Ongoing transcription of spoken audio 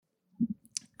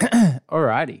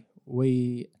Alrighty,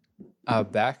 we are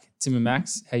back. Tim and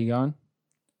Max, how you going?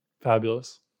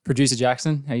 Fabulous. Producer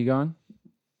Jackson, how you going?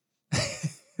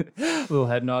 Little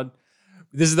head nod.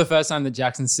 This is the first time that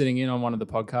Jackson's sitting in on one of the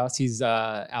podcasts. He's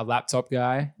our laptop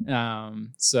guy,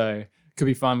 so it could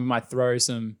be fun. We might throw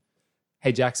some,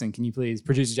 hey Jackson,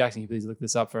 Producer Jackson, can you please look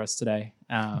this up for us today?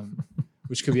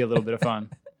 Which could be a little bit of fun.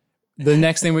 The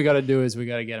next thing we got to do is we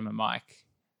got to get him a mic.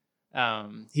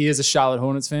 He is a Charlotte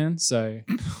Hornets fan, so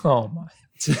Oh my.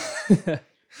 to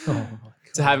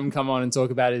have him come on and talk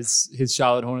about his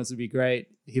Charlotte Hornets would be great.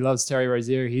 He loves Terry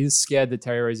Rozier. He's scared that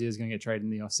Terry Rozier is going to get traded in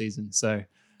the offseason. So,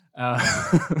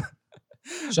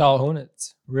 Charlotte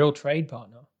Hornets, real trade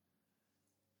partner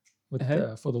with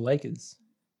for the Lakers.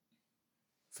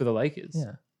 For the Lakers?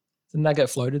 Yeah. Didn't that get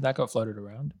floated? That got floated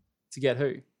around. To get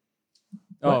who?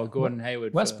 Oh, Gordon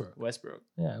Hayward. Westbrook. Westbrook.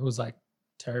 Yeah, it was like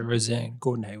Terry Rozier and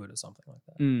Gordon Hayward or something like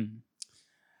that.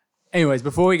 Anyways,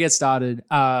 before we get started,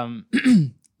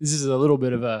 this is a little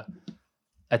bit of a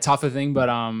tougher thing, but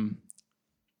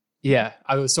yeah,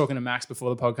 I was talking to Max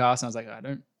before the podcast and I was like, I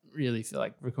don't really feel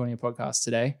like recording a podcast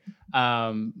today,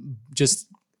 just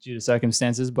due to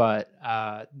circumstances. But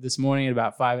this morning at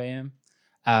about 5 a.m.,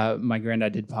 my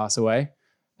granddad did pass away,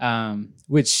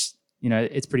 which, you know,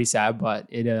 it's pretty sad, but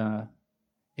it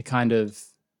kind of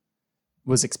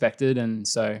was expected. And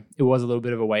so it was a little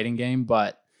bit of a waiting game,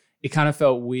 but it kind of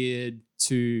felt weird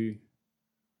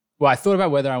I thought about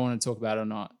whether I wanted to talk about it or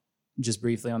not, just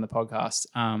briefly on the podcast.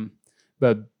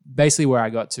 But basically where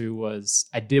I got to was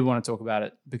I did want to talk about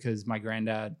it because my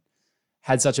granddad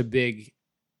had such a big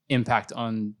impact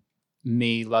on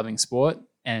me loving sport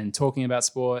and talking about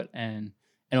sport and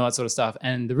all that sort of stuff.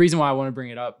 And the reason why I want to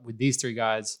bring it up with these three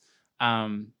guys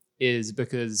is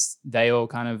because they all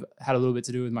kind of had a little bit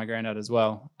to do with my granddad as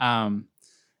well.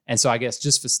 And so I guess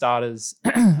just for starters,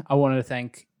 I wanted to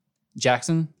thank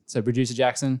Jackson, so producer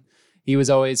Jackson. He was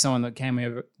always someone that came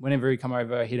over. Whenever he'd come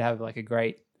over, he'd have like he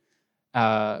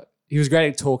was great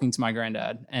at talking to my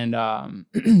granddad. And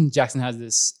Jackson has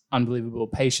this unbelievable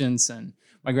patience. And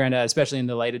my granddad, especially in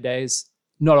the later days,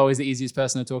 not always the easiest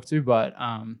person to talk to, but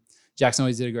Jackson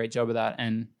always did a great job of that.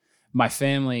 And my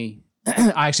family,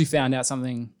 I actually found out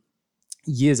something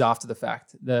years after the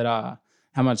fact that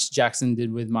how much Jackson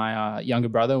did with my younger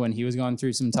brother when he was going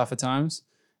through some tougher times.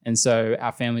 And so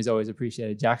our family's always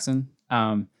appreciated Jackson.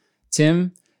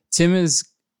 Tim is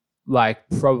like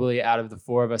probably out of the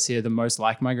four of us here, the most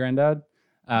like my granddad.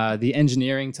 The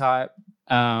engineering type,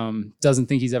 doesn't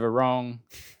think he's ever wrong.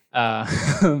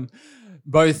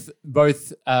 Both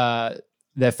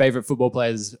their favorite football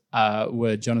players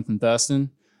were Jonathan Thurston.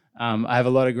 I have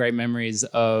a lot of great memories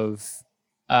of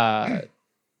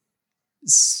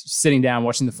sitting down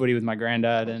watching the footy with my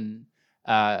granddad, and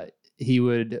he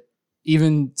would,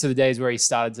 even to the days where he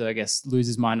started to, I guess, lose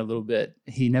his mind a little bit,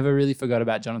 he never really forgot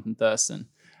about Jonathan Thurston.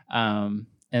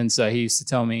 And so he used to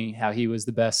tell me how he was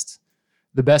the best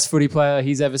footy player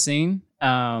he's ever seen,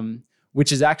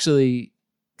 which is actually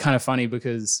kind of funny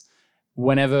because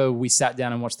whenever we sat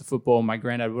down and watched the football, my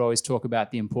granddad would always talk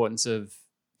about the importance of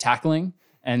tackling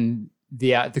and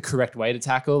the correct way to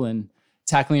tackle and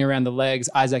tackling around the legs.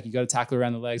 Isaac, you got to tackle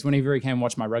around the legs. Whenever he came and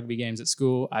watch my rugby games at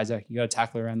school, Isaac, you got to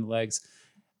tackle around the legs.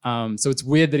 So it's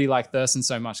weird that he liked Thurston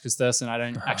so much because Thurston, I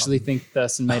don't actually think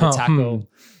Thurston made a tackle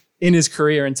in his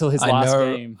career until his last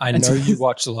game. I know you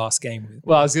watched the last game.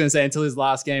 Well, I was going to say until his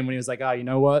last game when he was like, oh, you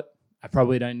know what? I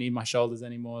probably don't need my shoulders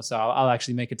anymore, so I'll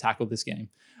actually make a tackle this game.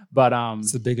 But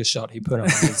it's the biggest shot he put on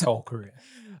his whole career.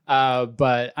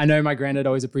 But I know my granddad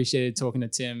always appreciated talking to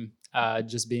Tim,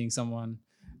 just being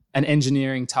an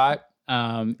engineering type.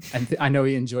 And I know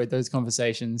he enjoyed those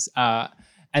conversations. And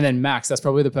then Max, that's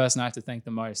probably the person I have to thank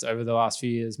the most over the last few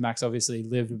years. Max obviously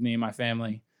lived with me and my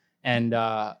family. And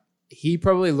he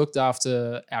probably looked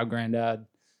after our granddad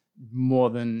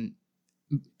probably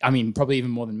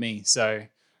even more than me. So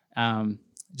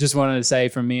just wanted to say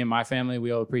from me and my family,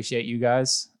 we all appreciate you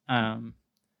guys. And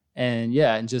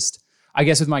just, I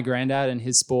guess with my granddad and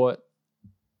his sport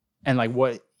and like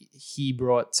what he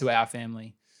brought to our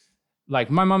family, like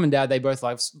my mom and dad, they both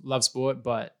love sport,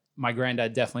 but my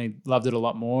granddad definitely loved it a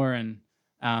lot more. And,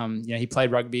 he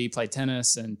played rugby, played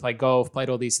tennis and played golf, played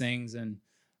all these things. And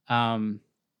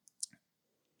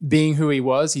being who he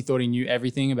was, he thought he knew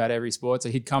everything about every sport. So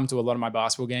he'd come to a lot of my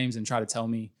basketball games and try to tell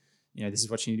me, this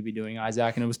is what you need to be doing,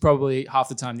 Isaac. And it was probably half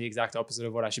the time the exact opposite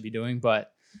of what I should be doing.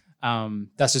 But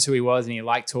that's just who he was. And he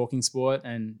liked talking sport.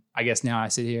 And I guess now I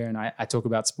sit here and I talk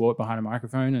about sport behind a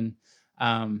microphone.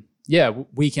 And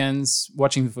weekends,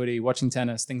 watching the footy, watching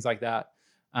tennis, things like that.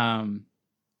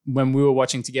 When we were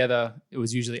watching together, it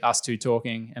was usually us two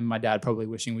talking and my dad probably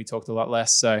wishing we talked a lot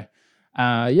less. So,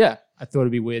 I I thought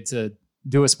it'd be weird to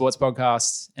do a sports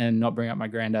podcast and not bring up my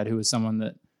granddad, who was someone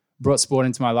that brought sport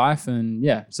into my life. And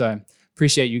yeah, so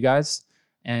appreciate you guys.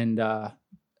 And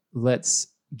let's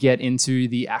get into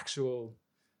the actual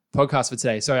podcast for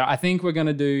today. So I think we're going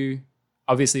to do,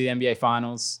 obviously, the NBA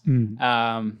Finals.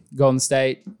 Golden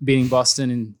State beating Boston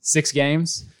in 6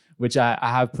 games, which I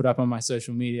have put up on my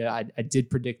social media. I did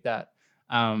predict that.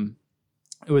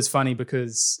 It was funny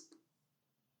because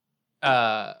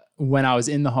when I was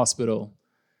in the hospital,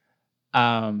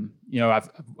 I've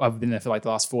been there for like the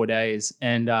last 4 days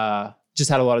and just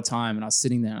had a lot of time. And I was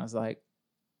sitting there and I was like,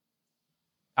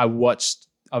 I watched,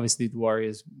 obviously, the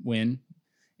Warriors win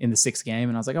in the 6th game.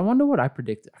 And I was like, I wonder what I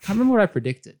predicted. I can't remember what I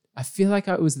predicted. I feel like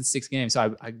it was the 6th game.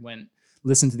 So I went,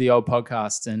 listened to the old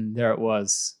podcast, and there it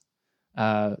was.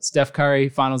 Steph Curry,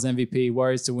 Finals MVP,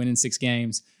 Warriors to win in 6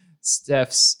 games.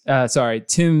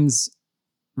 Tim's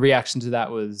reaction to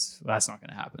that was, well, that's not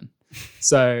going to happen.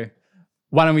 So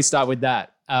why don't we start with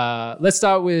that? Let's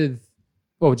start with,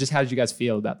 just how did you guys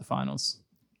feel about the finals?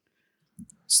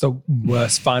 It's the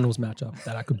worst finals matchup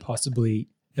that I could possibly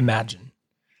imagine.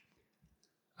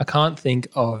 I can't think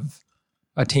of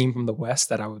a team from the West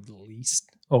that I would least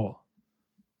or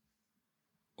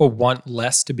want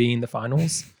less to be in the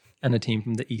finals, and a team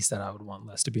from the East that I would want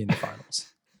less to be in the finals.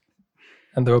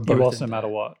 And they were both. You lost no matter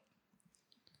what.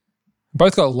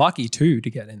 Both got lucky too to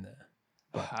get in there.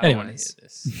 I don't want to hear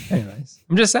this. Anyways,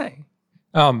 I'm just saying.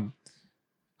 I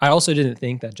also didn't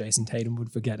think that Jason Tatum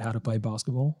would forget how to play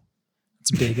basketball.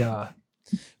 It's a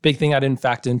big thing I didn't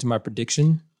factor into my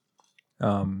prediction.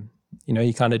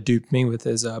 He kind of duped me with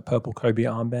his purple Kobe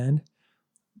armband.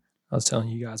 I was telling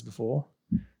you guys before.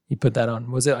 He put that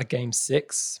on. Was it like Game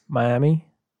 6, Miami?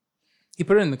 He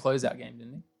put it in the closeout game,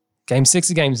 didn't he? Game 6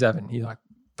 or Game 7. He like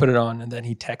put it on, and then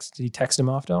he texted him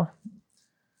after.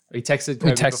 He texted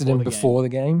Kobe before the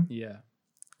game. Yeah.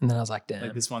 And then I was like, damn.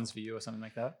 Like, this one's for you or something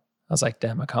like that? I was like,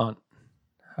 damn, I can't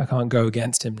go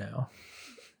against him now.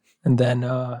 And then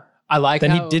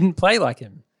he didn't play like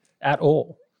him at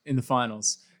all in the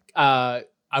finals. I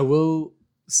will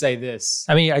say this.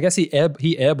 I mean, I guess he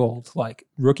airballed like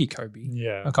rookie Kobe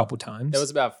a couple times. There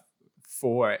was about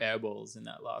 4 airballs in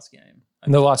that last game.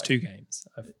 In the last 2 games.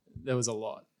 There was a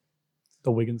lot.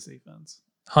 The Wiggins defense.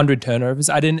 100 turnovers.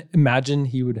 I didn't imagine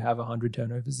he would have 100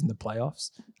 turnovers in the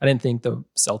playoffs. I didn't think the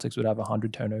Celtics would have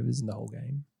 100 turnovers in the whole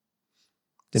game.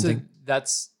 So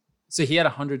he had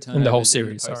 100 turnovers in the whole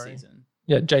series. Sorry.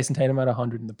 Yeah, Jason Tatum had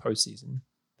 100 in the postseason.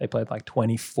 They played like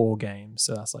 24 games,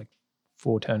 so that's like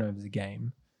 4 turnovers a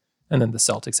game. And then the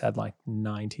Celtics had like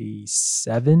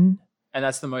 97. And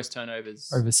that's the most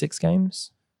turnovers. Over 6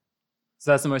 games.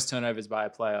 So that's the most turnovers by a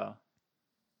player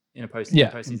in a postseason.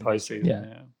 Yeah, postseason.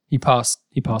 Yeah. He passed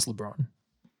LeBron.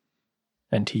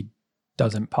 And he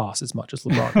doesn't pass as much as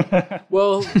LeBron.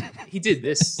 Well, he did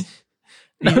this.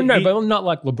 But not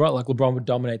like LeBron. Like LeBron would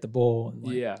dominate the ball.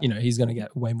 And he's going to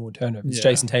get way more turnovers. Yeah.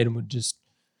 Jason Tatum would just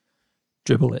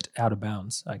dribble it out of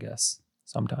bounds, I guess,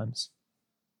 sometimes.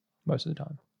 Most of the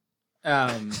time.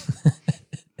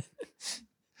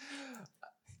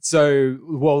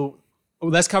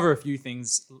 Let's cover a few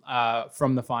things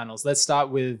from the finals. Let's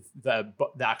start with the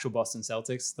actual Boston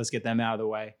Celtics. Let's get them out of the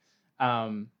way.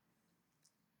 I'm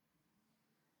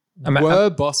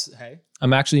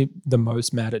actually the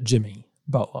most mad at Jimmy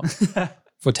Butler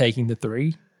for taking the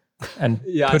 3 and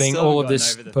putting all of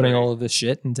this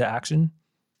shit into action.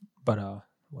 But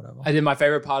whatever. I did my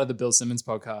favorite part of the Bill Simmons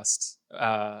podcast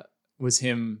was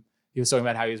him. He was talking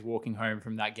about how he was walking home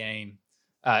from that game,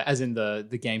 as in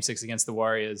the Game 6 against the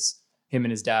Warriors. Him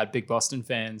and his dad, big Boston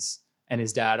fans, and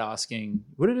his dad asking,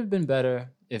 would it have been better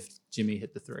if Jimmy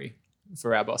hit the 3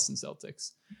 for our Boston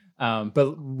Celtics?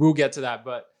 But we'll get to that.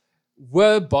 But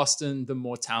were Boston the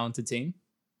more talented team?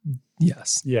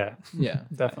 Yes. Yeah. Yeah.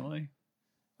 Definitely.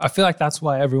 I feel like that's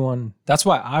why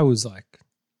I was like,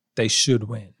 they should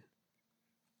win.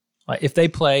 Like if they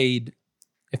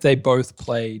both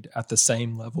played at the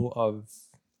same level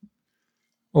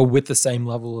or with the same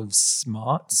level of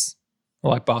smarts, or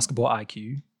like basketball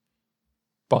IQ,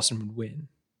 Boston would win.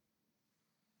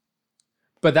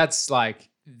 But that's like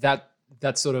that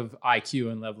sort of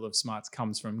IQ and level of smarts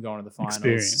comes from going to the finals.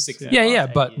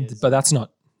 Experience. But that's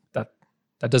not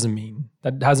that doesn't mean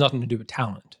that has nothing to do with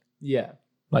talent. Yeah.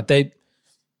 Like they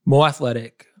more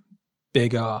athletic,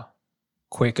 bigger,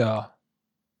 quicker,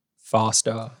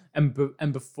 faster. And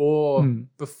before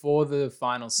the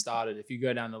finals started, if you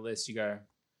go down the list, you go,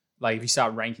 like if you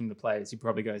start ranking the players, you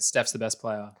probably go, Steph's the best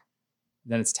player.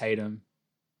 Then it's Tatum.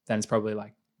 Then it's probably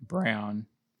like Brown.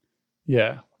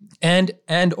 Yeah. And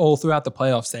all throughout the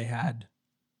playoffs, they had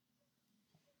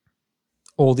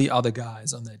all the other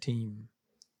guys on their team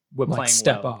were like playing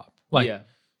step well. up. Like yeah,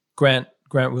 Grant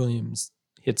Williams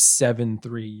hit 7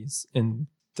 threes in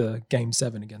the game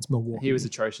 7 against Milwaukee. he was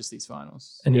atrocious these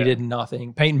finals. and Yeah. he did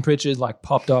nothing. Peyton Pritchard like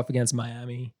popped off against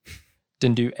Miami,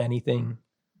 didn't do anything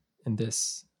in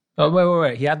this. Oh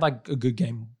wait! He had like a good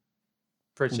game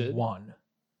Pritchard, 1.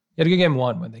 He had a good game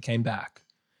 1 when they came back,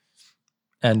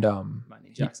 and might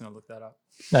need Jackson to look that up.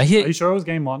 now Are you he sure it was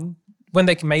game 1? when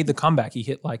they made the comeback, he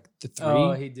hit like the 3.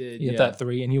 Oh, he did. He hit that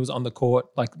 3, and he was on the court.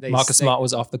 Like They- Marcus they- Smart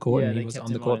was off the court, and they he was kept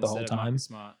on the him court the whole instead of time. Marcus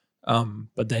Smart.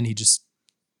 But then he just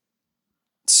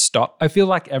stopped. I feel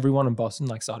like everyone in Boston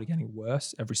like started getting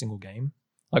worse every single game,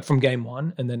 like from game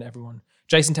 1, and then everyone.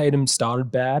 Jason Tatum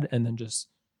started bad, and then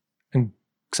and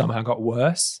somehow got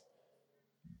worse,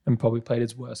 and probably played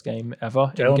his worst game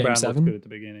ever in Jalen game Brown 7. looked good at the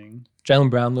beginning. Jalen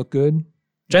Brown looked good.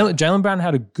 Jalen Brown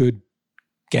had a good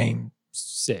game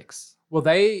 6. Well,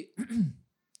 they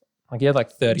Like he had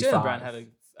like 35. Jalen Brown had a.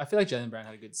 I feel like Jalen Brown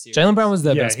had a good series. Jalen Brown was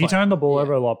their Yeah, best he player. turned the ball Yeah.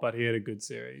 over a lot, but he had a good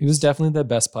series. He was definitely their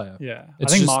best player. Yeah, I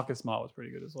It's think just- Marcus Smart was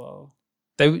pretty good as well.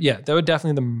 They were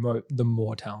definitely the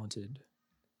more talented,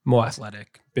 more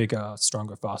athletic, bigger,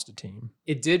 stronger, faster team.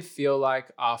 It did feel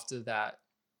like after that,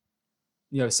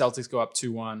 Celtics go up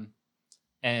 2-1,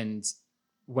 and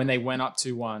when they went up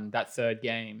 2-1 that third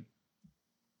game,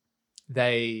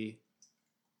 they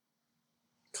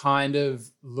kind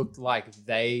of looked like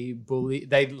they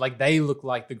looked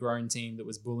like the grown team that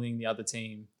was bullying the other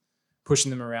team, pushing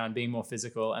them around, being more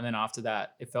physical. And then after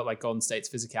that, it felt like Golden State's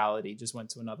physicality just went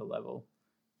to another level.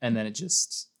 And then it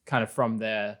just kind of from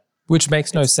there, Which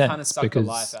makes no it's kind of sense sucked the because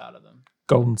life out of them.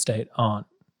 Golden State aren't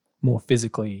more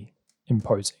physically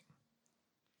imposing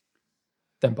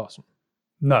than Boston.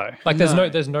 No, Like No.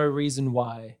 there's no reason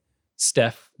why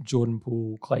Steph, Jordan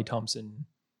Poole, Klay Thompson,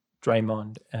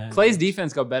 Draymond, and Clay's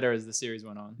defense got better as the series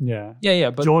went on. yeah.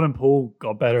 Yeah, but Jordan Poole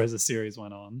got better as the series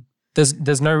went on.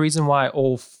 there's no reason why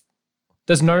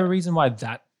there's no reason why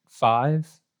that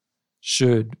 5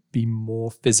 should be more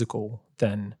physical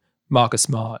than Marcus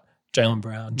Smart, Jalen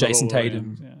Brown, Jason Robert Tatum,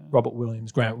 Williams, yeah. Robert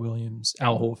Williams, Grant Williams,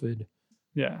 Al Horford.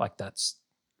 Yeah, Like that's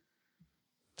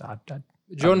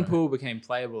Jordan know. Poole became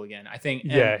playable again, I think.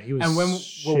 And, yeah, he was and when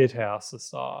shit house to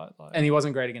start. Like, and he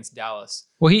wasn't great against Dallas.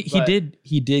 well he But-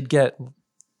 did get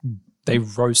they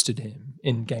roasted him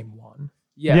in game 1.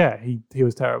 Yeah. he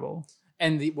was terrible.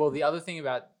 And the other thing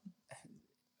about,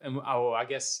 I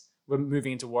guess we're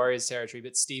moving into Warriors territory,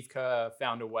 but Steve Kerr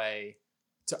found a way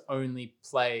to only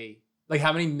play. Like,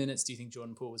 how many minutes do you think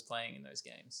Jordan Poole was playing in those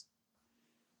games?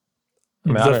 I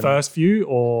mean, I The don't- first few,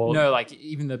 or No, like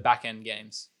even the back end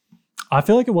games. I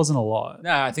feel like it wasn't a lot.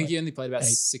 No, I think he only played about 8.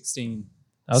 16.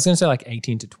 I was going to say like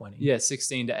 18 to 20. Yeah,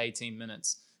 16 to 18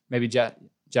 minutes. Maybe Jackson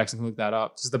can look that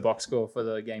up. Just the box score for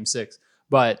the game 6.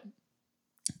 But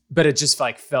it just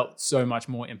like felt so much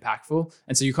more impactful.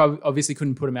 And so you obviously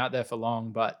couldn't put him out there for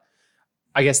long. But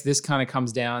I guess this kind of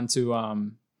comes down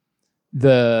to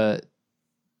the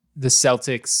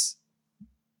Celtics.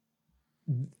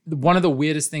 One of the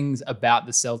weirdest things about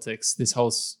the Celtics this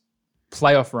whole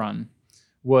playoff run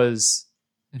was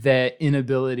their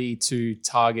inability to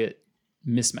target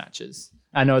mismatches.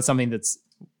 I know it's something that's,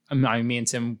 me and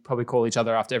Tim probably call each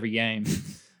other after every game,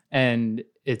 and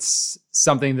it's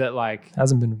something that like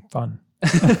Hasn't been fun.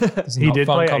 It's He not did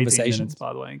fun play 18 conversations. minutes,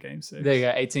 by the way, in game 6. they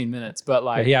got 18 minutes, but Yeah,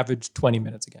 like, he averaged 20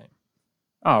 minutes a game.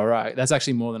 oh right, that's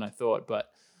actually more than I thought. But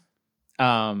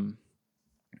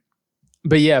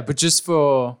just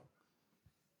for,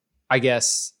 I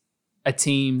guess, a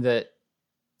team that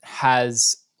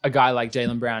has a guy like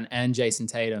Jaylen Brown and Jason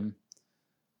Tatum,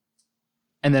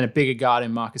 and then a bigger guard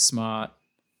in Marcus Smart,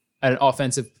 an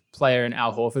offensive player in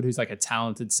Al Horford, who's like a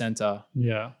talented center,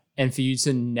 Yeah. and for you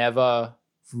to never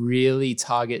really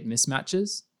target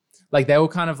mismatches, like they will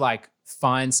kind of like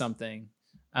find something.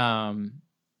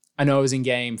 I know it was in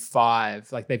game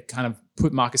 5, like they've kind of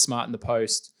put Marcus Smart in the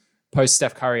post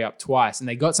Steph Curry up twice, and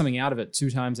they got something out of it 2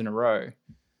 times in a row.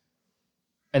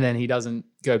 And then he doesn't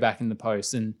go back in the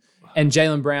post. And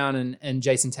Jaylen Brown and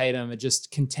Jason Tatum are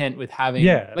just content with having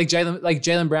Jason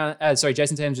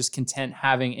Tatum's just content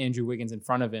having Andrew Wiggins in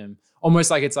front of him.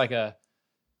 Almost like it's like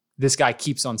this guy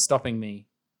keeps on stopping me.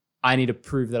 I need to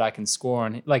prove that I can score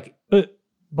on it. Like, But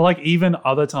like even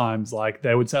other times, like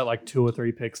they would set like 2 or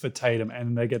 3 picks for Tatum,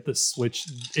 and they get the switch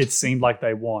it seemed like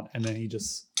they want, and then he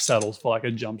just settles for like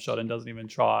a jump shot and doesn't even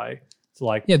try to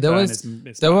like. Yeah, there burn was- his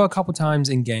mismatch. There were a couple times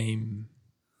in game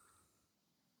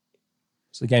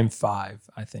 5,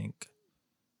 I think,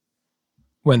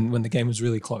 when the game was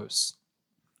really close,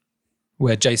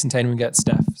 where Jason Tatum would get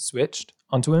Steph switched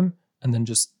onto him and then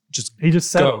just he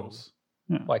just settles.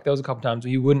 like there was a couple times where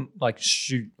he wouldn't like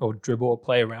shoot or dribble or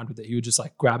play around with it. He would just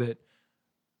like grab it,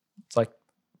 It's like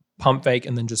pump fake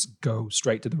and then just go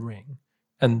straight to the ring.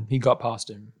 And he got past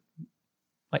him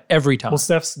like every time. Well,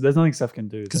 there's nothing Steph can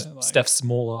do. Because there, like- Steph's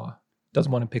smaller,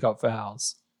 doesn't want to pick up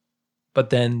fouls. But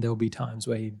then there'll be times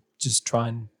where he just try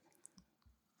and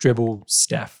dribble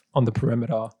Steph on the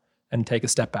perimeter and take a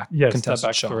step back. Yeah, contested step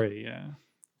back shot. 3, yeah.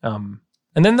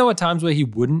 And then there were times where he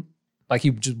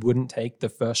just wouldn't take the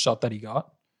first shot that he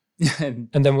got. and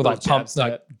And then with Little like pump, jab step.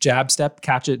 like jab step,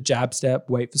 catch it, jab step,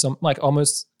 wait for some, like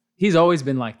almost he's always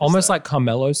been like this, though. like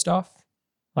Carmelo stuff,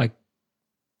 like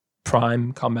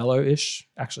prime Carmelo-ish.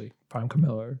 Actually, prime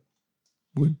Carmelo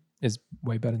is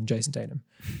way better than Jason Tatum.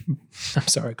 I'm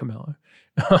sorry, Carmelo.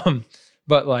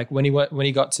 But like when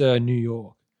he got to New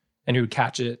York and he would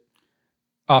catch it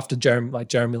after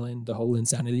Jeremy Lin, the whole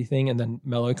insanity thing, and then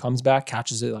Melo comes back,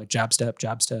 catches it like jab step,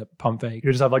 pump fake. He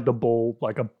would just have like the ball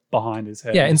like behind his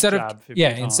head. Yeah, and instead jab of 50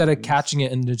 instead of times. catching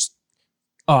it and just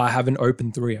I have an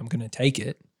open 3, I'm gonna take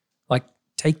it. Like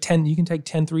take 10. You can take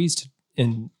 10 threes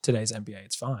in today's NBA.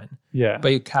 It's fine. Yeah.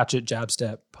 But you catch it, jab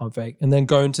step, pump fake, and then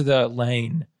go into the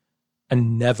lane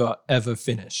and never ever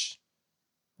finish,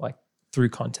 like through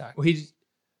contact. Well,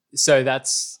 so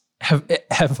that's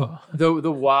Ever.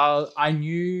 the wild. I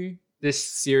knew this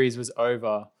series was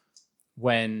over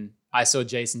when I saw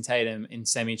Jason Tatum in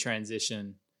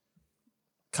semi-transition.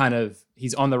 Kind of,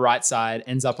 he's on the right side,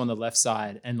 ends up on the left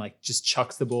side, and like just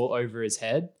chucks the ball over his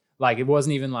head. Like it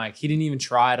wasn't even like he didn't even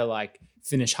try to like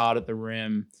finish hard at the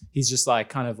rim. He's just like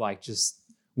kind of like just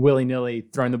willy-nilly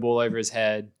throwing the ball over his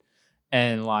head.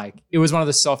 And like it was one of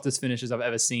the softest finishes I've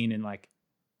ever seen in like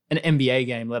an NBA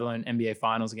game, let alone an NBA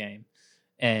Finals game.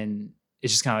 And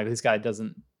it's just kind of like this guy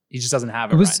he just doesn't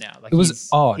have it right now. Like it was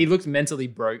odd. He looked mentally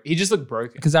broke. He just looked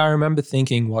broken. Because I remember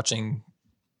watching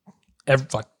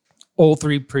all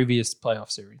 3 previous playoff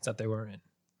series that they were in.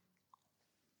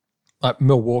 Like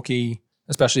Milwaukee,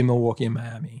 especially Milwaukee and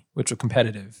Miami, which were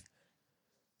competitive.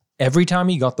 Every time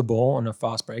he got the ball on a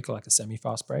fast break, like a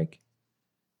semi-fast break,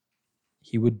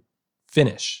 he would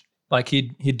finish. Like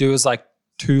he'd do his like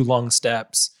 2 long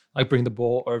steps, like bring the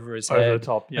ball over his head, over the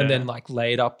top, yeah. and then like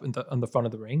lay it up on the front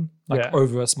of the ring, like Yeah.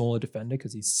 over a smaller defender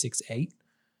because he's 6'8",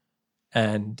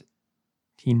 and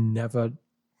he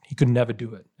could never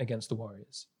do it against the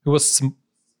Warriors, who was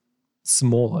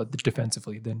smaller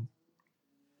defensively than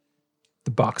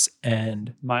the Bucks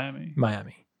and Miami.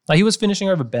 Like he was finishing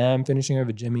over Bam, finishing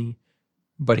over Jimmy,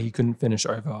 but he couldn't finish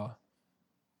over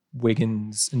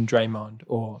Wiggins and Draymond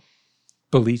or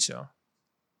Belicha.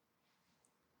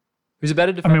 Who's a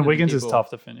better I defender? mean, than Wiggins is people? tough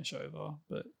to finish over,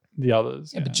 but the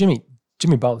others. Yeah, but Jimmy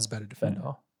Butler's a better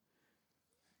defender.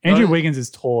 Andrew Well, Wiggins is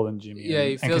taller than Jimmy. Yeah,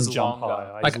 he and feels can jump longer.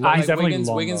 higher. Like, He's I- definitely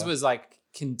longer. Wiggins was like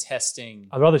contesting.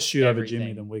 I'd rather shoot over everything.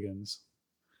 Jimmy than Wiggins.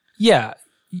 Yeah,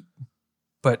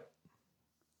 but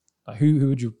who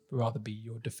would you rather be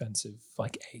your defensive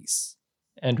like ace?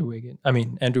 Andrew Wiggins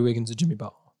or Jimmy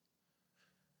Butler?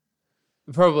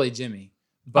 Probably Jimmy.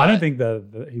 But I don't think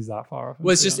that he's that far off.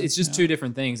 Well, it's just two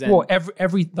different things. And Well,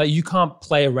 every like you can't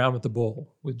play around with the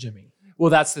ball with Jimmy. well,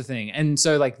 that's the thing. And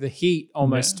so like the Heat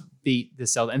almost beat the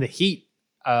Celtics, and the Heat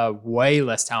are way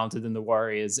less talented than the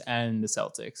Warriors and the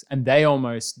Celtics, and they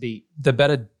almost beat.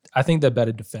 I think they're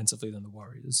better defensively than the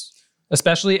Warriors,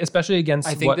 especially against.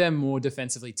 I think they're more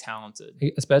defensively talented.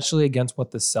 especially against what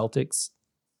the Celtics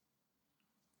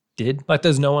did. Like,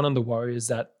 there's no one on the Warriors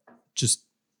that just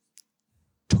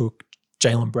took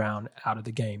Jaylen Brown out of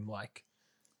the game like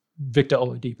Victor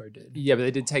Oladipo did. Yeah, but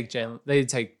they did take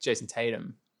Jason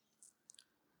Tatum.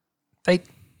 They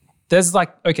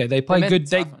play meant good.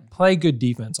 They tough on him. play good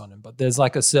defense on him, but there's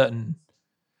like a certain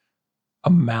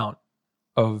amount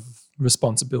of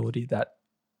responsibility that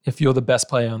if you're the best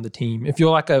player on the team, if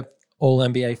you're like a All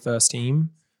NBA first team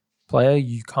player,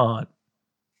 you can't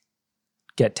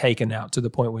get taken out to the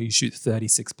point where you shoot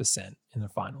 36% in the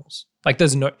finals. Like,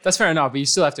 there's no. That's fair enough, but you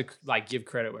still have to like give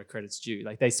credit where credit's due.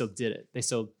 Like they still did it. They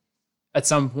still at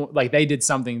some point like they did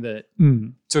something that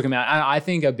took him out. And I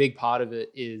think a big part of it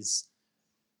is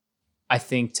I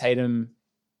think Tatum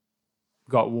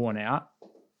got worn out.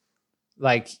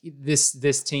 Like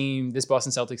this team, this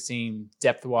Boston Celtics team,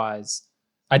 depth wise.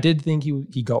 I did think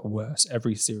he got worse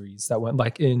every series that went.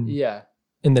 Like in Yeah.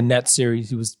 the Nets series,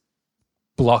 he was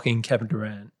blocking Kevin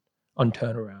Durant on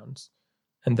turnarounds,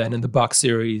 and then in the Bucks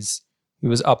series, he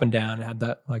was up and down. Had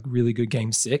that like really good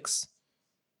game 6,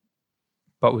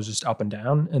 but was just up and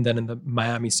down. And then in the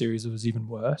Miami series, it was even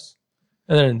worse.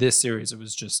 And then in this series, it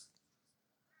was just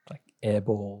like air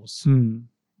balls,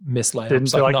 missed layups. Didn't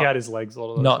feel like not, he had his legs a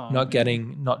lot of the time. not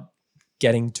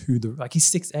getting to the, like, he's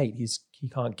 6'8". He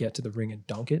can't get to the ring and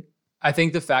dunk it. I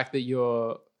think the fact that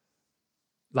you're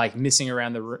like missing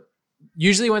around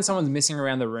usually when someone's missing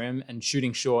around the rim and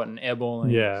shooting short and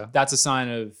airballing, Yeah. that's a sign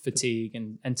of fatigue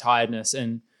and tiredness.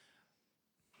 And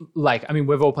like, I mean,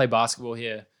 we've all played basketball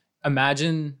here.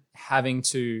 Imagine having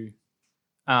to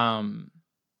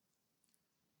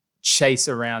chase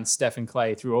around Steph and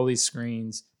Clay through all these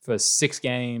screens for 6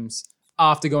 games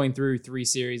after going through 3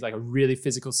 series, like a really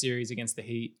physical series against the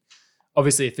Heat.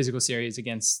 Obviously a physical series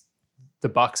against the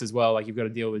Bucks as well. Like you've got to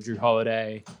deal with Drew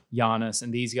Holiday, Giannis,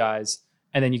 and these guys.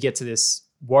 And then you get to this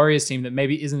Warriors team that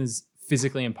maybe isn't as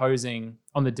physically imposing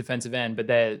on the defensive end, but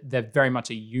they're very much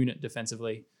a unit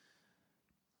defensively.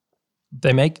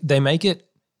 They make it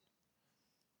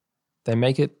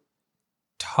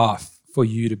tough for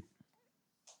you to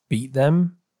beat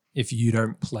them if you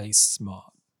don't play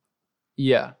smart.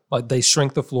 Yeah. Like they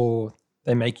shrink the floor,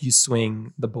 they make you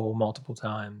swing the ball multiple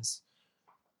times.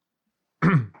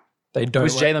 They don't.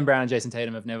 Which Jaylen Brown and Jason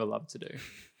Tatum have never loved to do.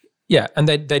 Yeah, and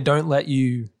they don't let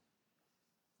you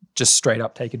just straight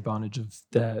up take advantage of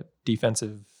their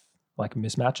defensive like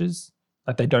mismatches.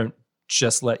 Like they don't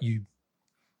just let you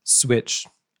switch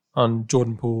on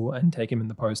Jordan Poole and take him in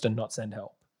the post and not send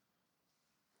help.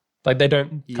 Like they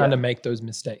don't kind of make those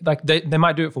mistakes. Like they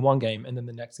might do it for one game and then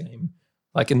the next game,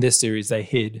 like in this series, they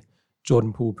hid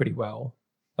Jordan Poole pretty well.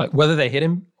 Like whether they hit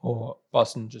him or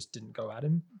Boston just didn't go at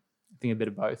him. I think a bit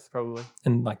of both, probably.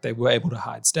 And like they were able to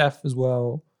hide Steph as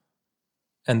well.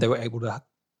 And they were able to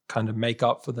kind of make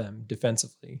up for them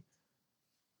defensively.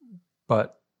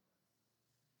 But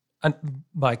and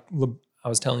like I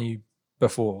was telling you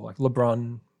before, like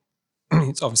LeBron,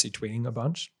 he's obviously tweeting a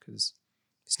bunch because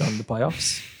he's not in the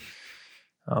playoffs.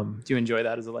 Do you enjoy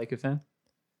that as a Laker fan?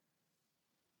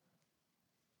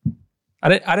 I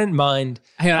didn't mind.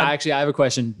 Hang on, actually, I have a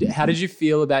question. How did you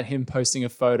feel about him posting a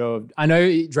photo of? I know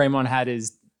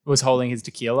Draymond was holding his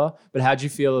tequila, but how did you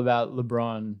feel about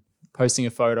LeBron posting a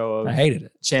photo of? I hated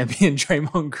it. Champion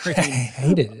Draymond Green. I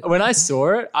hated it. When I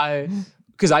saw it,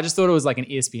 because I just thought it was like an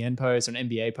ESPN post or an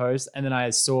NBA post, and then I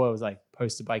saw it was like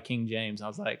posted by King James. I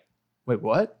was like, wait,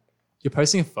 what? You're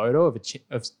posting a photo of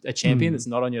a champion that's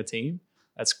not on your team?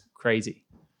 That's crazy.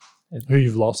 Who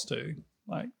you've lost to,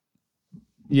 like.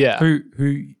 Yeah.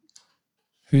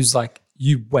 Who's like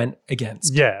you went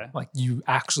against? Yeah. Like you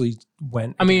actually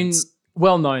went. I mean, against.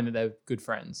 well known that they're good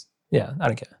friends. Yeah, I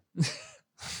don't care.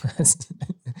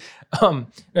 No,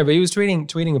 but he was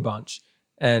tweeting a bunch,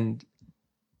 and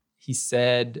he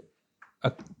said he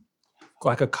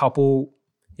had a couple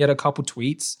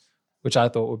tweets which I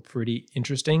thought were pretty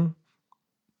interesting.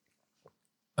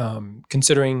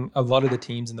 Considering a lot of the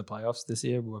teams in the playoffs this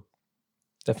year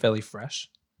they're fairly fresh.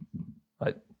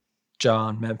 Like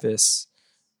John, Memphis,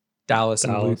 Dallas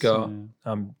and Luka,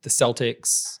 yeah. The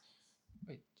Celtics.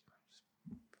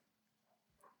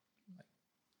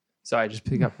 Sorry, just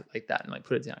pick up like that and like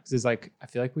put it down because it's like I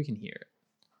feel like we can hear it.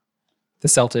 The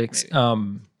Celtics.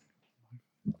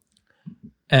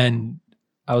 And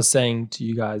I was saying to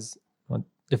you guys,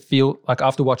 it feel like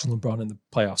after watching LeBron in the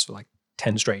playoffs for like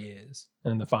 10 straight years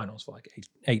and in the finals for like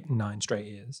 8 and 9 straight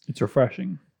years. It's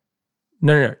refreshing.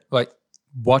 No. Like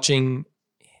watching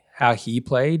how he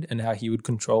played and how he would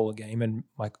control a game and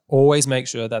like always make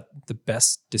sure that the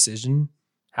best decision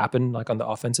happened like on the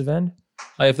offensive end.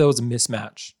 Like if there was a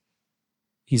mismatch,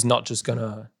 he's not just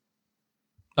gonna,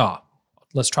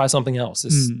 let's try something else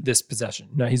this possession.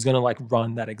 No, he's gonna like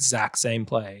run that exact same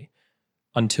play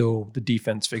until the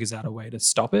defense figures out a way to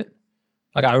stop it.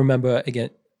 Like I remember again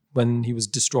when he was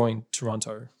destroying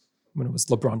Toronto, when it was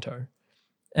LeBronto,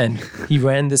 and he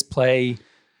ran this play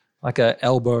like a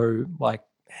elbow like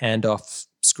handoff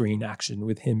screen action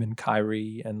with him and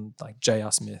Kyrie and like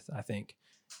J.R. Smith, I think.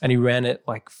 And he ran it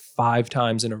like 5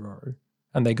 times in a row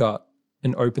and they got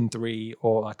an open 3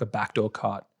 or like a backdoor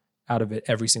cut out of it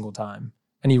every single time.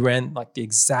 And he ran like the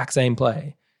exact same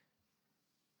play,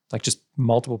 like just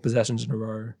multiple possessions in a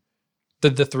row.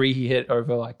 The 3 he hit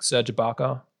over like Serge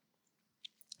Ibaka,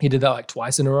 he did that like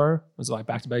twice in a row. It was like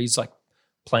back to back. He's like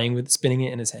spinning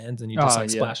it in his hands and he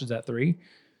just splashes that 3.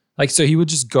 Like, so he would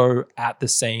just go at the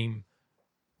same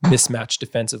mismatch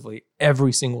defensively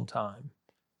every single time.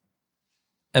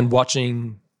 And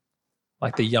watching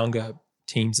like the younger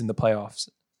teams in the playoffs,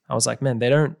 I was like, man, they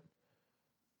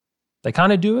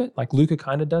kind of do it. Like Luka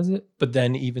kind of does it, but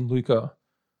then even Luka,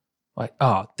 like,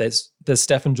 there's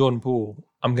Steph and Jordan Poole.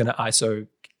 I'm going to ISO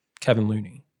Kevin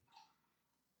Looney.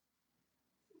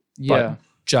 Yeah. But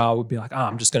Ja would be like,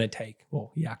 I'm just going to take,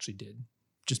 well, he actually did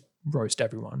just roast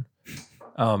everyone.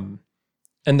 And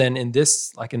then in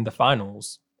this, like in the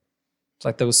finals, it's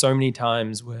like there were so many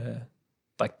times where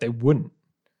like they wouldn't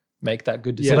make that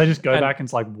good decision. So they just go back and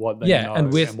it's like what they know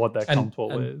and what they're comfortable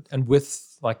with. And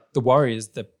with like the Warriors,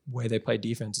 the way they play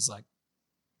defense is like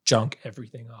junk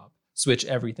everything up, switch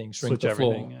everything, shrink Switch the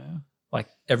everything. floor. Yeah. Like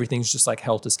everything's just like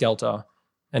helter skelter.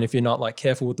 And if you're not like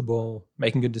careful with the ball,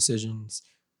 making good decisions,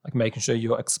 like making sure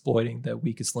you're exploiting their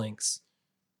weakest links,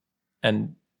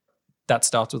 and that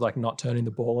starts with like not turning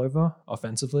the ball over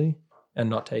offensively and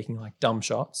not taking like dumb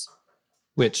shots,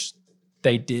 which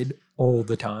they did all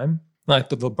the time. Like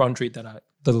the LeBron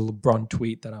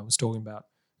tweet that I was talking about,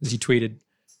 is he tweeted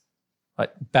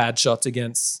like bad shots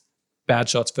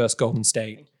versus Golden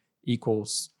State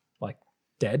equals like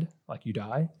dead, like you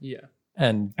die. Yeah.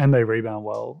 And they rebound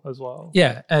well as well.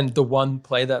 yeah, and the one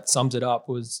play that sums it up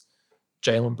was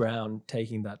Jaylen Brown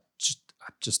taking that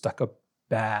just like a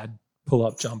bad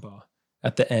pull-up jumper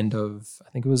at the end of,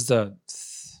 I think it was the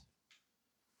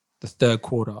third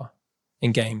quarter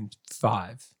in Game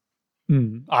 5.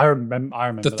 I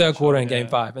remember The third that quarter shot, in Game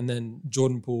yeah. 5, and then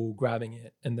Jordan Poole grabbing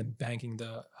it and then banking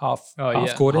the half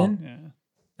yeah. court in, Yeah.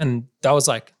 and that was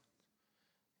like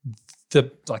the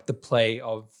play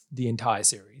of the entire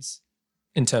series.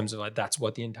 In terms of like, that's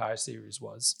what the entire series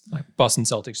was. Like Boston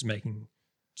Celtics making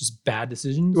just bad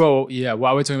decisions. Well, yeah.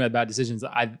 While we're talking about bad decisions,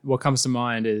 what comes to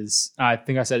mind is, I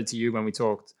think I said it to you when we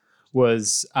talked,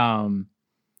 was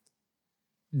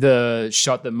the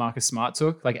shot that Marcus Smart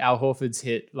took. Like Al Horford's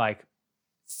hit like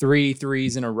 3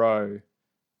 threes in a row,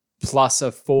 plus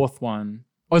a fourth one.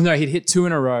 Oh no, he'd hit 2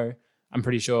 in a row, I'm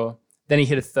pretty sure. Then he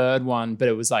hit a third one, but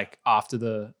it was like after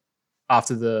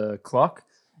the clock.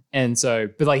 And so,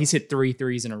 but like he's hit 3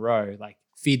 threes in a row, like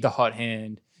feed the hot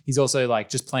hand. He's also like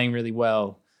just playing really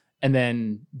well. And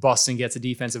then Boston gets a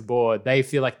defensive board. They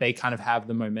feel like they kind of have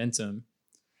the momentum.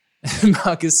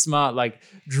 Marcus Smart like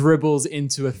dribbles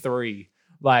into a 3.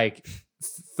 Like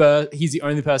he's the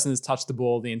only person that's touched the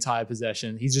ball the entire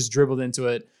possession. He's just dribbled into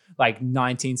it, like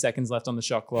 19 seconds left on the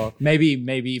shot clock, maybe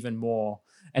even more,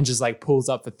 and just like pulls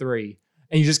up for 3.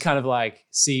 And you just kind of like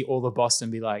see all of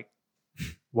Boston be like,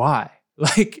 why?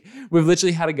 Like we've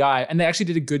literally had a guy, and they actually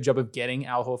did a good job of getting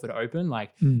Al Horford open.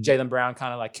 Like Jaylen Brown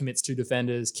kind of like commits 2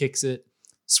 defenders, kicks it,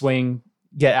 swing,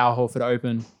 get Al Horford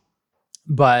open.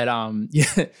 But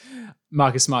yeah,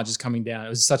 Marcus Smart just coming down. It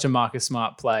was such a Marcus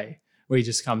Smart play where he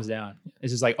just comes down.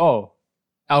 It's just like, oh,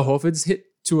 Al Horford's hit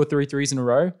 2 or 3 threes in a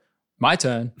row. My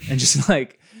turn, and just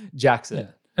like jacks it.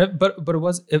 Yeah. But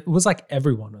it was like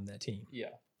everyone on their team. Yeah.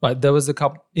 Like there was a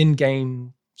couple in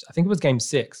game, I think it was Game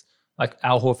 6. Like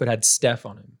Al Horford had Steph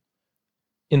on him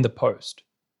in the post.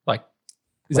 Like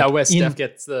Is that where Steph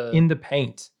gets the in the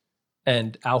paint,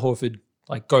 and Al Horford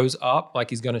like goes up like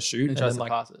he's gonna shoot and tries then to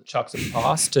like pass it? chucks a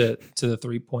pass to the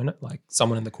 3-pointer, like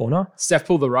someone in the corner. Steph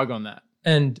pulled the rug on that.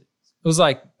 And it was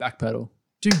like, Backpedal.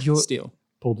 dude, you're Steal.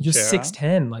 Pulled the you're chair out.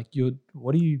 6'10". Like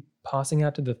what are you passing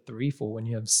out to the 3 for when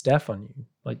you have Steph on you?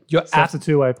 Like you're Steph's a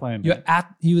two-way plan.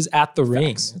 he was at the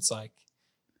ring. Facts. It's like,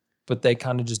 but they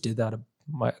kind of just did that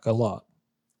a lot.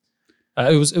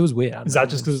 It was weird. I don't Is know. that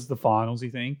just because it's the finals,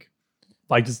 you think?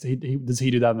 Like, does he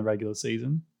do that in the regular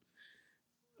season?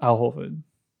 Al Horford.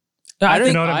 I don't.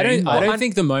 You know what I mean? I don't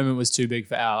think the moment was too big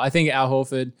for Al. I think Al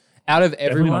Horford, out of Definitely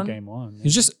not everyone, game 1.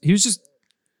 He was just.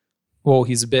 Well,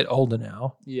 he's a bit older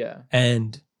now, yeah,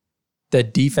 and the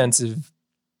defensive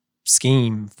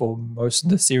scheme for most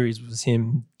of the series was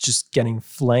him just getting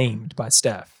flamed by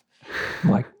Steph.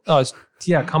 Like, oh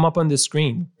yeah, come up on this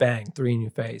screen, bang, 3 in your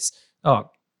face.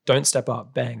 Oh, don't step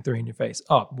up, bang, 3 in your face.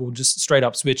 Oh, we'll just straight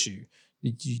up switch you.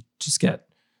 You just get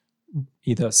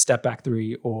either a step back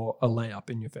 3 or a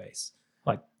layup in your face.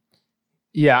 Like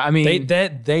yeah. I mean,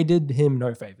 they did him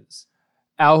no favors.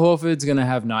 Al Horford's gonna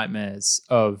have nightmares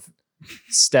of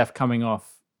Steph coming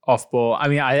off ball. I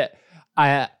mean,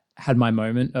 I had my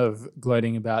moment of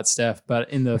gloating about Steph, but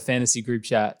in the fantasy group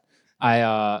chat,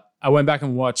 I went back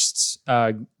and watched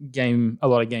a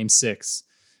lot of Game 6,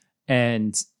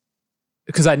 and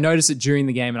because I noticed it during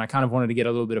the game, and I kind of wanted to get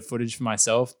a little bit of footage for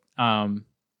myself. And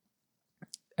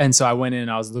so I went in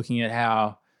and I was looking at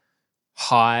how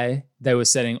high they were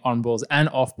setting on balls and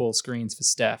off ball screens for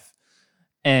Steph,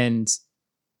 and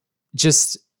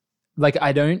just like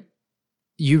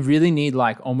you really need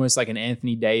like almost like an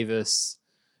Anthony Davis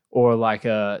or like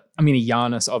a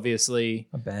Giannis, obviously,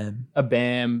 A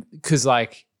Bam, because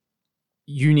like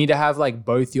you need to have like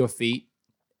both your feet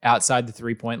outside the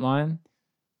 3-point line,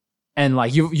 and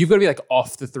like you've got to be like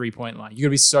off the 3-point line. You got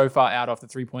to be so far out off the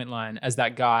 3-point line as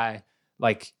that guy,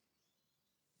 like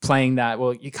playing that.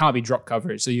 Well, you can't be drop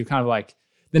coverage, so you're kind of like,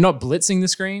 they're not blitzing the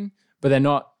screen, but they're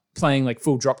not playing like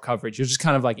full drop coverage. You're just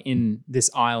kind of like in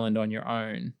this island on your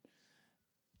own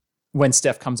when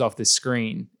Steph comes off this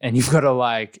screen, and you've got to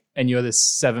like, and you're this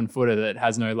 7-footer that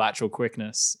has no lateral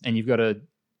quickness, and you've got to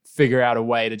figure out a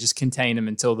way to just contain him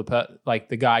until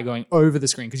the guy going over the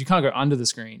screen, because you can't go under the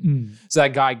screen. So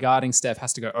that guy guarding Steph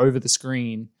has to go over the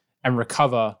screen and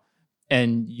recover.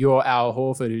 And you're Al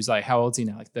Horford, who's like, how old is he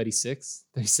now? Like 36,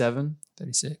 37?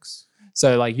 36.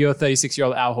 So like you're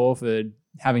 36-year-old Al Horford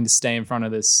having to stay in front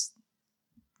of this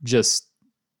just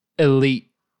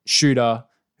elite shooter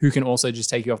who can also just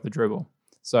take you off the dribble.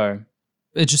 So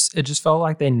it just felt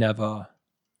like they never.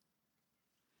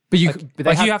 But you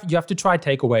have to try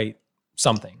take away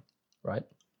something, right?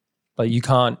 Like you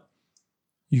can't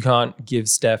give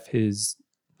Steph his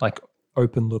like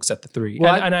open looks at the three.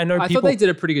 Well, and I know I people, thought they did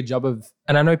a pretty good job of.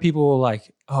 And I know people were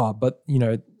like, oh, but you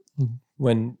know,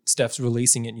 when Steph's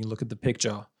releasing it and you look at the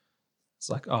picture, it's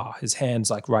like, oh, his hand's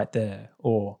like right there,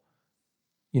 or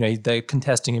you know, they're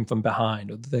contesting him from behind,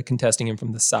 or they're contesting him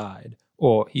from the side,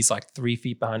 or he's like 3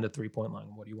 feet behind the 3-point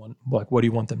line. What do you want? Like, what do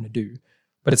you want them to do?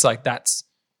 But it's like that's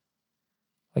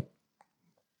like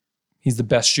he's the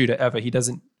best shooter ever. He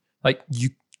doesn't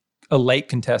a late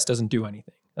contest doesn't do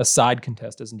anything. A side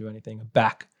contest doesn't do anything. A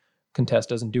back contest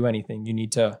doesn't do anything. You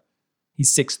need to.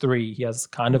 He's 6'3". He has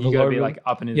kind of You a gotta low. be like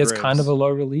up in his. He has ribs. kind of a low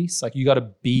release. Like you got to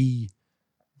be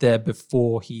there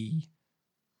before he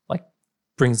like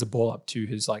brings the ball up to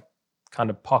his like kind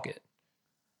of pocket.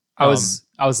 I was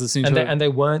listening to and they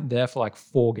weren't there for like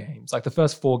 4 games. Like the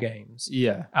first 4 games,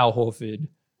 yeah. Al Horford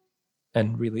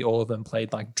and really all of them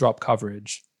played like drop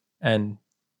coverage, and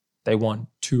they won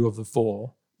 2 of the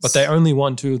 4. But they only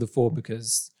won 2 of the 4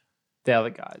 because The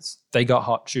other guys. they got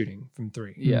hot shooting from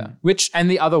 3. Yeah. Which And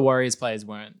the other Warriors players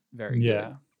weren't very Yeah.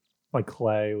 good. Like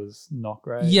Clay was not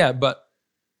great. yeah, but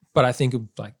I think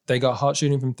like they got hot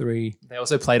shooting from 3. They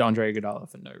also played Andre Iguodala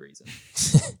for no reason.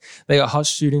 They got hot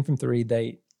shooting from 3.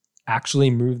 They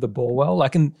actually moved the ball well.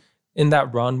 Like in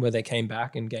that run where they came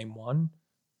back in game 1,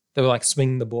 they were like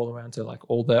swinging the ball around to like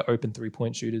all their open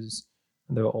 3-point shooters,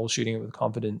 and they were all shooting it with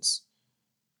confidence.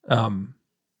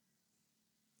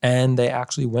 And they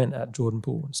actually went at Jordan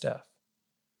Poole and Steph.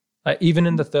 Like even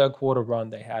in the third quarter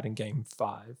run they had in game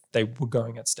 5, they were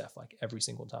going at Steph like every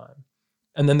single time.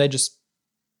 And then they just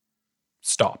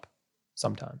stop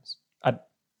sometimes.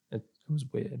 It was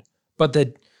weird. But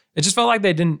it just felt like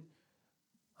they didn't,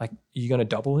 like, you're going to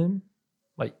double him?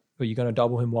 Like, are you going to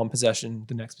double him one possession,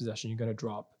 the next possession you're going to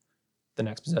drop, the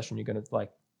next possession you're going to,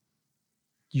 like,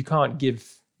 you can't give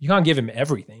him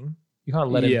everything. You can't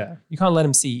let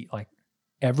him see, like,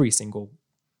 every single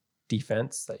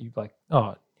defense that you like,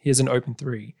 oh, here's an open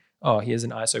 3. Oh, here's an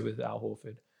ISO with Al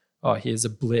Horford. Oh, here's a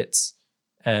blitz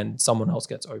and someone else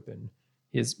gets open.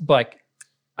 Here's like,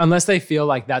 Unless they feel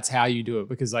like that's how you do it.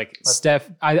 Because like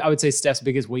Steph, I would say Steph's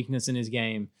biggest weakness in his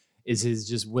game is his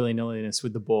just willy-nilliness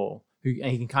with the ball. And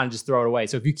he can kind of just throw it away.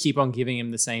 So if you keep on giving him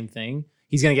the same thing,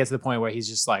 he's going to get to the point where he's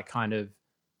just like kind of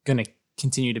going to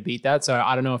continue to beat that. So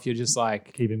I don't know if you're just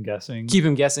like Keep him guessing. give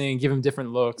him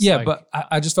different looks. yeah, like, but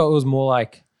I just felt it was more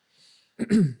like,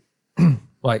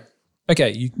 like,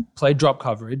 okay, you play drop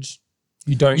coverage.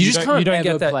 You don't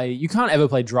ever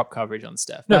play drop coverage on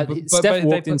Steph. No, Steph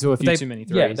walked they- into a few they- too many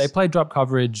threes. Yeah, they played drop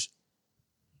coverage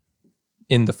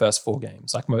in the first 4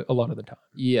 games, like a lot of the time.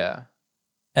 Yeah.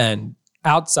 And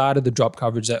outside of the drop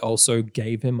coverage, they also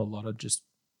gave him a lot of just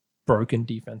broken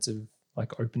defensive,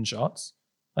 like open shots.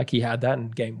 Like he had that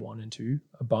in game 1 and 2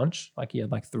 a bunch. Like he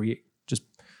had like 3 just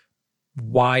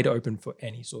wide open for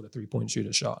any sort of 3-point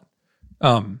shooter shot.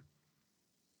 But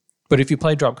if you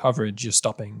play drop coverage, you're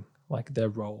stopping like their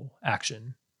roll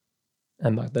action,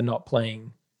 and like they're not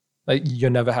playing. Like you're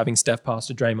never having Steph pass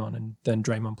to Draymond and then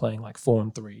Draymond playing like 4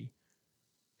 and 3.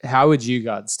 How would you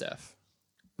guard Steph?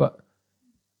 But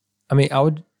I mean, I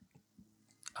would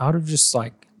have just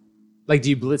like. Like, do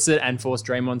you blitz it and force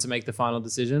Draymond to make the final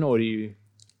decision, or do you?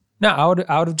 No, I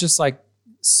would have just like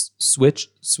switch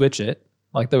it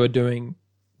like they were doing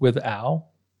with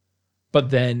Al,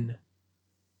 but then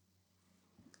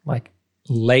like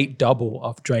late double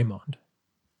off Draymond.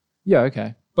 Yeah.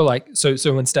 Okay. But like so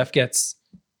when Steph gets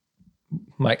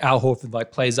like Al Horford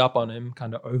like plays up on him,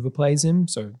 kind of overplays him,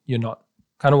 so you're not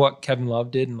kind of what Kevin Love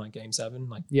did in like game 7.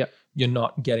 Like you're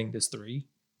not getting this 3.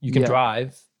 You can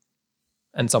drive,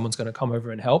 and someone's going to come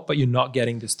over and help, but you're not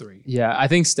getting this 3. Yeah, I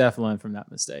think Steph learned from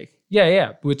that mistake.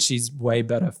 Yeah, which he's way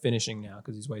better finishing now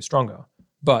because he's way stronger.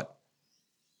 But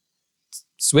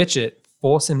switch it,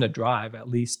 force him to drive, at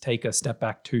least take a step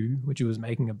back 2, which he was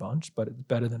making a bunch, but it's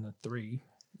better than a 3.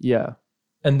 Yeah.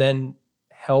 And then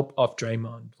help off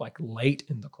Draymond like late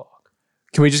in the clock.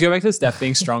 Can we just go back to Steph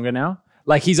being stronger now?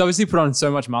 Like, he's obviously put on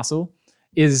so much muscle.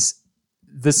 Is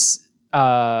this,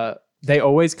 they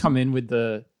always come in with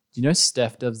the, do you know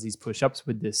Steph does these push-ups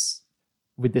with this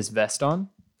vest on?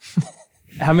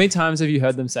 How many times have you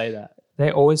heard them say that?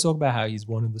 They always talk about how he's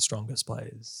one of the strongest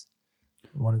players.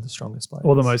 One of the strongest players.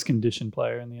 Or the most conditioned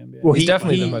player in the NBA. Well, He's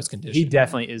definitely the most He conditioned.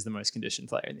 definitely is the most conditioned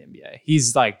player in the NBA.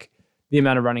 He's like, the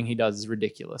amount of running he does is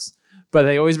ridiculous. But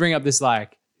they always bring up this,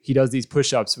 like, he does these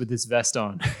push-ups with this vest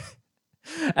on.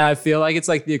 And I feel like it's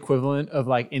like the equivalent of,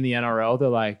 like, in the NRL, they're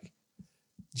like,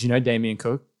 do you know Damian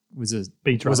Cook was a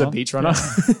beach runner?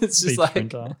 It's just Beach like,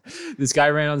 sprinter. this guy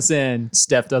ran on sand.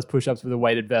 Steph does push-ups with a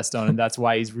weighted vest on, and that's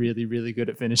why he's really, really good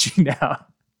at finishing now.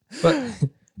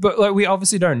 But like we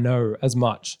obviously don't know as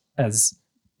much as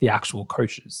the actual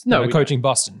coaches. No, that are we coaching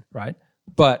Boston, right?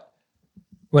 But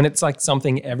when it's like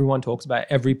something everyone talks about,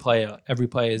 every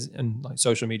player's and like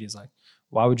social media is like,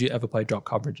 why would you ever play drop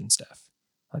coverage in Steph?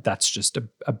 Like that's just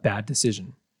a bad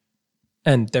decision.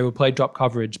 And they would play drop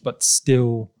coverage, but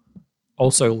still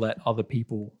also let other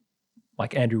people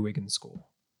like Andrew Wiggins score.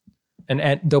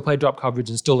 And they'll play drop coverage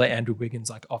and still let Andrew Wiggins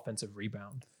like offensive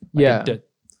rebound. Like Yeah.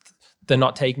 They're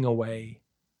not taking away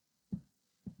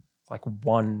like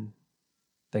one,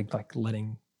 they like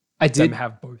letting them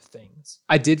have both things.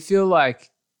 I did feel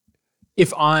like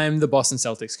if I'm the Boston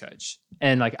Celtics coach,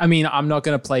 and like, I mean, I'm not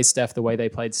going to play Steph the way they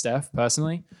played Steph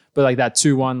personally, but like that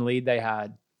 2-1 lead they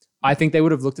had, I think they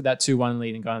would have looked at that 2-1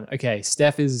 lead and gone, okay,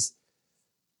 Steph is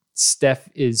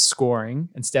scoring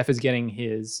and Steph is getting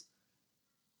his,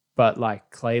 but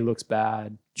like Clay looks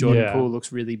bad. Jordan Poole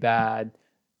looks really bad.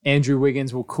 Andrew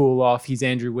Wiggins will cool off. He's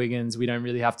Andrew Wiggins. We don't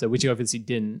really have to, which he obviously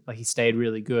didn't. Like he stayed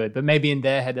really good. But maybe in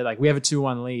their head, they're like, we have a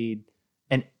 2-1 lead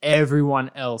and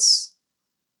everyone else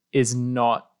is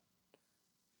not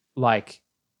a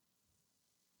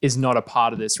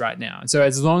part of this right now. And so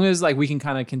as long as like we can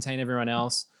kind of contain everyone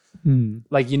else,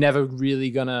 like you're never really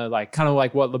gonna like kind of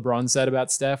like what LeBron said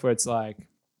about Steph, where it's like,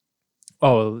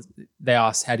 oh, they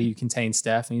asked, how do you contain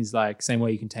Steph? And he's like, same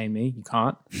way you contain me. You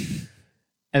can't.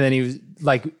 And then he was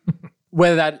like,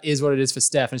 whether that is what it is for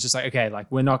Steph, and it's just like, okay, like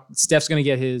Steph's going to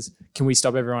get his, can we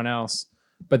stop everyone else?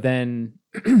 But then,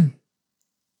 and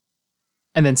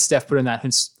then Steph put in that,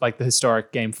 like the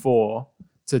historic game 4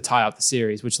 to tie up the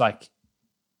series, which like,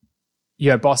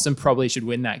 Boston probably should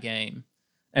win that game.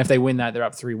 And if they win that, they're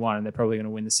up 3-1 and they're probably going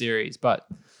to win the series. But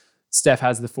Steph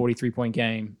has the 43-point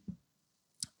game,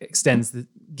 gets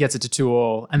it to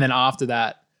 2-2. And then after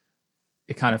that,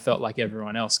 it kind of felt like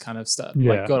everyone else kind of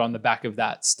like got on the back of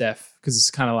that Steph, because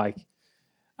it's kind of like,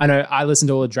 I know I listened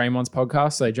to all of Draymond's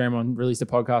podcasts. So Draymond released a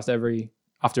podcast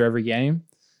after every game,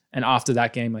 and after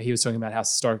that game, like he was talking about how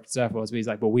historic Steph was. But he's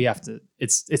like, well, we have to.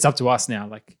 It's up to us now,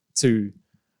 like to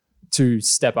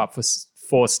step up for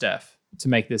Steph to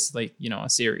make this like a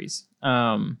series.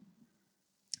 But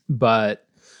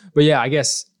yeah, I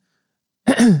guess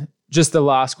just the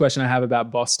last question I have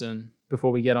about Boston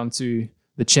before we get on to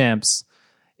the champs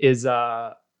is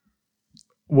what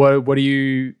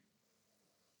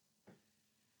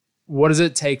does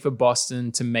it take for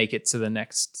Boston to make it to the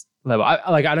next level?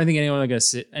 I don't think any of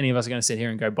us are going to sit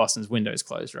here and go Boston's window's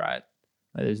closed, right?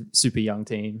 Like, there's a super young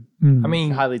team. I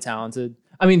mean, highly talented.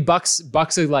 I mean, Bucks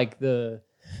are like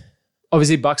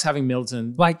obviously Bucks having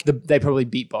Middleton, like they probably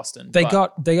beat Boston. They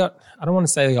got I don't want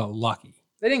to say they got lucky.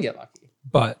 They didn't get lucky.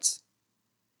 But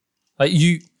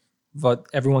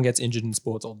everyone gets injured in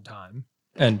sports all the time.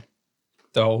 And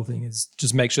the whole thing is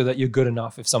just make sure that you're good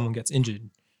enough. If someone gets injured,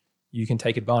 you can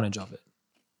take advantage of it.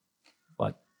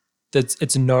 Like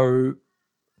it's no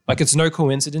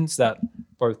coincidence that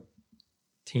both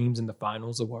teams in the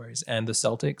finals, the Warriors and the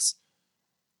Celtics,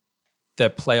 their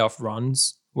playoff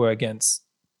runs were against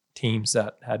teams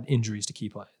that had injuries to key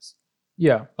players.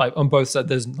 Yeah. Like on both sides,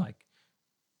 there's like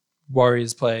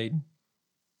Warriors played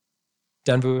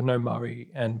Denver with no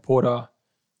Murray and Porter.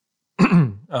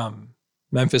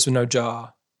 Memphis with no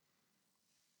Ja.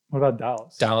 What about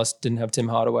Dallas? Dallas didn't have Tim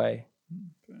Hardaway.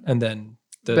 And then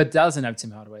but Dallas didn't have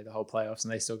Tim Hardaway the whole playoffs,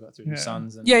 and they still got through the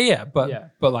Suns. And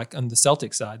but like on the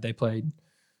Celtics side, they played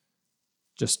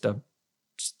just a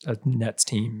Nets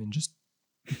team in just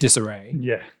disarray.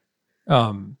 Yeah.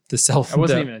 The Celtics. It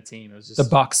wasn't even a team. It was just the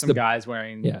Bucks. Some guys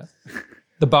wearing. Yeah.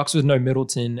 The Bucks with no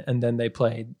Middleton, and then they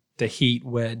played the Heat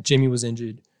where Jimmy was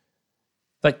injured.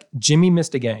 Like Jimmy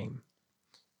missed a game.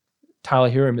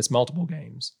 Tyler Hero missed multiple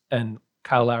games, and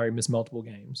Kyle Lowry missed multiple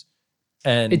games.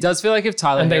 And it does feel like if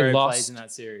Tyler Hero lost, plays in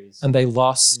that series. And they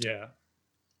lost Yeah.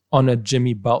 on a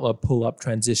Jimmy Butler pull-up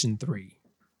transition 3.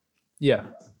 Yeah.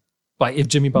 Like if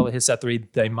Jimmy Butler hits that 3,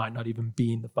 they might not even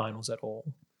be in the finals at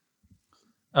all.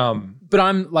 But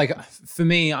I'm like, for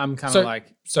me, I'm kind of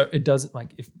like. So it doesn't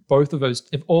like if all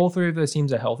 3 of those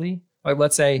teams are healthy, like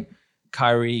let's say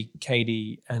Kyrie,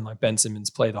 KD, and like Ben Simmons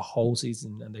play the whole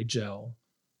season and they gel,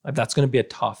 like that's going to be a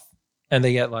tough and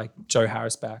they get like Joe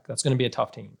Harris back. That's going to be a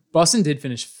tough team. Boston did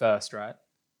finish first, right?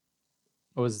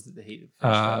 Or was it the Heat?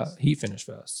 Heat finished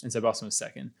first. And so Boston was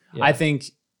second. Yeah. I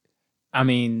think, I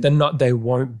mean, They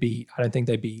won't beat. I don't think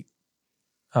they beat.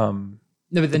 no,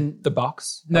 but then The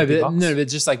Bucks. no, Like the but Bucks. no, but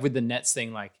just like with the Nets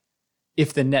thing, like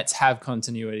if the Nets have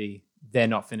continuity, they're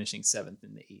not finishing seventh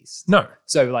in the East. No.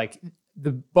 So like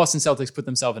the Boston Celtics put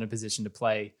themselves in a position to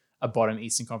play a bottom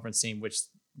Eastern Conference team, which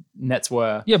Nets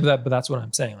were. Yeah, but that's what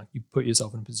I'm saying. Like you put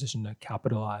yourself in a position to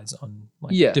capitalize on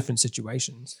like Yeah. different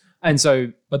situations. And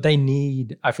so But they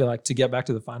need, I feel like, to get back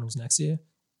to the finals next year,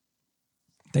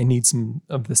 they need some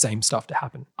of the same stuff to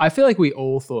happen. I feel like we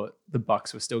all thought the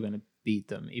Bucks were still going to beat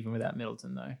them, even without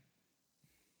Middleton, though.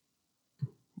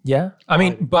 Yeah. I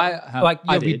mean, but I like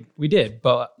yeah, did. we did,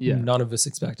 but Yeah. none of us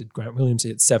expected Grant Williams to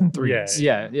hit 7 threes.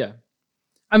 Yeah.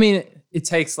 I mean, it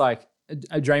takes like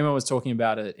Draymond was talking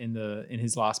about it in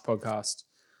his last podcast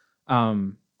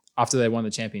after they won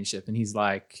the championship, and he's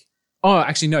like, "Oh,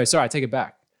 actually, no, sorry, I take it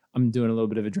back. I'm doing a little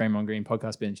bit of a Draymond Green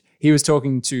podcast binge." He was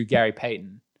talking to Gary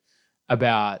Payton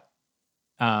about,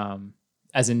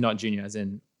 as in not junior, as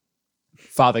in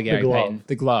Father Gary glove. Payton,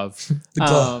 the glove, The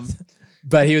glove.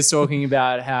 But he was talking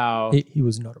about how He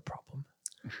was not a problem.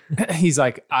 he's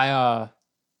like, I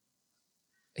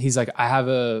have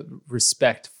a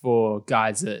respect for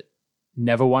guys that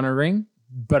never won a ring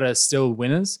but are still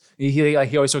winners. He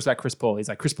always talks about Chris Paul. He's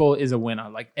like, Chris Paul is a winner.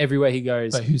 Like everywhere he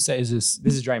goes. But who says this?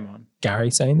 This is Draymond. Gary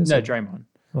saying this? No, Or- Draymond.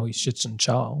 Oh, he shits on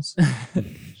Charles.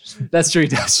 That's true. He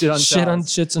does shit on Charles.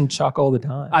 Shits on Chuck all the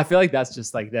time. I feel like that's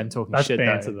just like them talking That's shit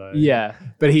banter, though. though. Yeah.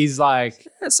 But he's like,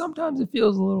 Yeah, sometimes it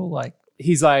feels a little like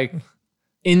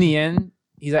in the end,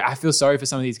 he's like, I feel sorry for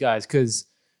some of these guys because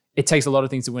it takes a lot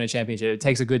of things to win a championship. It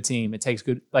takes a good team. It takes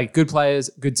good players,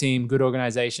 good team, good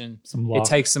organization. Some luck. It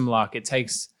takes some luck. It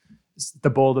takes the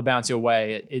ball to bounce your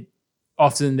way. It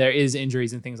often there is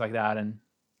injuries and things like that. And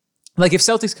like if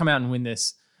Celtics come out and win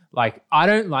this, like I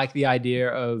don't like the idea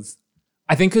of,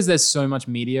 I think because there's so much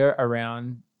media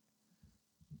around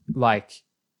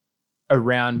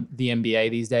the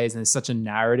NBA these days, and there's such a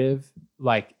narrative,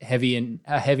 like a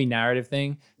heavy narrative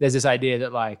thing. There's this idea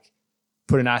that like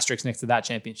put an asterisk next to that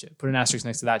championship, put an asterisk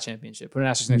next to that championship, put an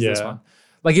asterisk next to this Yeah. one.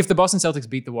 Like if the Boston Celtics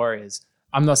beat the Warriors,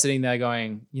 I'm not sitting there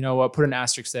going, you know what, put an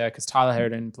asterisk there because Tyler Herro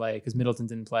didn't play, because Middleton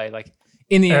didn't play. Like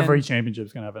in the Every end,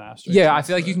 championship's gonna have an asterisk. yeah, I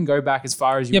feel like you can go back as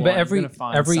far as you yeah, want. but You're gonna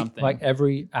find every something. like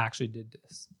every I actually did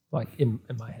this like in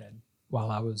my head while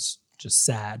I was just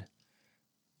sad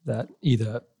that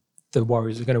either the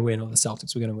Warriors were going to win or the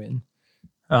Celtics were going to win.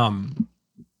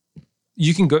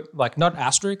 You can go like not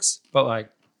asterisks, but like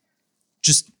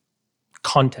just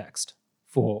context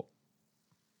for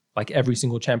like every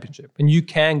single championship, and you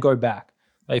can go back.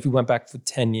 Like if you went back for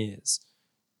 10 years,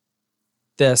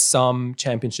 there's some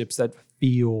championships that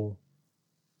feel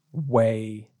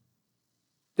way.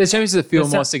 there's championships that feel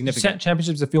There's more significant.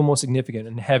 Championships that feel more significant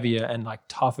and heavier and like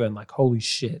tougher and like holy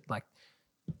shit, like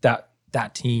that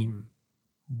team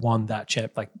won that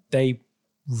champ. Like they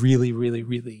really, really,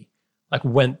 really like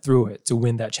went through it to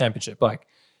win that championship. Like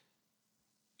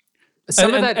Some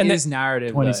and- of that and is narrative.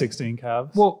 though. 2016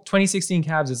 Cavs. well, 2016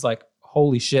 Cavs is like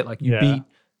holy shit. Like you Yeah. beat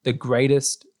the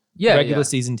greatest Yeah, regular yeah.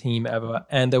 season team ever,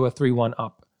 and they were 3-1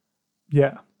 up.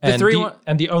 yeah, The And 3-1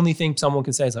 and the only thing someone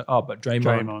can say is like, oh, but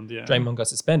Draymond yeah. got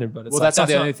suspended. But it's Well, like, that's not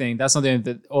the only thing. That's not the only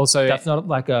thing. Also, That's not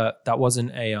like that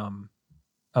wasn't a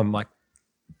like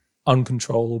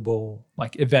uncontrollable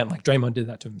like event. Like Draymond did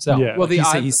that to himself. Yeah. well,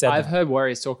 Like, he said I've that. heard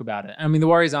Warriors talk about it. I mean, the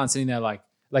Warriors aren't sitting there like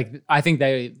I think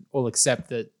they all accept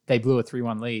that they blew a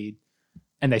 3-1 lead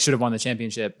and they should have won the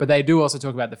championship. But they do also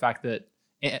talk about the fact that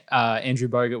Andrew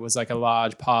Bogut was like a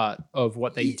large part of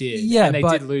what they did. Yeah, and they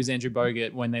but- did lose Andrew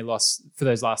Bogut when they lost for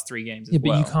those last 3 games as Yeah, but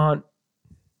well. you can't.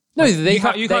 No, like, they you can't.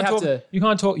 have, You they can't have talk. to, You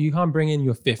can't talk. You can't bring in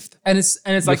your fifth. and it's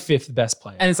Your like fifth best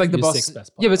player. And it's like the your Boston. sixth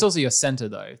best Yeah, player. but it's also your center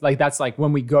though. Like that's like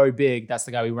when we go big, that's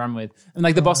the guy we run with. And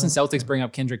like the Boston Celtics bring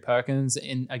up Kendrick Perkins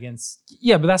in against.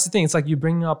 Yeah, but that's the thing. It's like you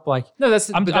bring up like No, that's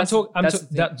the, I'm but that's, talking. that's the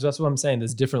thing. That's what I'm saying.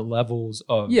 There's different levels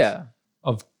of Yeah,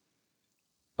 of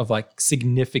like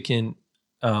significant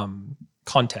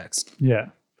context. Yeah.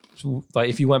 So, like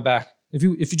if you went back, if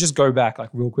you just go back like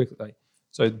real quickly, like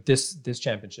so this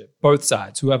championship, both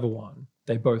sides, whoever won,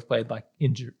 they both played like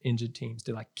injured teams,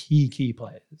 did like key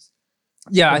players.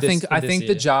 yeah. For I this- think for I this think the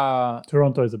year. jar.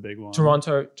 Toronto's a big one.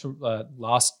 Toronto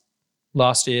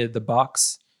last year, the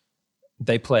Bucks,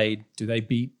 they played. Do they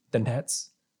beat the Nets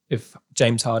if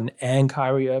James Harden and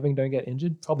Kyrie Irving don't get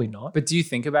injured? Probably not. But do you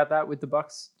think about that with the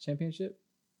Bucks championship?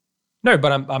 No,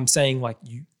 but I'm saying like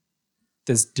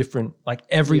there's different like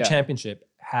every Yeah. championship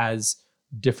has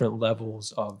different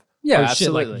levels of Yeah, oh, shit,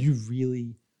 absolutely. like you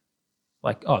really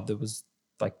like, oh, there was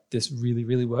like this really,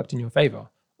 really worked in your favor.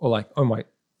 Or like, oh my,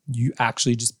 you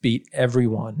actually just beat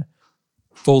everyone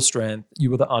full strength.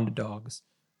 You were the underdogs.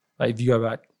 Like if you go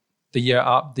back the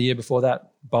year before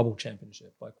that, bubble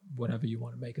championship, like whatever you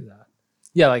want to make of that.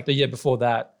 Yeah, like The year before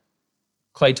that,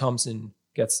 Klay Thompson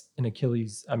gets an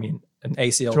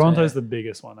ACL Toronto's tear. the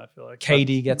biggest one, I feel like.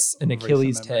 KD gets an recent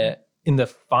Achilles memory. tear in the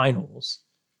finals.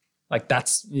 Like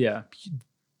that's yeah.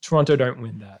 Toronto don't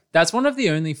win that. That's one of the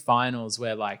only finals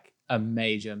where like a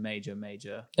major.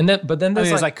 And then but then I mean, there's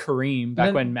there's like like Kareem back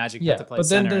then- when Magic yeah, had to play but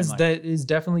then center. there is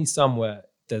definitely somewhere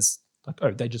there's like,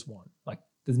 oh, they just won. Like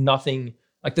there's nothing,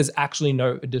 like there's actually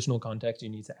no additional context you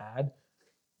need to add.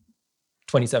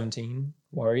 2017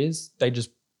 Warriors, they just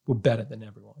were better than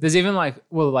everyone. there's even like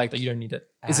That you don't need to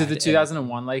is it the add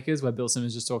 2001 Lakers where Bill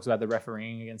Simmons just talks about the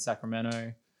refereeing against Sacramento?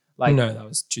 anything. Like No, that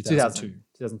was 2002.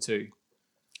 2002.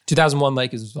 2001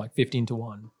 Lakers was like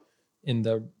 15-1 in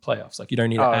the playoffs. Like you don't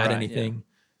need to Oh, add right, anything.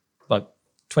 Like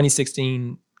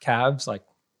 2016 Cavs, like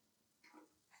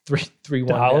 3-1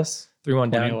 Dallas.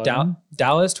 3-1 down. 2011?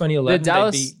 Dallas 2011.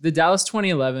 The Dallas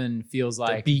 2011 feels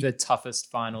like beat- the toughest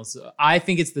finals. I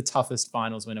think it's the toughest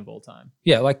finals win of all time.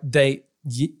 Yeah, like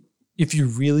if you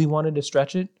really wanted to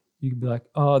stretch it, you could be like,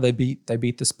 oh, they beat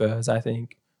the Spurs. I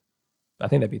think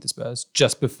they beat the Spurs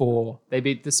just before They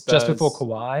beat the Spurs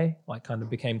Kawhi, like kind of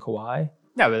became Kawhi.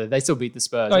 No, but they still beat the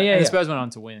Spurs. Oh, yeah, and the yeah. Spurs went on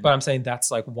to win. But I'm saying that's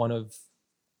like one of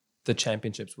the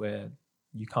championships where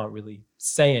you can't really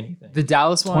say anything. the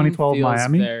Dallas one 2012 feels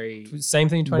Miami? Same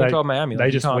thing in 2012 Miami. They Like,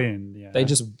 you just can't- win. Yeah. They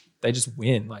just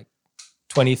win. Like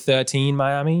 2013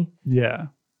 Miami, yeah.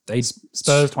 they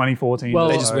Spurs 2014. Well,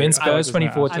 They just win. Spurs I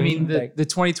 2014. I mean, They- the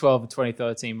 2012 and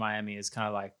 2013 Miami is kind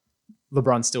of like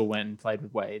LeBron still went and played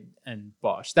with Wade and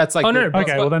Bosh. That's like Oh, no,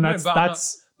 Okay, well then no, that's but I'm not-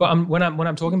 that's But when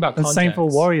I'm talking about the context, same for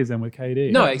Warriors then with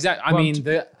KD. no, exactly. I Well, mean,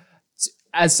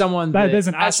 as someone That- that, there's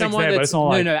an as asterisk someone there, but that's it's not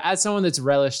like- as someone that's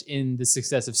relished in the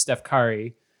success of Steph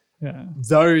Curry, Yeah.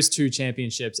 those two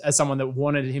championships, as someone that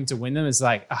wanted him to win them, is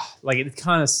like it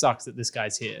kind of sucks that this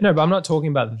guy's here. No, but I'm not talking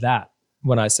about that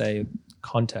when I say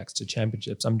context to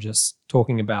championships. I'm just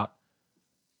talking about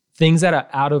things that are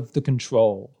out of the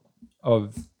control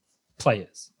of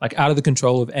players, like out of the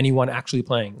control of anyone actually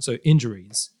playing. So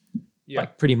injuries,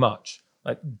 like pretty much.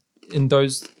 Like in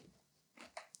those,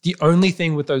 the only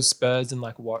thing with those Spurs and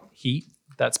like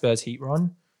that Spurs Heat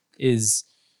run is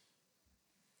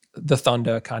the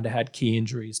Thunder kind of had key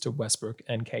injuries to Westbrook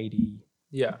and KD.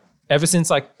 Yeah. Ever since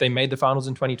like they made the finals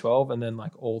in 2012 and then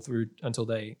like all through until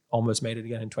they almost made it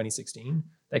again in 2016,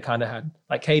 they kind of had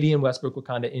like KD and Westbrook were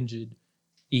kind of injured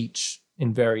each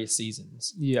in various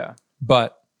seasons. Yeah.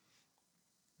 But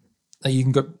you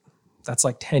can go, that's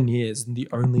like 10 years and the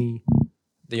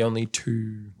only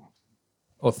 2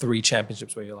 or 3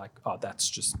 championships where you're like, oh, that's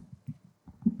just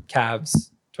Cavs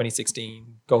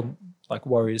 2016, like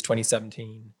Warriors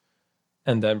 2017,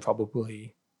 and then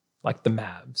probably like the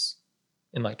Mavs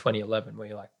in like 2011 where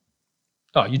you're like,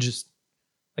 oh, you just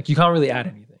like you can't really add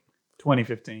anything.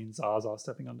 2015 Zaza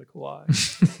stepping under Kawhi.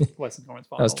 Western Conference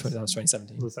That was Finals.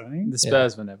 2017. Was it 17? The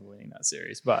Spurs were never winning that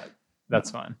series, but that's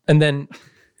fine. And then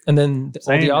all Same,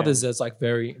 the man. others, there's like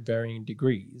very varying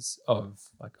degrees of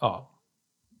like, oh,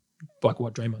 like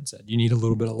what Draymond said, you need a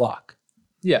little bit of luck.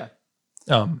 Yeah.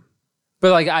 But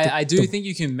like I do think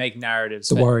you can make narratives.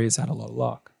 the for- Warriors had a lot of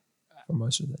luck for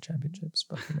most of the championships,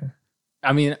 but you know.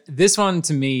 I mean, this one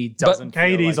to me doesn't. feel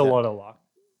KD's like a that. lot of luck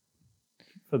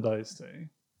for those two.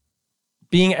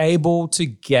 Being able to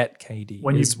get KD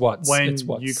When is you what's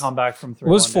you come back from 3-1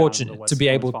 was down fortunate the to Western be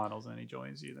able- Conference Finals and he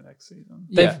joins you the next season.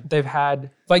 Yeah. they've had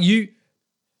like you.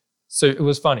 So it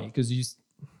was funny because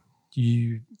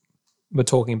you were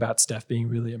talking about Steph being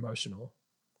really emotional,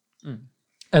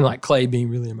 and like Clay being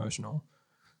really emotional,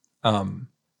 and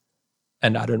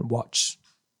I didn't watch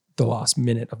the last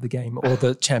minute of the game or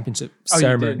the championship Oh, you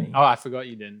ceremony. didn't? Oh, I forgot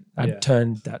you didn't. I Yeah.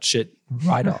 turned that shit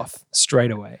right off straight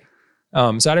away. So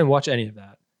I didn't watch any of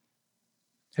that.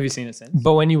 Have you seen it since?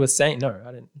 But when you were saying no,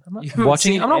 I didn't. I'm You not haven't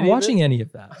watching. seen I'm not any of watching any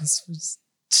of that.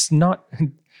 It's not.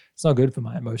 It's not good for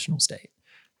my emotional state.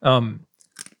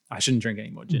 I shouldn't drink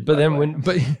any more gin. But by then the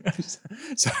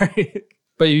way. Sorry.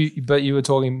 but you were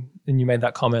talking and you made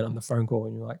that comment on the phone call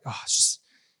and you're like, oh, it's just,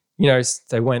 you know,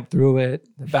 they went through it,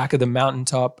 the back of the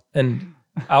mountaintop, and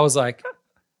I was like,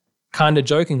 kind of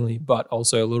jokingly, but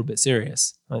also a little bit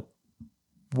serious. Like,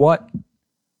 what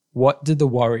did the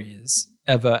Warriors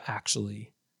ever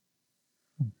actually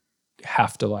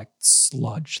have to like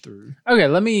sludge through? Okay,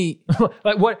 let me.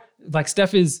 Like what? Like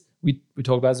Steph is. We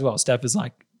talked about it as well. Steph is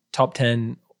like top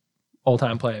 10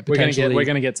 all-time player. We're Potentially,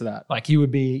 gonna get to that. like he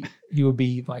would be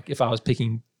like if I was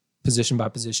picking position by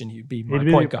position, he'd be my He'd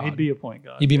be, point guard. he'd be a point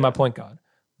guard. He'd be my point guard.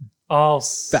 Oh,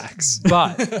 Facts.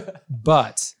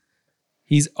 But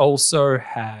he's also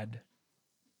had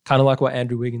kind of like what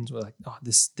Andrew Wiggins were like, oh,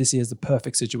 this year's the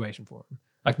perfect situation for him.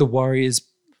 Like the Warriors,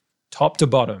 top to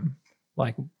bottom,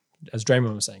 like as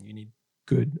Draymond was saying, you need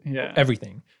good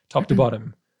everything, top to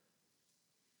bottom.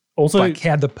 Also, Like he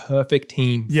had the perfect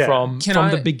team from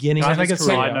the beginning can I of make his a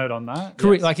career. side note on that?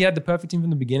 Career, Yes. Like he had the perfect team from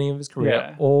the beginning of his career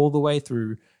Yeah. all the way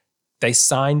through. They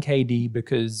signed KD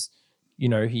because, you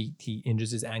know, he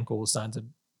injures his ankle, signs a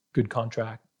good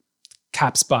contract,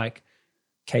 cap spike,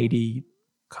 KD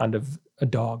kind of a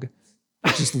dog,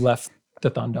 just left the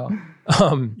Thunder.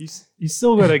 You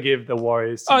still got to give the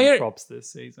Warriors some props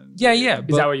this season. Yeah.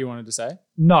 Is that what you wanted to say?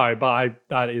 No, but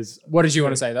that is. What did you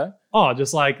want to say though? Oh,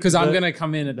 just like Because I'm going to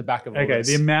come in at the back of all Okay, this.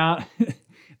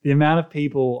 the amount of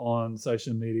people on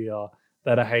social media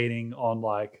that are hating on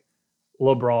like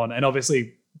LeBron and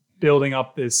obviously building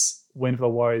up this win for the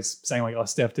Warriors, saying like, oh,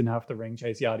 Steph didn't have to ring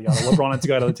chase, yada yada. LeBron had to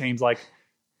go to the teams. Like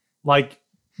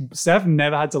Steph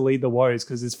never had to lead the Warriors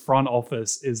because his front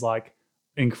office is like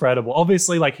incredible.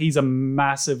 Obviously, like he's a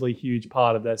massively huge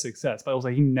part of their success, but also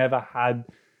he never had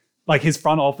like his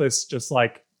front office just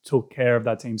like took care of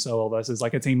that team so well versus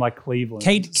like a team like Cleveland.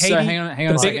 KD, So hang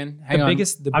on a second. Hang on. I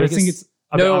just think it's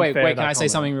a bit No, wait. unfair, Can that I say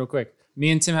comment. something real quick?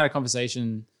 Me and Tim had a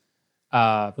conversation.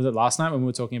 Was it last night when we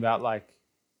were talking about like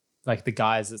the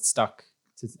guys that stuck?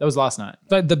 That was last night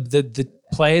Like the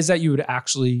players that you would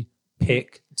actually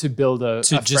pick to build a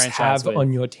to a just franchise have with.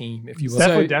 on your team if you were.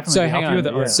 Steph would definitely so be hang up on.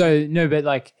 there, yeah. So no, but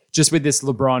like just with this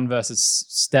LeBron versus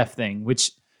Steph thing,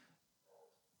 which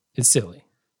It's silly.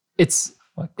 it's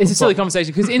Like, a silly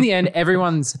conversation because in the end,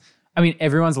 everyone's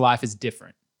life is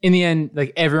different. In the end,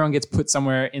 like everyone gets put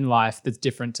somewhere in life that's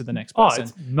different to the next Oh, person.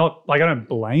 it's not like I don't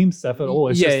blame Steph at all.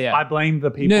 It's Yeah, just yeah. I blame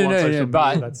the people on social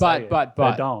media that say it.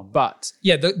 They're dumb. but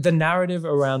Yeah, the narrative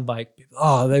around like,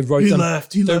 oh, they wrote he them.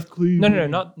 left Cleveland.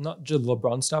 No, not just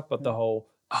LeBron stuff, but the whole,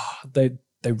 they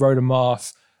wrote him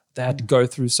off. They had to go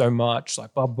through so much,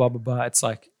 like blah blah blah blah. It's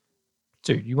like,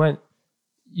 dude, you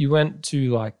went to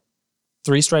like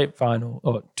 2 straight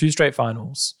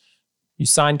finals. You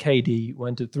signed KD,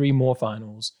 went to 3 more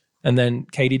finals, and then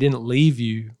KD didn't leave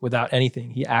you without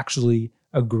anything. He actually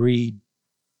agreed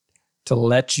to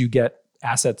let you get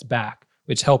assets back,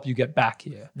 which help you get back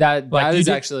here. that Like, you is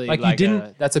did- actually like, you like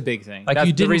didn't- that's a big thing. like, That's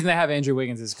you the didn't- reason they have Andrew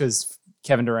Wiggins is because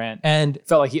Kevin Durant And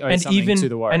felt like he owed and something even to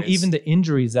the Warriors. and even the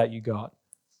injuries that you got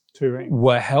 2 rings.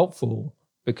 were helpful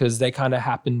because they kind of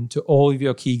happened to all of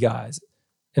your key guys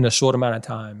in a short amount of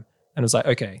time. And it was like,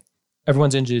 okay,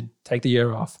 everyone's injured, take the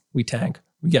year off, we tank,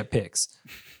 we get picks,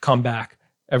 come back,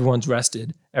 everyone's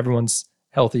rested, everyone's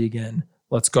healthy again,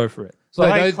 let's go for it. So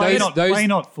Play those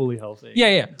not fully healthy.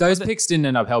 Yeah. those picks didn't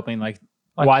end up helping. Like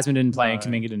Wiseman didn't play and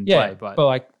Kuminga didn't Yeah, play. But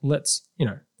like, let's,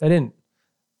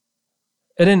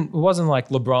 it wasn't like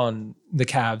LeBron, the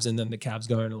Cavs, and then the Cavs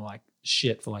going to like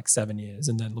shit for like 7 years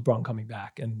and then LeBron coming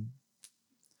back. And,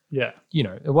 Yeah.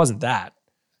 it wasn't that.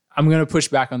 I'm going to push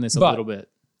back on this a But- little bit.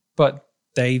 But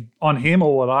they On him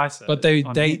or what I said. But they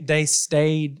On they him. they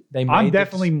stayed. They made I'm the-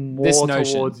 definitely more this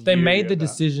notion. towards they you made the about-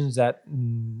 decisions that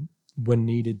were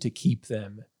needed to keep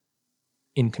them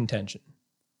in contention,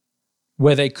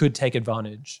 where they could take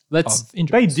advantage Let's- of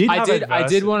injuries. They did. I have did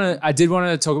adversity. want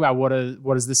to talk about what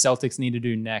does the Celtics need to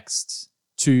do next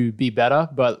to be better,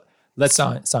 but let's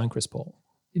sign Chris Paul.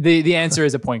 the answer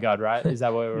is a point guard, right? Is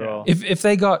that what we're Yeah. all If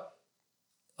they got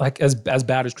like as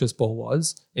bad as Chris Paul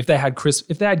was, if they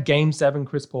had Game 7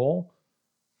 Chris Paul,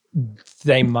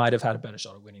 they might have had a better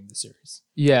shot of winning the series.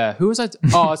 Yeah, who was I?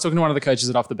 I was talking to one of the coaches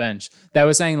at Off the Bench. They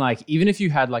were saying like even if you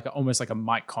had like almost like a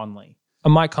Mike Conley, A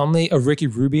Mike Conley, a Ricky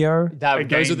Rubio,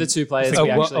 those are the 2 players a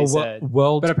we actually said.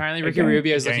 world But apparently Ricky game-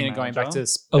 Rubio is a looking game at going back manager. to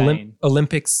Spain.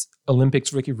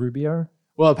 Olympics Ricky Rubio.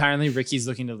 Well, apparently Ricky's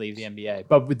looking to leave the NBA.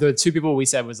 But with the 2 people we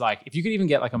said was like, if you could even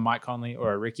get like a Mike Conley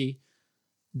or a Ricky,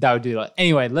 that would do like.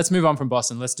 Anyway, let's move on from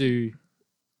Boston. Let's do,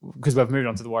 because we've moved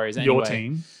on to the Warriors anyway. Your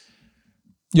team.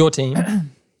 Your team.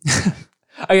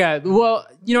 Okay, well,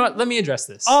 you know what? Let me address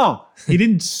this. Oh, he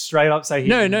didn't straight up say he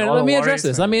no, was let not a me address Warriors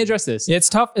this. fan. Let me address this. It's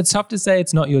tough to say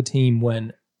it's not your team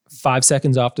when 5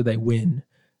 seconds after they win,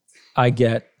 I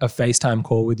get a FaceTime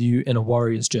call with you in a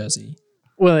Warriors jersey.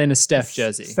 Well, in a Steph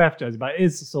jersey. Steph jersey, but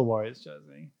it's still Warriors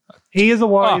jersey. He is a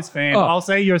Warriors fan. I'll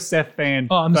say you're a Steph fan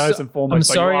first and foremost. I'm but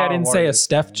sorry you are I didn't say a Warriors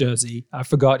Steph fan. jersey. I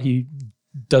forgot he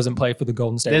doesn't play for the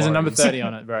Golden State There's a Warriors. number 30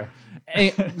 on it, bro.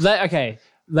 Okay,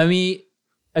 let me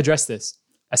address this.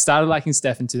 I started liking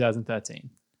Steph in 2013.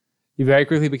 He very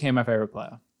quickly became my favorite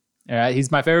player. All right,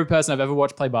 he's my favorite person I've ever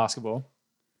watched play basketball.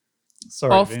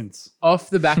 Sorry, Off- Vince. Off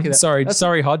the back of that.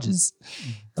 sorry, Hodges.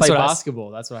 Play That's what I s-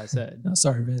 basketball. That's what I said. No,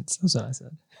 sorry, Vince. That's what I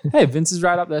said. Hey, Vince is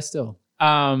right up there still.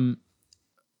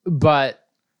 But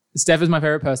Steph is my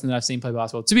favorite person that I've seen play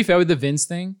basketball. To be fair with the Vince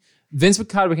thing, Vince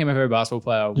kind of became my favorite basketball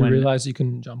player. You realize you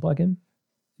couldn't jump like him?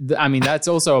 I mean, that's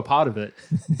also a part of it.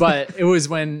 But it was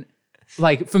when,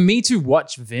 like, for me to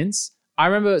watch Vince, I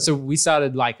remember, so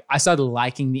I started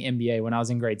liking the NBA when I was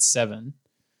in grade 7.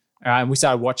 And we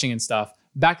started watching and stuff.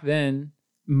 Back then,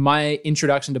 my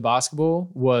introduction to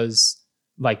basketball was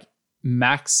like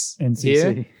Max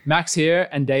here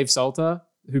and Dave Salter,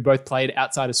 who both played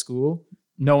outside of school.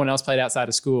 No one else played outside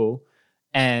of school.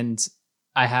 And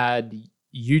I had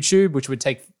YouTube, which would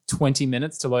take 20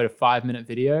 minutes to load a 5-minute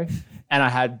video. And I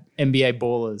had NBA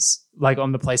Ballers like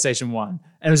on the PlayStation 1.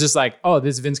 And it was just like, oh,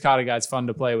 this Vince Carter guy's fun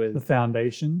to play with. The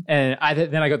Foundation. And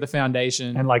then I got the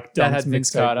Foundation. And like that Dunk's had Vince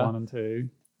Mixtape Carter. 1 and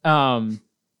 2.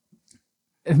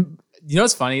 You know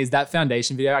what's funny is that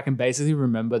Foundation video, I can basically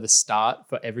remember the start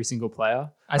for every single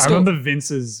player. I remember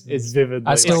Vince's It's- vividly.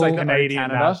 I still- It's like Oh, Canadian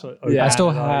Canada? national. Yeah.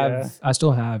 I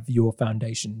still have your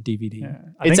Foundation DVD. Yeah.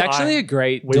 It's actually a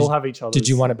great. We all have each other. Did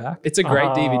you want it back? It's a great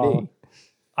DVD.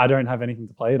 I don't have anything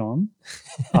to play it on.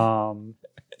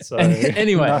 So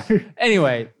Anyway, no.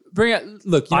 Anyway, bring it.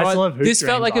 Look, you I know still what? have Hoop This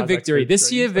felt Dreams, like a Isaac's victory. Hoop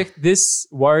This year, Dreams. this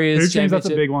Warriors Hoop Dreams, championship.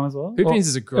 that's a big one as well. Hoop Dreams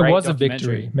is a great. It was a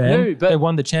documentary. victory, man. No, but they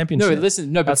won the championship. no,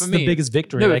 listen, no, but That's for the me, biggest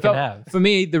victory no, they it can felt- have. For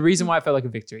me, the reason why I felt like a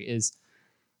victory is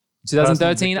Personal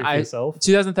 2013. victory for yourself.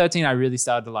 2013, I really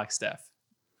started to like Steph.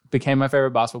 Became my favorite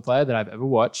basketball player that I've ever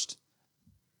watched,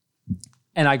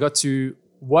 and I got to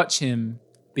watch him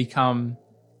become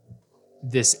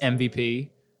this MVP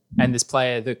and this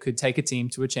player that could take a team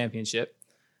to a championship.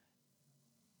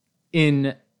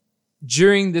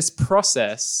 During this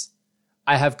process,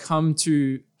 I have come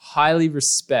to highly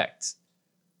respect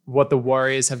what the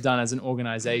Warriors have done as an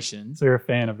organization. So you're a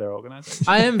fan of their organization.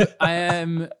 I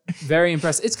am very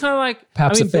impressed. It's kind of like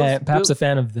Perhaps I mean, a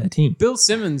fan of their team. Bill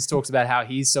Simmons talks about how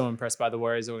he's so impressed by the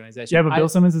Warriors organization. Yeah, but Bill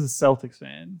Simmons is a Celtics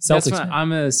fan. That's Celtics fine. fan.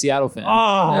 I'm a Seattle fan.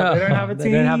 Oh, Yeah. they don't have a They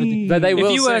team. don't have a team. But they will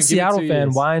If you were a soon. Give it Seattle 2 fan,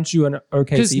 years. why aren't you an OKC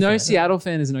Because no fan? Seattle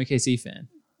fan is an OKC fan.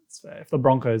 It's fair. If the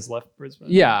Broncos left Brisbane,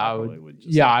 Yeah, I I probably would.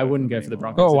 just Yeah, not I go wouldn't them go for the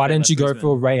anymore. Broncos. Oh, why if they didn't you left go Brisbane.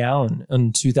 for Ray Allen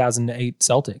in 2008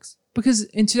 Celtics? Because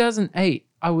in 2008,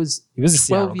 I was He was a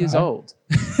 12 Seattle years guy. old.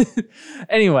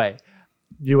 Anyway,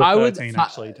 You were I 13 would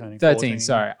actually, turning 13. 14.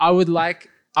 Sorry, I would like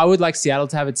Seattle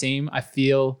to have a team. I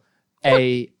feel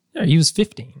a. Yeah, he was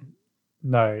 15.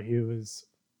 No, he was.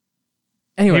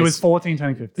 Anyways, He was 14,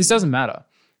 turning 15. this doesn't matter.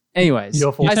 Anyways, You're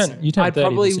You 14. turned 30 I'd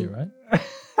probably. this year, right?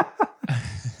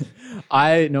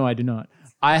 I do not.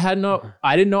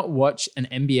 I did not watch an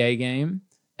NBA game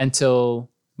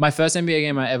until my first NBA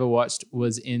game I ever watched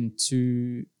was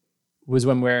was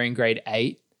when we were in grade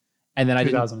 8, and then I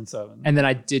didn't. 2007. And then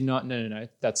I did not. No.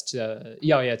 That's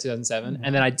 2007.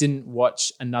 And then I didn't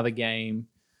watch another game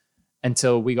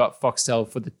until we got Foxtel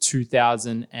for the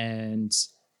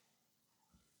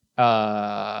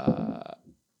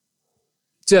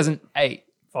 2008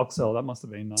 Foxtel, that must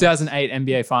have been nice. 2008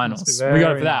 NBA Finals. Must be We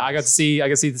got it very for that. I got nice. to see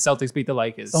the Celtics beat the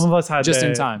Lakers. Some of us had just their,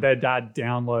 in time. their dad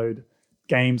download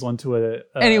games onto a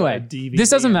Anyway, DVD. this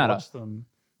doesn't and matter. watch them.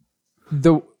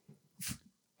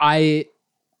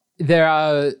 There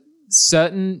are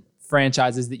certain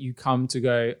franchises that you come to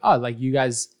go, oh, like you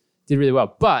guys did really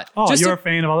well. But Oh, just you're a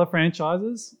fan of other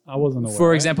franchises? I wasn't aware.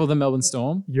 for example, the Melbourne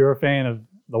Storm. You're a fan of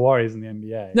the Warriors in the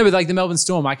NBA. No, but like the Melbourne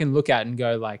Storm, I can look at and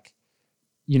go like,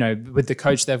 you know, with the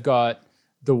coach they've got,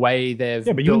 the way they've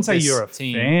Yeah, but you wouldn't built say this you're a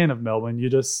team. fan of Melbourne. You're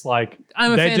just like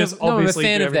I'm a they're fan just of, no, I'm a obviously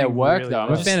fan do of their everything work really though.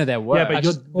 I'm well. a fan of their work. Yeah, but I you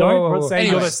just- don't whoa. say you're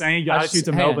Anyway, the same. Your I attitude just-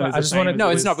 to hang on, Melbourne is I the just same. wanna- as No,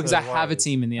 it it's is not because to I the have a Warriors.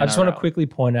 team in the NRL. I just want to quickly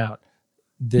point out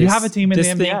this, You have a team in the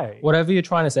this thing- NBA. whatever you're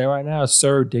trying to say right now is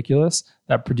so ridiculous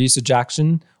that producer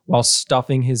Jackson, while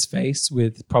stuffing his face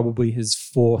with probably his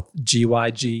 4th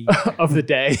GYG of the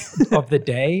day. of the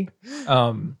day,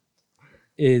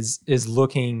 is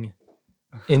looking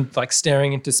in, like,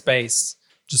 staring into space,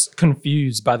 just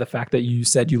confused by the fact that you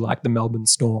said you like the Melbourne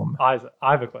Storm. I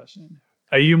have a question.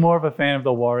 Are you more of a fan of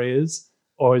the Warriors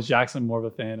or is Jackson more of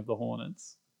a fan of the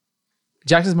Hornets?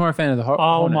 Jackson's more a fan of the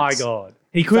Oh my Hornets. God.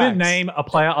 He couldn't Facts. name a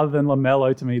player other than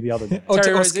LaMelo to me the other day.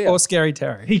 Terry Rozier. Or Scary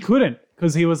Terry. He couldn't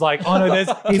because he was like, oh no, there's.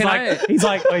 He's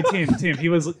like, wait, Tim. He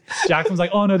was. Jackson was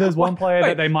like, oh no, there's one player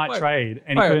that they might trade,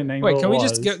 and he couldn't name. Wait, who can it we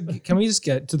was. just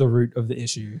get to the root of the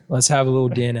issue? Let's have a little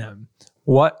D&M.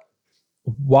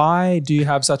 Why do you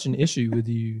have such an issue with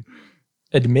you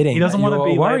admitting He doesn't that want to you're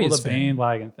be a Warriors labeled a fan?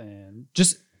 bandwagon fan.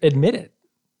 Just admit it.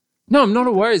 No, I'm not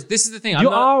a Warriors. This is the thing. You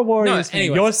are a Warriors No, fan.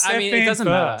 anyways, You're a Steph I mean, fan it doesn't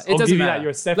first. matter. It I'll doesn't give you matter. that. You're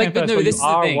a Steph Like, fan but first, no, but this you is the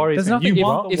are a thing. Warriors There's fan. nothing You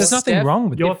wrong. want the There's Warriors. nothing wrong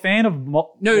with You're a it. fan of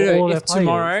all No, their if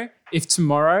players.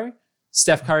 tomorrow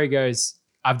Steph Curry goes,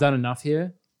 I've done enough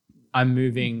here. I'm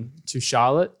moving to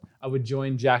Charlotte. I would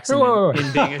join Jackson Wait.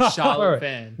 in being a Charlotte Wait.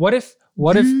 fan. What if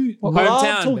You love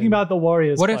hometown, talking baby. about the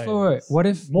Warriors. what if players. what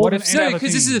than if any No, other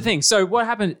because this is the team. thing. So what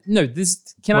happened? No,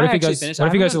 this can what I if he actually goes finish? what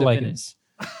if he I goes to the haven't Lakers?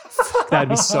 finished. That'd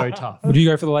be so tough. Would you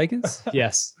go for the Lakers?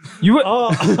 Yes. You would. Oh,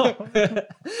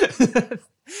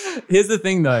 Here's the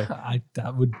thing, though.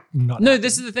 That would not. No, happen.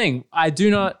 this is the thing. I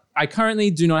currently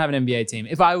do not have an NBA team.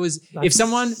 If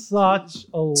someone such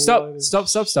a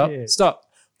stop.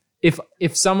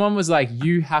 If someone was like,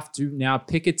 you have to now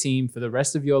pick a team for the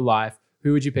rest of your life,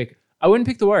 who would you pick? I wouldn't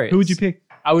pick the Warriors. Who would you pick?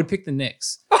 I would pick the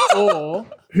Knicks. Or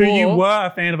Who you or- were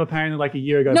a fan of apparently like a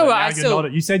year ago. No, but but now I you're still-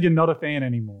 not. You said you're not a fan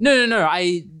anymore. No.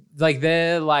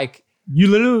 They're like You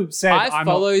literally said I I'm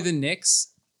follow the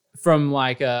Knicks from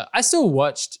like I still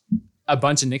watched a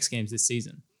bunch of Knicks games this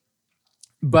season.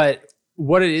 But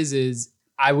what it is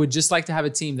I would just like to have a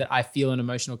team that I feel an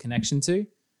emotional connection to.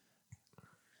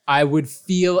 I would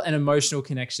feel an emotional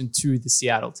connection to the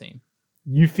Seattle team.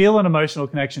 You feel an emotional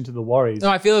connection to the Warriors. No,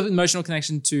 I feel an emotional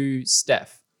connection to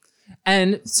Steph.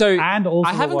 And so And also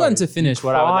I haven't the gotten to Warriors. finish You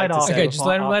what I would like cried to after say. Okay, the just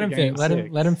let him after finish.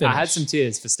 game Let him finish. I had some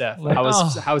tears for Steph. Let-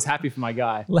 I was happy for my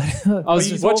guy. Let, I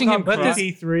was You watching talk him about cry.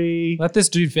 GP3. let this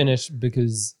dude finish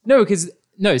because So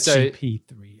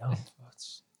GP3. Oh,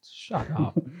 shut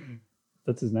up.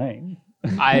 That's his name.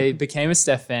 I became a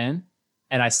Steph fan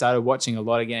and I started watching a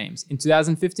lot of games. In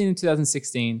 2015 and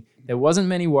 2016, there wasn't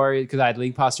many Warriors because I had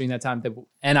League Pass during that time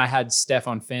and I had Steph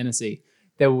on fantasy.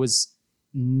 There was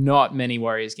not many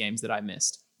Warriors games that I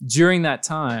missed. During that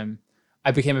time,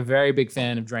 I became a very big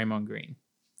fan of Draymond Green.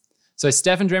 So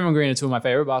Steph and Draymond Green are two of my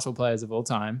favorite basketball players of all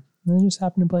time. They just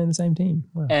happen to play in the same team.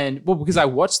 Wow. And well, because I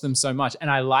watched them so much and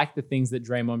I like the things that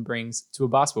Draymond brings to a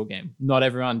basketball game. Not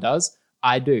everyone does.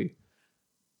 I do.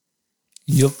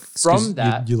 From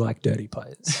that- you like dirty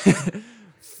players.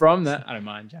 From that, I don't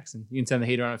mind, Jackson. You can turn the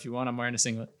heater on if you want. I'm wearing a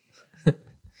singlet.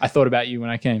 I thought about you when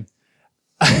I came.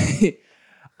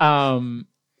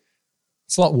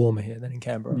 It's a lot warmer here than in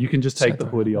Canberra. You can just take the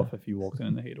Sorry. hoodie off if you walked in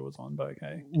and the heater was on, but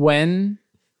okay. When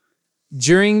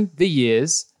during the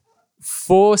years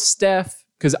for Steph,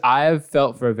 because I have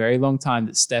felt for a very long time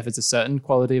that Steph is a certain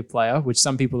quality of player, which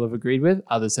some people have agreed with,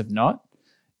 others have not.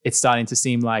 It's starting to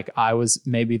seem like I was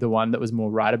maybe the one that was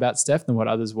more right about Steph than what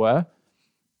others were.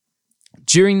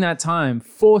 During that time,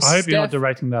 I hope you're not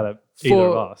directing that at either for-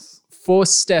 of us. for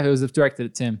Steph, it was directed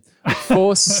at Tim.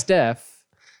 For Steph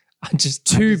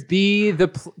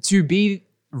to be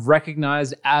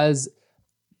recognized as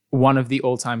one of the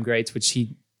all-time greats, which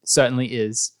he certainly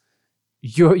is,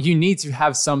 you need to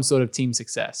have some sort of team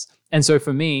success. And so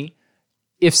for me,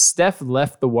 if Steph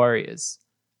left the Warriors,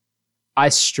 I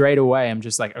straight away am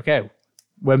just like, okay,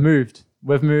 we've moved.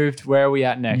 Where are we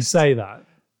at You next? say that.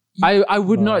 I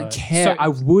would No. not care. So- I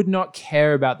would not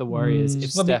care about the Warriors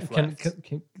if Let me- Steph left.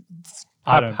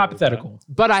 I don't believe hypothetical.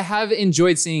 But I have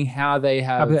enjoyed seeing how they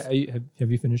have. Have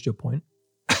you finished your point?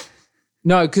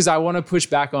 No, because I want to push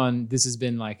back on this has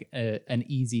been like an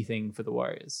easy thing for the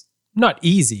Warriors. Not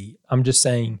easy. I'm just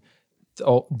saying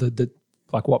the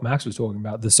like what Max was talking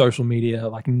about, the social media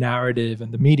like narrative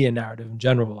and the media narrative in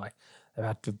general, like they've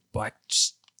had to like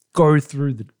just go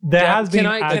through the There has been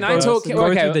Can I talk? Go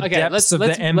Okay, through the okay. depths Let's of the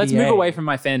let's move NBA. away from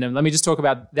my fandom. Let me just talk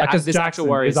about Because this actual Jackson,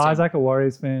 Warriors is team. Isaac a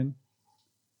Warriors fan?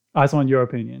 I just want your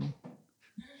opinion.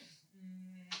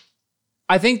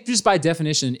 I think just by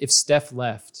definition, if Steph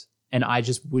left and I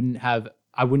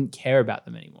wouldn't care about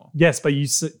them anymore. Yes, but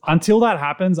until that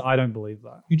happens, I don't believe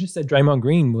that. You just said Draymond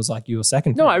Green was like your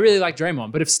second. No, I favorite. really like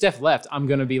Draymond, but if Steph left, I'm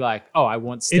gonna be like, oh, I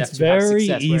want Steph It's to have very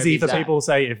success wherever easy he's for at. people to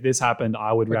say, if this happened,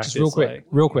 I would react Just this real quick, way.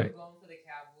 real quick. Going for the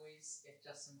Cowboys if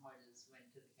Justin Hodges went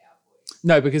to the Cowboys.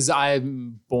 No, because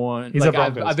I'm born. He's a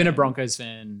Like, Broncos I've been a fan. Broncos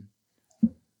fan.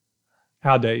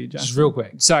 How dare you, Jackson? Just real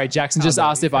quick. Sorry, Jackson just How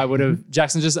dare asked you. if I would have.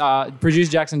 Jackson just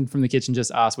producer Jackson from the kitchen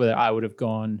just asked whether I would have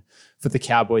gone for the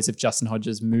Cowboys if Justin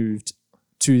Hodges moved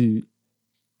to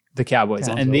the Cowboys,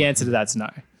 and the Townsville. answer to that's no.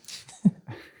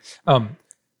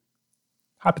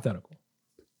 Hypothetical.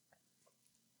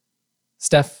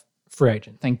 Steph, free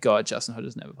agent. Thank God Justin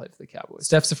Hodges never played for the Cowboys.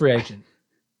 Steph's a free agent.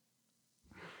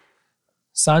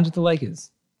 Signed with the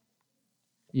Lakers.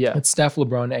 Yeah, It's Steph,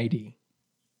 LeBron, AD.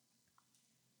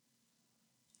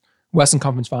 Western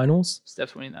Conference Finals.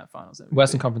 Steph's winning that finals. MVP.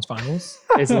 Western Conference Finals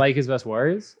It's Lakers vs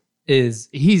Warriors. is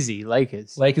Easy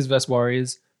Lakers. Lakers vs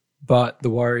Warriors, but the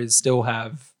Warriors still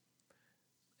have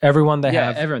everyone they yeah,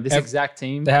 have. everyone. This exact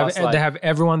team. They have plus, like,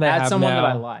 everyone they add have someone now. that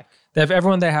I like. They have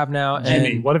everyone they have now.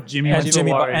 Jimmy. And, What if Jimmy and went to the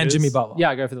Jimmy, Warriors? and Jimmy Butler. Yeah,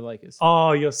 I go for the Lakers.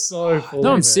 Oh, you're so full. No,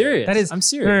 of I'm it. serious. That is I'm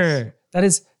serious. That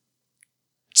is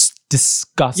just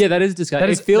disgusting. Yeah, that is disgusting.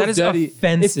 That is- It feels that is dirty.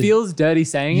 offensive. It feels dirty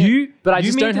saying You- it, but I you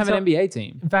just mean don't to have an tell- NBA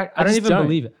team. In fact, I I don't just even don't.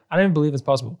 believe it. I don't even believe it's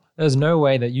possible. There's no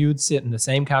way that you would sit in the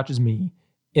same couch as me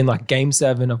in like Game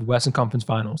 7 of Western Conference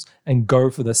Finals and go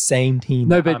for the same team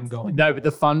No, that but I'm going. no, but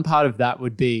the fun part of that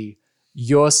would be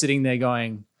you're sitting there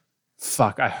going,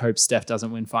 "Fuck, I hope Steph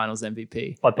doesn't win Finals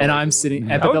MVP," But the and Lakers I'm would. sitting,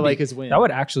 Yeah. but the would be- Lakers win. That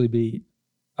would actually be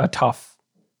a tough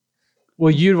Well,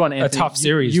 you'd want Anthony, tough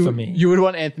series you, for me. You would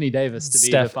want Anthony Davis to be the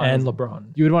Steph finals. and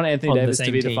LeBron. You would want Anthony on the Davis to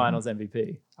same be the team. Finals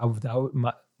MVP.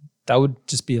 That would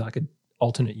just be like an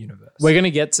alternate universe. We're gonna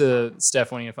get to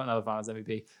Steph winning another Finals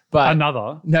MVP, but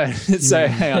Another. no. So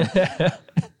hang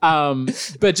on.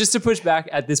 But just to push back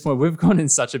at this point, we've gone in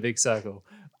such a big circle.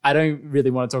 I don't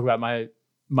really want to talk about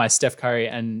my Steph Curry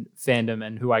and fandom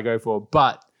and who I go for,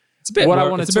 but It's a bit what I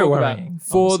wor- want it's to a bit talk about worrying,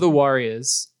 for honestly. the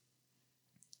Warriors,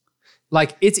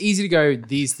 like it's easy to go,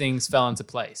 these things fell into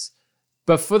place.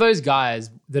 But for those guys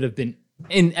that have been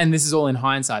in, and this is all in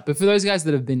hindsight, but for those guys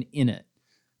that have been in it,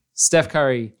 Steph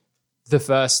Curry, the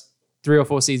first 3 or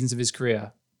 4 seasons of his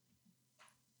career,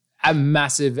 had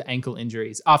massive ankle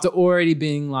injuries after already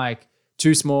being like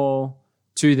too small,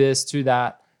 too this, too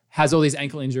that, has all these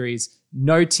ankle injuries.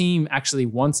 No team actually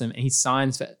wants him, and he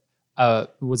signs for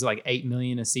was it like $8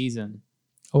 million a season?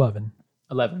 11.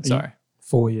 11, sorry.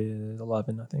 4 years,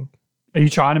 11, I think. Are you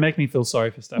trying to make me feel sorry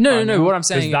for Steph? No, right no, no. now? What I'm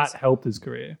saying 'Cause is- that helped his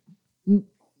career.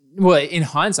 Well, in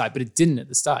hindsight, but it didn't at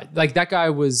the start. Like that's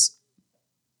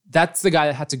the guy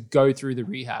that had to go through the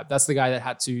rehab. That's the guy that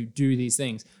had to do these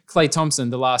things. Klay Thompson,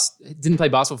 didn't play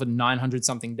basketball for 900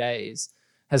 something days,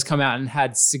 has come out and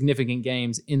had significant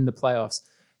games in the playoffs.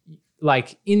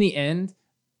 Like in the end,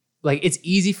 like it's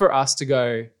easy for us to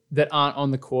go that aren't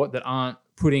on the court, that aren't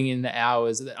putting in the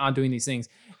hours, that aren't doing these things.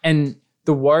 And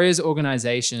the Warriors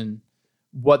organization,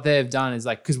 what they've done is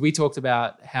like, because we talked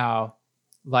about how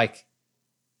like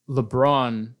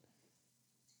LeBron,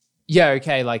 yeah,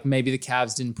 okay, like maybe the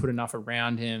Cavs didn't put enough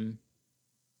around him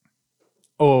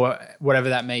or whatever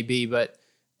that may be, but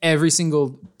every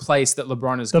single place that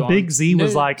LeBron has The gone. Big Z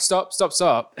was No, like- stop.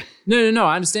 No,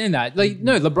 I understand that. Like,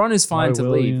 no, LeBron is fine Mo to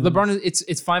Williams. leave. LeBron is,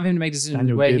 it's fine for him to make decisions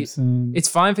Daniel where Gibson. it's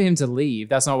fine for him to leave.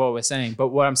 That's not what we're saying. But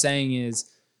what I'm saying is,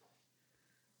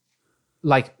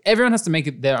 like, everyone has to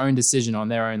make their own decision on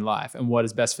their own life and what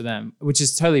is best for them, which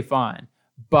is totally fine.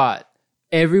 But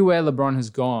everywhere LeBron has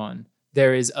gone,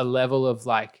 there is a level of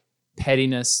like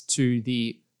pettiness to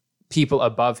the people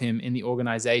above him in the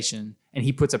organization, and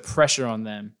he puts a pressure on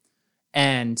them,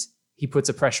 and he puts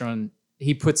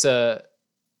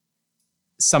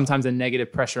sometimes a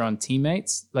negative pressure on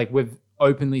teammates. Like we've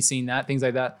openly seen that, things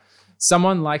like that.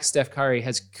 Someone like Steph Curry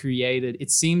has created,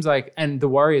 it seems like, and the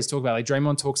Warriors talk about, like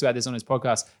Draymond talks about this on his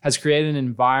podcast, has created an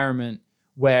environment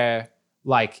where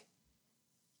like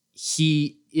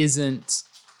he isn't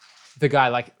the guy.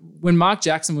 Like when Mark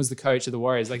Jackson was the coach of the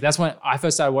Warriors, like that's when I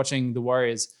first started watching the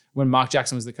Warriors, when Mark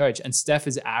Jackson was the coach, and Steph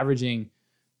is averaging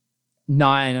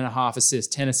 9.5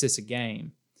 assists, 10 assists a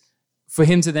game. For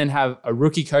him to then have a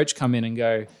rookie coach come in and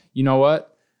go, you know what?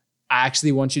 I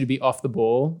actually want you to be off the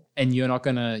ball, and you're not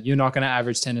gonna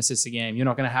average 10 assists a game. You're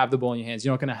not gonna have the ball in your hands.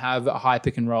 You're not gonna have a high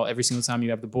pick and roll every single time you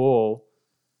have the ball.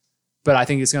 But I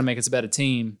think it's gonna make us a better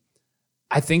team.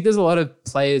 I think there's a lot of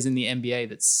players in the NBA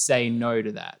that say no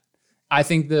to that. I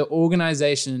think the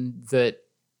organization that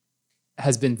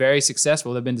has been very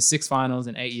successful, they've been to 6 finals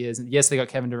in 8 years, and yes, they got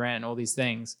Kevin Durant and all these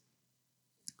things.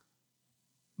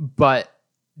 But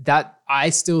that I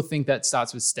still think that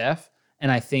starts with Steph,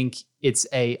 and I think it's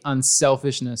a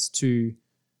unselfishness to,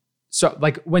 so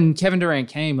like when Kevin Durant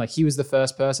came, like he was the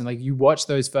first person, like you watch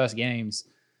those first games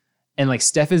and like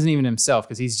Steph isn't even himself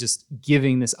because he's just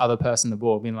giving this other person the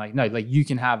ball, being like, no, like you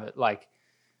can have it. Like,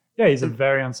 Yeah, he's a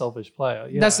very unselfish player.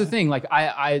 Yeah. that's the thing. Like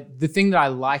the thing that I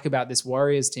like about this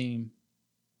Warriors team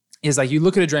is like you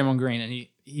look at a Draymond Green and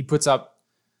he puts up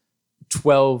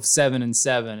 12, 7, and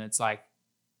 7. It's like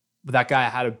that guy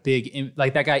had a big,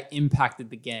 like that guy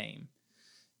impacted the game.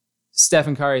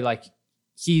 Stephen Curry, like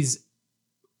he's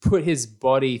put his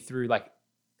body through, like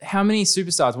how many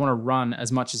superstars want to run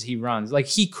as much as he runs? Like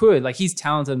he could, like he's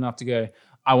talented enough to go,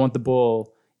 I want the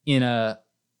ball in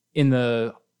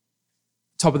the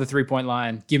top of the 3-point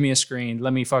line. Give me a screen.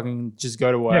 Let me fucking just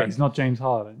go to work. Yeah, he's not James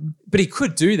Harden. But he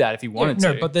could do that if he wanted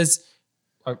to. No, but there's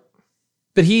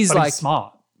But he's But like, he's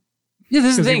smart. yeah,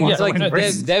 this is the 'Cause he thing. wants It's to like win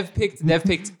rings. they've picked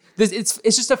this.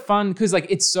 It's just a fun, because like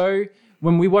it's so,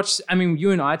 when we watch, I mean,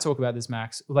 you and I talk about this,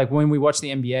 Max. Like when we watch the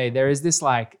NBA, there is this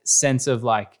like sense of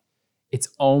like it's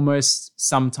almost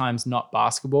sometimes not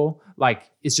basketball.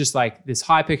 Like it's just like this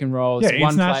high pick and roll. Yeah, It's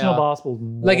one international player. basketball.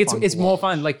 Like it's more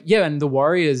fun. Like yeah, and the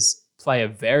Warriors play a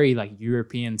very like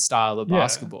European style of Yeah.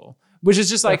 basketball, which is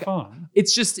just like fun.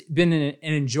 it's just been an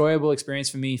enjoyable experience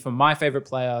for me, for my favorite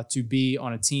player to be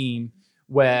on a team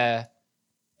where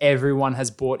everyone has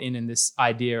bought in this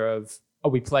idea of, oh,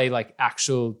 we play like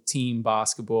actual team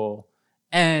basketball.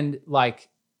 And like,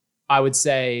 I would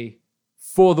say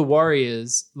for the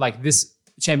Warriors, like this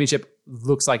championship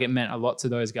looks like it meant a lot to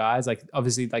those guys. Like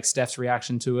obviously like Steph's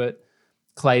reaction to it,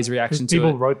 Clay's reaction to People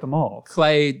it. wrote them off.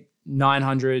 Clay,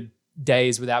 900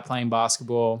 days without playing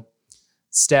basketball.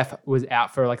 Steph was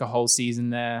out for like a whole season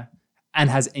there and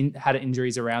has had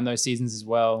injuries around those seasons as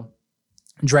well.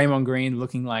 Draymond Green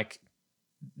looking like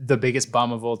the biggest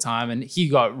bum of all time. And he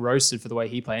got roasted for the way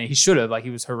he played. And he should have. Like, he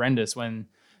was horrendous when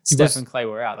Steph and Clay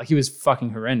were out. Like, he was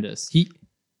fucking horrendous. He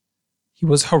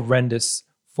was horrendous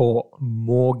for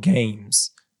more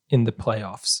games in the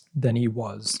playoffs than he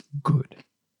was good.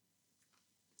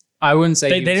 I wouldn't say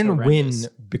They didn't horrendous.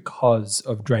 win because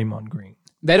of Draymond Green.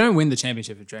 They don't win the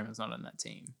championship if Draymond's not on that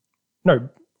team. No,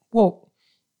 well,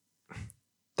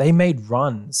 they made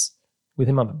runs with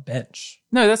him on the bench.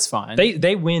 No, that's fine.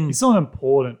 They win. He's still an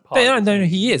important part. They of the don't know team.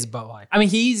 he is, but like I mean,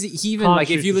 he even Can't like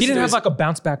if shoot you the he listen didn't to have his, like a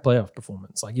bounce back playoff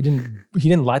performance. Like he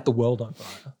didn't light the world on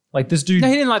fire. Like this dude, no,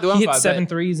 he didn't like the one he hit fight, 7 but-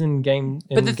 threes in game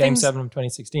But the game things- 7 of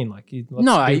 2016. Like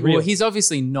No, be real. well, he's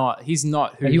obviously not. He's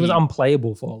not who he was he-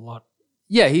 unplayable for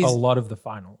Yeah, a lot of the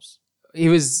finals. he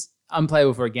was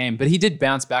unplayable for a game, but he did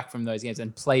bounce back from those games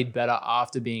and played better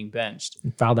after being benched.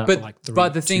 And fouled out But for like 3.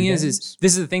 but the thing 2 is games.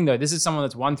 this is the thing though. This is someone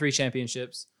that's won 3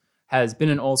 championships, has been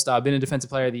an all-star, been a defensive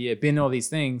player of the year, been all these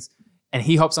things, and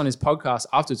he hops on his podcast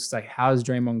afterwards. It's like, how's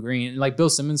Draymond Green? And like Bill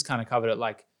Simmons kind of covered it.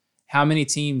 Like, how many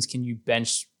teams can you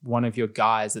bench one of your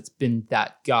guys that's been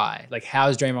that guy? Like, how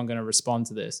is Draymond going to respond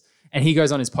to this? And he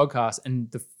goes on his podcast,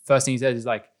 and the first thing he says is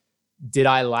like, "Did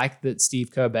I like that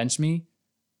Steve Kerr benched me?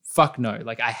 Fuck no.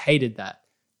 Like, I hated that.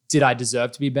 Did I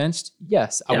deserve to be benched?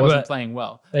 Yes, I Yeah, wasn't but playing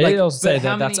well." They Like, also say but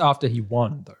how that that's many- after he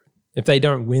won though. If they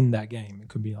don't win that game, it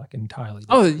could be like entirely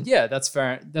Oh different. yeah, that's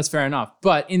fair. That's fair enough.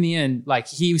 But in the end, like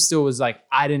he still was like,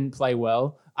 I didn't play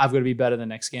well. I've got to be better the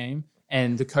next game.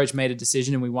 And the coach made a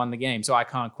decision and we won the game. So I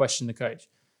can't question the coach.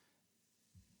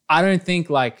 I don't think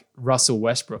like Russell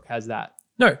Westbrook has that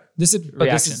No, this is but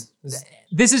reaction.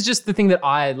 This is just the thing that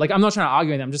I like. I'm not trying to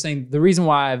argue with them. I'm just saying the reason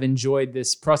why I've enjoyed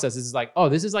this process is like, oh,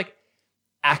 this is like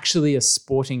actually a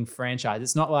sporting franchise.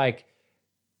 It's not like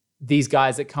these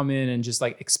guys that come in and just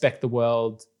like expect the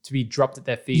world to be dropped at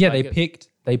their feet. yeah, Like,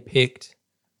 they picked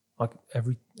like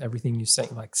everything you say.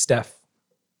 Like Steph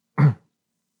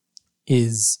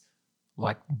is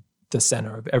like the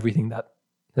center of everything that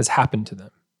has happened to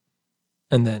them,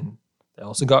 and then they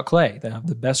also got Clay. They have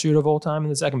the best shooter of all time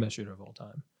and the second best shooter of all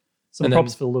time. Some and then-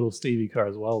 props for little Stevie Kerr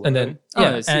as well. And though. then Oh, yeah,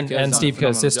 no, Steve Kerr's done and a Steve Kerr's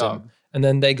phenomenal system. job. And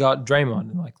then they got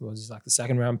Draymond, and like was like the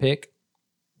 2nd round pick,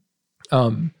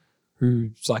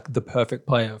 who's like the perfect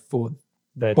player for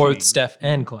their both team. Steph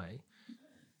and Clay.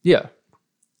 yeah.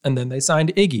 And then they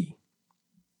signed Iggy,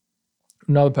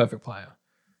 another perfect player.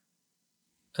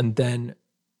 And then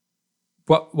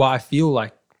what I feel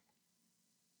like,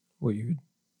 were you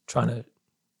trying to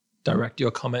direct your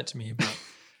comment to me about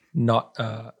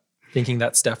not thinking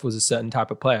that Steph was a certain type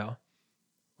of player?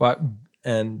 But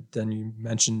and then you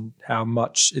mentioned how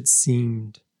much it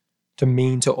seemed to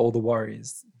mean to all the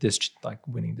Warriors this like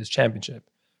winning this championship.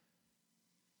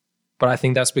 But I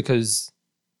think that's because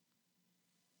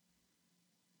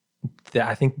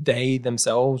I think they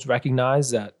themselves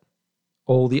recognize that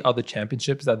all the other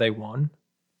championships that they won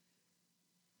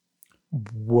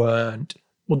weren't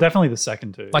Well, definitely the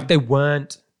second two. like they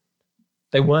weren't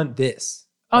this.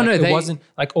 Oh, Like, no, it they- wasn't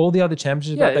like all the other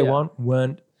championships Yeah, that they yeah. won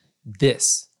weren't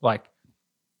this. Like,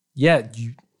 yeah,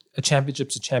 a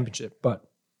championship's a championship, but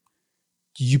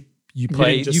you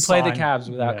play didn't just the sign- Cavs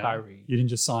without yeah. Kyrie. You didn't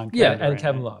just sign Yeah, Kevin and Durant.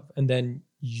 Kevin Love. And then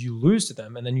you lose to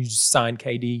them, and then you just sign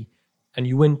KD and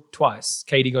you win twice.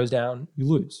 KD goes down, you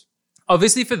lose.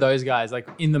 Obviously, for those guys, like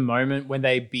in the moment when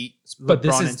they beat LeBron But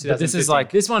this in is- but this is 2015,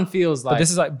 like- this one feels like But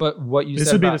this is like, but what you This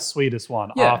said would be about, the sweetest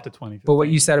one Yeah. after 2015. but what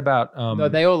you said about no,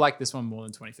 they all like this one more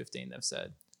than 2015. They've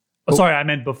said. Oh, sorry, I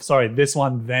meant sorry. This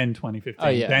one, then 2015, Oh,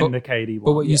 yeah. then But- the KD one.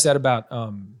 but what you Yeah. said about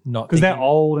not because they're thinking-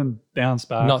 old and bounce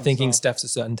back. not and thinking stuff. Steph's a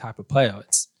certain type of player.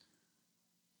 It's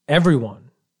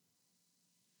everyone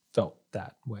felt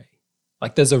that way.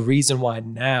 Like there's a reason why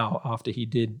now, after he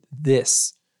did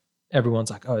this, everyone's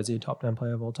like, "Oh, is he a top 10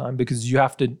 player of all time?" Because you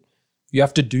have to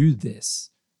do this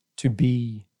to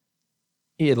be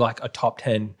like a top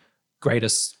 10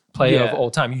 greatest player Yeah. of all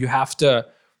time. You have to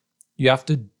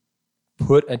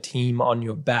put a team on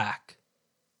your back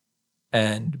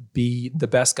and be the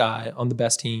best guy on the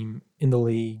best team in the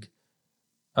league,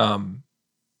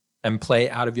 and play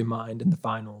out of your mind in the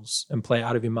finals and play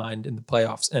out of your mind in the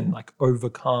playoffs and like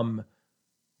overcome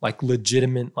like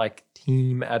legitimate like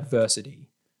team adversity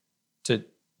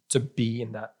to be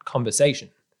in that conversation.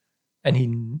 And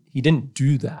he didn't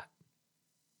do that.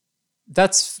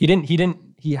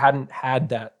 He hadn't had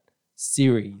that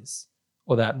series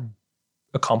or that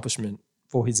accomplishment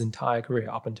for his entire career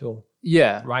up until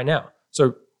right now.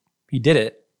 So he did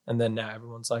it, and then now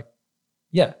everyone's like,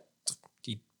 yeah,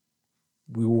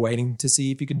 we were waiting to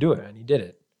see if he could do it, and he did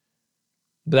it.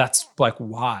 But that's like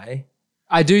why.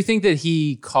 I do think that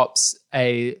he cops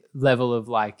a level of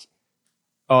like,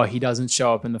 oh, he doesn't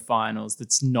show up in the finals.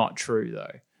 That's not true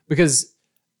though, because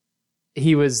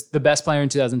he was the best player in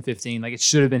 2015. Like it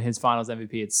should have been his finals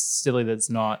MVP. It's silly that it's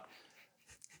not.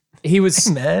 He was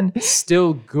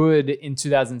still good in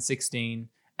 2016.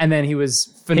 And then he was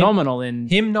phenomenal in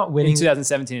not winning in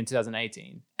 2017 and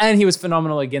 2018. And he was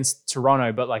phenomenal against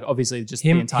Toronto, but like obviously just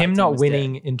the entire him team not was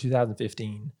winning dead. in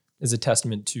 2015 is a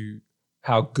testament to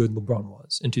how good LeBron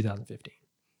was in 2015.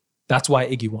 That's why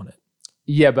Iggy won it.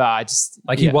 Yeah, but I just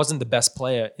he wasn't the best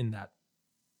player in that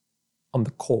on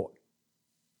the court.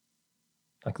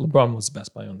 Like LeBron was the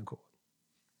best player on the court.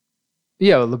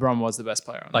 Yeah, well, LeBron was the best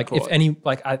player on the court. If any,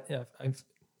 I've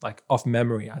like off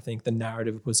memory, I think the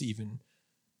narrative was even,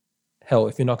 hell,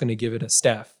 if you're not going to give it to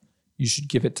Steph, you should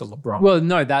give it to LeBron. Well,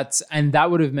 no,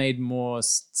 that would have made more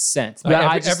sense.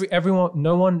 But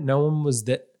no one was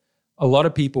that. A lot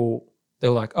of people, they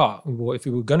were like, oh, well, if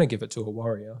you were going to give it to a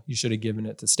Warrior, you should have given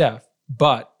it to Steph.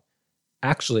 But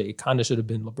actually, it kind of should have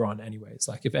been LeBron anyways.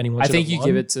 Like if anyone, I think you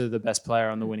give it to the best player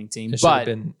on the winning team. It should have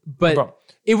been LeBron.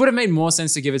 It would have made more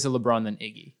sense to give it to LeBron than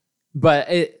Iggy. But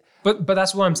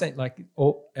that's what I'm saying. Like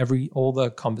all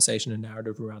the conversation and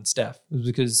narrative around Steph was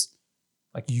because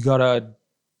like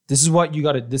this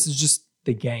is just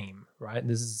the game, right?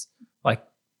 This is like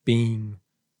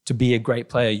to be a great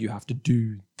player, you have to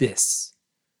do this.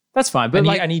 That's fine. But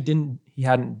he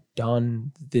hadn't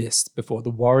done this before.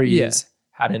 The Warriors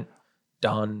hadn't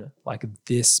done like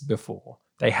this before.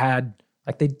 They had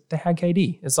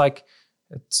KD. It's like,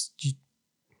 it's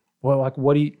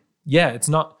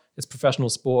professional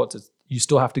sports. You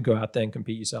still have to go out there and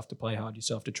compete. You still have to play hard. You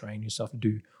still have to train. You still have to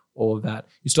do all of that.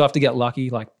 You still have to get lucky.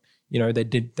 Like,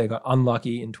 they got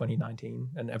unlucky in 2019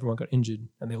 and everyone got injured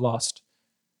and they lost.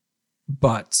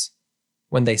 But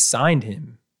when they signed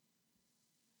him,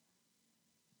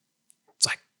 it's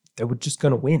like they were just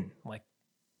going to win. Like,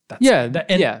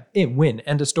 win.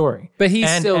 End of story. But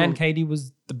KD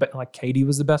was KD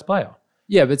was the best player.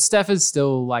 Yeah, but Steph has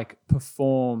still like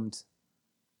performed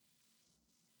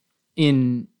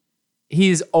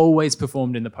he's always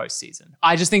performed in the postseason.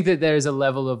 I just think that there's a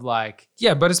level of like,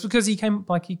 yeah, but it's because you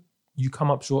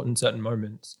come up short in certain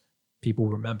moments. People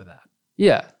remember that.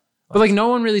 Yeah, but like no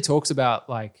one really talks about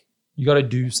like you got to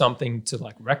do something to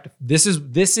like rectify. This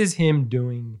is him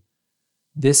doing.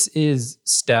 This is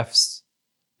Steph's.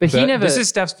 But This is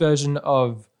Steph's version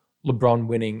of LeBron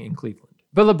winning in Cleveland.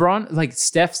 But LeBron, like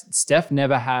Steph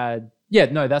never had. Yeah,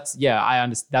 no, I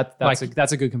understand. That's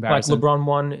a good comparison. Like LeBron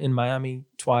won in Miami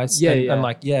twice. Yeah, and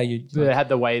like you had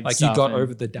the Wade like stuff you got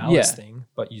over the Dallas thing,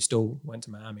 but you still went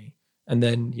to Miami, and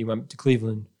then he went to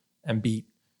Cleveland and beat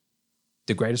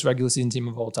the greatest regular season team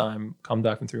of all time. Come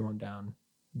back from 3-1 down.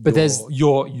 But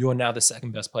you're now the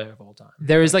second best player of all time.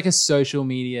 There is like a social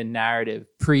media narrative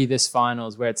pre this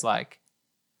finals where it's like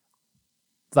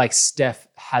Steph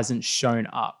hasn't shown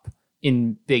up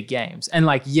in big games. And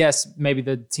like, yes, maybe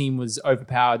the team was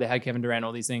overpowered. They had Kevin Durant,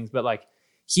 all these things, but like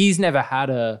he's never had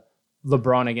a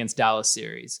LeBron against Dallas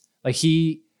series. Like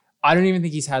I don't even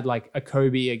think he's had like a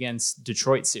Kobe against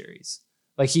Detroit series.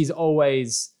 Like he's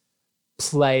always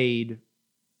played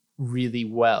really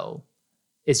well.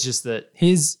 It's just that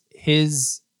his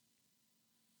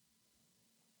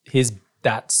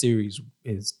that series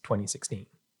is 2016.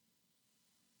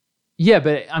 Yeah,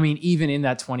 but I mean, even in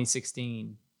that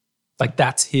 2016, like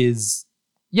that's his.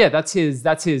 Yeah, that's his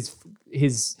bad.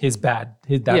 His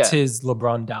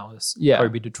LeBron Dallas. Yeah.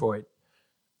 Kobe Detroit.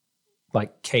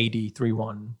 Like KD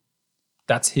 3-1.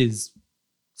 That's his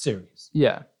series.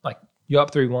 Yeah. Like you're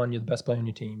up 3-1. You're the best player on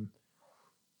your team.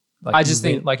 Like I just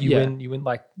think like you win.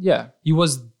 Like he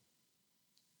was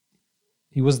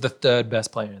the third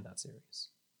best player in that series.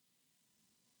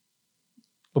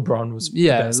 LeBron was the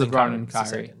best, LeBron and Kyrie,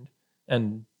 second.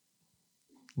 And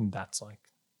that's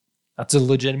a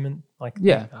legitimate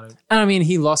thing. And I mean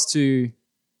he lost to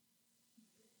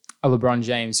a LeBron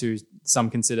James who some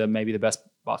consider maybe the best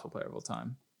basketball player of all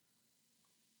time.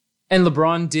 And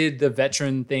LeBron did the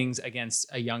veteran things against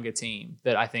a younger team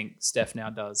that I think Steph now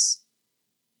does.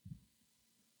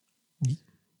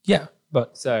 Yeah,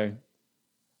 but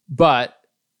But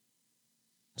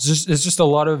it's just a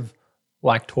lot of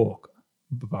like talk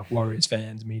about Warriors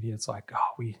fans, media. It's like,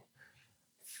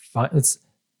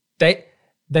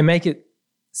 they make it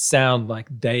sound like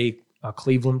they are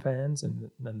Cleveland fans and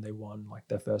then they won like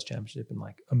their first championship in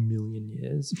like a million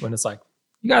years. When it's like,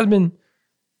 you guys have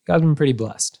been pretty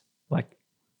blessed, like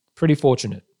pretty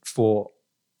fortunate for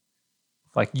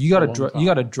like you got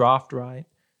to draft right,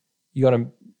 you got to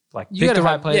like you pick gotta the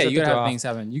right have, players. yeah, at you the gotta have draft. things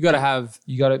happen. You gotta have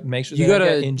You got to make sure you they don't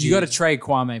get gotta injured. you gotta trade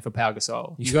Kwame for Pau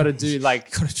Gasol. You gotta do like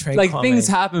You gotta trade like Kwame. things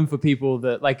happen for people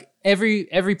that like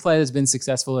every player that's been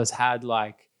successful has had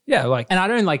like, Yeah, like and I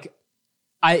don't like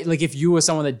if you were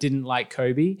someone that didn't like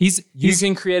Kobe, you he's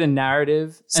can create a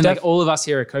narrative, and Steph- like all of us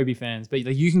here are Kobe fans, but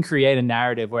like you can create a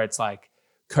narrative where it's like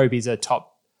Kobe's a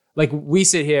top, like we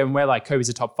sit here and we're like Kobe's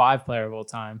a top 5 player of all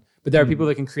time, but there are people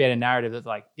that can create a narrative that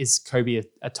like, is Kobe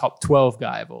a top 12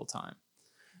 guy of all time?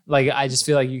 Like I just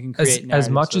feel like you can create as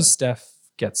much narratives as Steph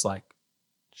gets like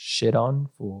shit on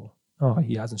for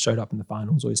he hasn't showed up in the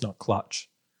finals or he's not clutch,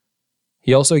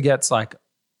 he also gets like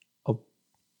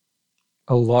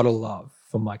a lot of love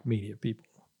from like media people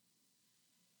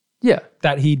yeah.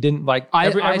 that he didn't like. I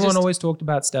Everyone just- always talked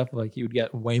about Steph like he would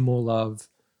get way more love.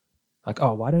 Like,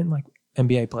 why don't like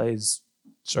NBA players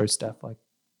show Steph like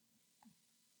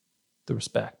the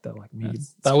respect that like media?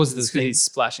 That was the It's 'cause thing. he's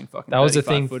splashing fucking. That was the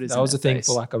 35 thing. footers That in was the their thing face.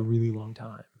 for like a really long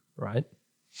time, right?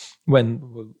 When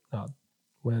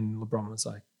LeBron was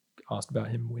like asked about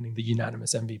him winning the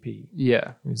unanimous MVP,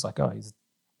 Yeah, he was like, he's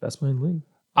the best player in the league.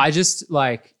 I just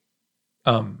like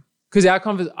But because our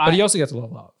conversation. he also gets a lot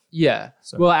of love. Yeah.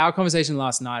 So- Well, our conversation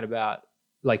last night about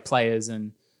like players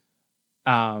and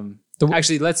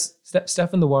actually let's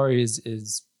Steph and the Warriors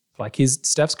is like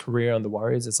Steph's career on the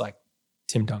Warriors is like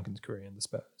Tim Duncan's career in the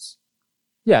Spurs.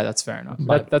 yeah, that's fair enough.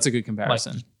 Like- That's a good Like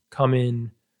comparison. you come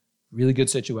in, really good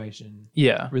situation,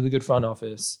 Yeah. really good front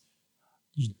office.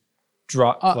 You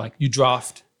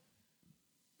draft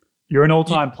You're an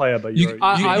all-time player, but you're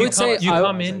I would say you I-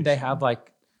 come in, they have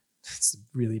like, it's a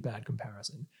really bad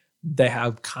comparison. They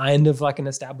have kind of like an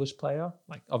established player,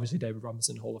 like obviously David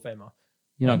Robinson, Hall of Famer.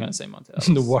 You're not going to say Monte Ellis.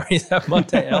 The Warriors have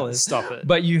Monte Ellis. Stop it.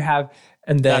 But you have,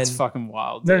 and then That's fucking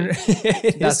wild. No,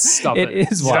 Dude. stop it.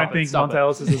 It is you wild. don't think Stop it.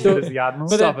 Monte is as good as the Admiral?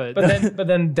 But Stop then, it. but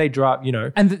then they drop. You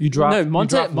know, And you draft. no, you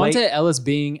Monte draft late. Ellis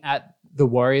being at the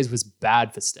Warriors was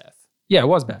bad for Steph. Yeah, it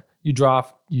was bad. You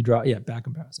draft. Yeah, bad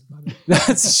comparison. My bad.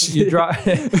 That's You draft.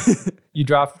 You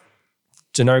draft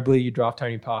Ginobili. You draft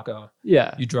Tony Parker.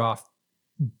 yeah. You draft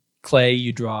Clay.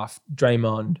 You draft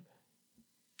Draymond.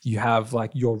 You have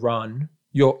like your run.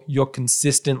 You're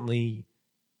consistently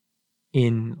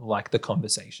in like the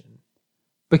conversation.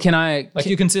 But can I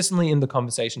You're consistently in the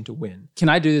conversation to win. can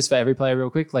I do this for every player real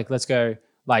quick? Like let's go.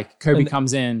 Like Kobe And-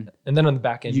 comes in. And then on the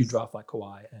back end, you You- draft like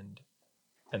Kawhi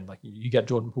and like you get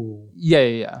Jordan Poole.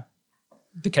 Yeah.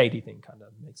 The KD thing kind of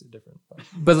makes it different.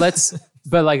 But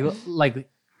like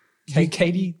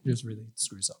KD just really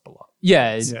screws up a lot.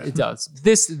 yeah, Yeah. it does.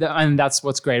 And that's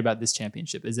what's great about this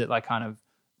championship is it like kind of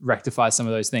rectifies some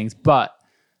of those things. But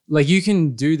like you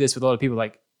can do this with a lot of people.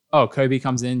 Like, oh, Kobe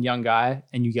comes in, young guy,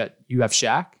 and you have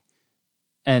Shaq,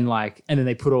 and then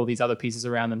they put all these other pieces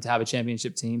around them to have a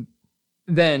championship team.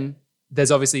 Then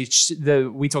there's obviously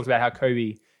we talked about how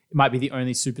Kobe might be the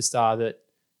only superstar that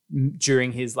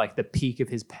during his like the peak of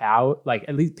his power, like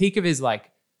at least peak of his like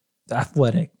The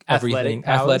athletic, everything,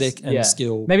 powers, athletic and yeah.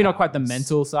 skill. Maybe not quite the powers.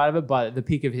 mental side of it, but the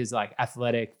peak of his like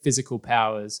athletic, physical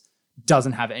powers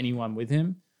doesn't have anyone with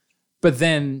him. But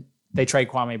then they trade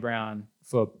Kwame Brown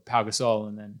for Pau Gasol,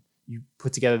 and then you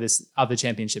put together this other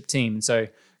championship team. And so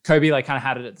Kobe like kind of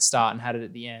had it at the start and had it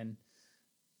at the end.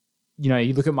 You know,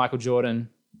 you look at Michael Jordan,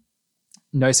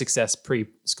 no success pre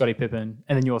Scottie Pippen,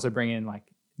 and then you also bring in like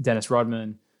Dennis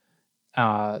Rodman,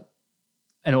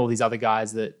 and all these other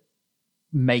guys that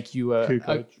make you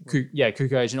Kukoc.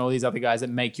 Kukoc and all these other guys that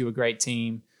make you a great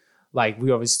team. Like we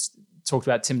always talked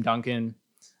about Tim Duncan.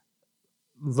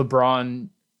 LeBron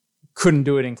couldn't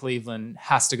do it in Cleveland,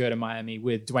 has to go to Miami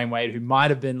with Dwayne Wade, who might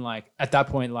have been like at that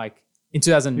point, like in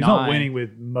 2009. He's not winning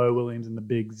with Mo Williams and the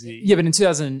Big Z. Yeah, but in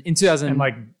 2000 and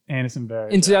like Anderson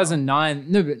Varejao. in 2009,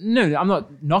 no, I'm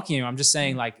not knocking him. I'm just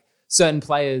saying like certain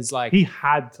players like he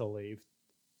had to leave.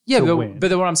 yeah, to but win.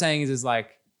 what I'm saying is like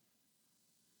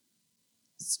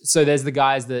so there's the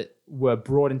guys that were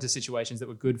brought into situations that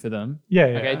were good for them. Yeah.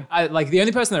 Okay. I like the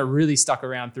only person that really stuck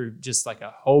around through just like a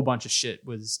whole bunch of shit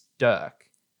was Dirk.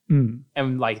 Mm.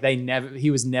 And like he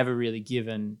was never really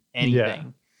given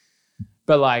anything.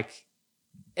 But like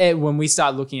when we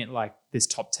start looking at like this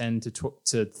top 10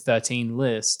 to 13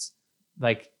 list,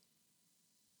 like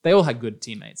they all had good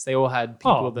teammates. They all had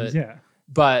people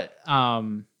but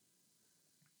I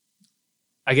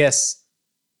guess.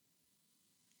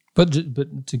 But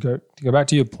to go back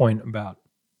to your point about.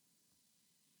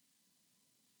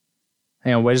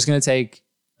 Hang on, we're just gonna take.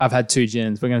 I've had 2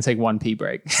 gins. We're gonna take 1 pee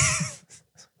break.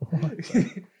 I'm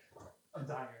dying of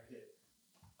here.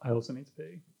 I also need to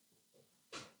pee.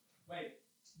 Wait,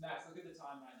 Max, look at the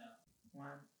time right now.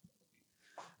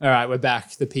 All right, we're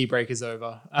back. The pee break is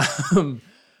over.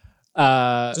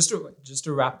 Just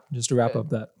to wrap up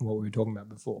that what we were talking about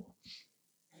before.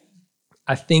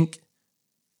 I think,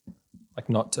 like,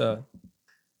 not to,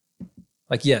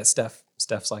 like, yeah,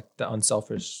 Steph's like the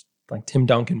unselfish, like Tim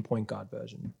Duncan point guard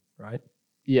version, right?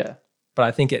 Yeah. But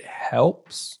I think it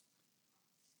helps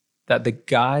that the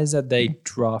guys that they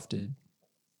drafted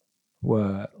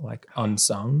were like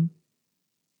unsung,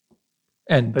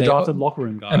 and They drafted locker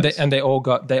room guys. and they all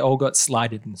got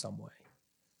slighted in some way.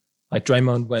 Like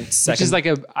Draymond went second. Which is like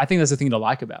I think that's the thing to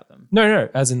like about them. No,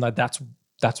 as in like that's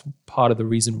part of the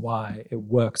reason why it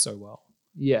works so well,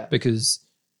 Yeah. because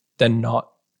they're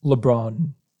not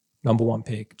LeBron, number 1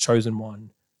 pick, chosen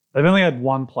one. They've only had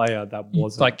one player that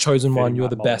wasn't Like chosen one, fitting you're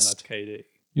that the mold, and best. That's KD.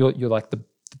 You're like the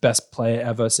best player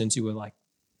ever since you were like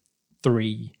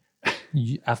 3.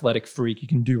 You athletic freak. You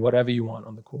can do whatever you want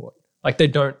on the court. Like they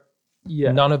don't.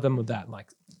 Yeah. None of them were that. Like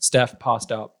Steph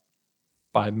passed up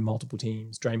by multiple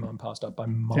teams. Draymond passed up by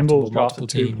multiple Timberwolves drafted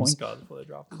 2 teams. point guards before they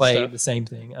drafted Clay, Steph. the same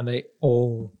thing, and they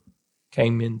all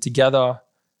came in together,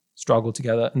 struggled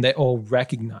together, and they all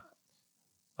recognized.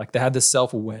 Like they had the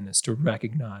self-awareness to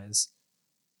recognize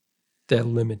their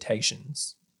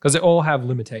limitations, because they all have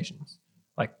limitations.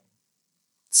 Like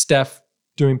Steph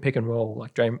doing pick and roll,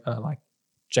 like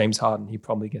James Harden, he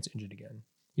probably gets injured again.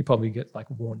 He probably get like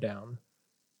worn down,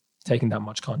 taking that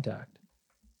much contact.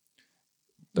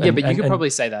 Yeah, but you could probably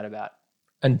say that about.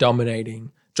 And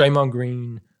dominating. Draymond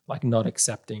Green, like not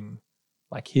accepting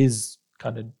like his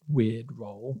kind of weird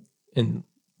role in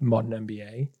modern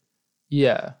NBA.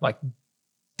 Yeah. Like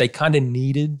they kind of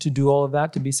needed to do all of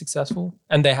that to be successful.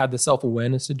 And they had the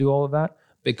self-awareness to do all of that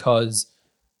because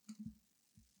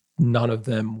none of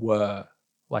them were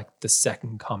like the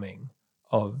second coming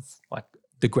of like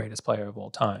the greatest player of all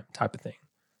time type of thing.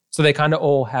 So they kind of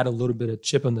all had a little bit of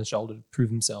chip on the shoulder to prove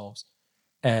themselves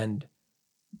and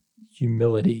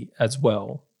humility as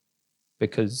well,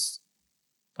 because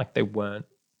like they weren't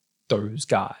those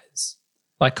guys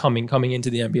like coming into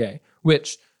the NBA,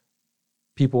 which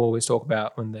people always talk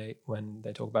about when they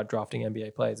talk about drafting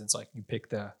NBA players. It's like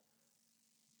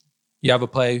you have a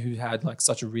player who had like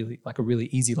a really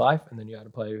easy life, and then you had a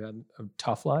player who had a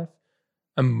tough life.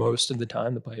 And most of the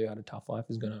time, the player who had a tough life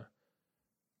is gonna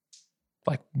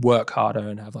like work harder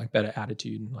and have like better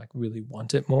attitude and like really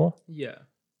want it more. Yeah.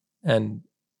 And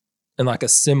in like a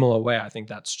similar way, I think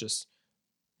that's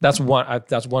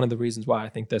one of the reasons why I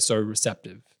think they're so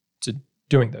receptive to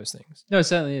doing those things. No, it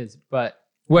certainly is. But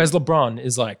Whereas LeBron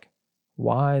is like,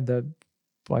 why the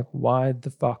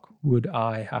fuck would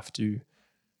I have to,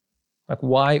 like,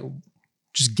 why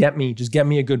just get me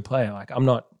a good player? Like, I'm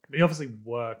not. He obviously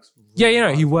works. Yeah, really you know,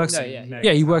 hard he for works. the yeah, next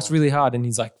He works talent. really hard, and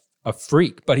he's like a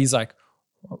freak. But he's like,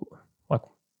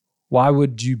 why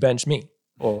would you bench me?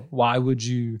 Or why would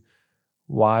you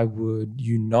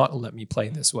not let me play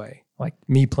this way? Like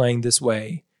me playing this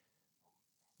way,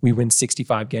 we win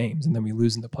 65 games and then we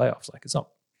lose in the playoffs. Like it's not.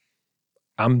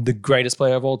 I'm the greatest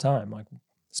player of all time. Like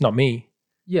it's not me.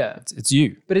 yeah, It's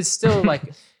you. but it's still like,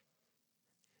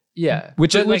 yeah,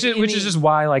 Which But, is like, just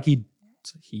why like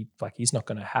he's not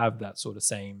going to have that sort of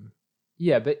same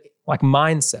yeah, but like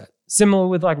mindset. Similar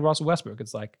with like Russell Westbrook.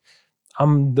 It's like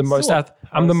I'm the most. Still a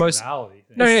I'm the most. personality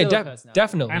thing. No, It's yeah, still a personality.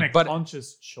 definitely. And a But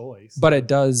conscious choice. it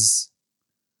does.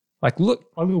 Like look,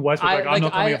 I look at Westbrook, I- I'm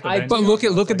not coming off the I- bench. but It's look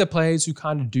at the like, players who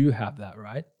kind of do have that,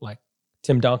 right? Like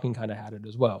Tim Duncan kind of had it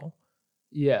as well,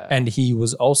 yeah, and he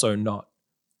was also not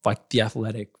like the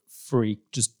athletic freak,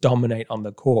 just dominate on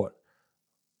the court.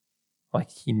 Like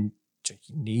he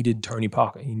needed Tony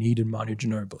Parker, he needed Manu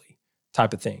Ginobili,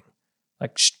 type of thing.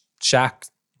 Like Shaq,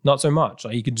 not so much.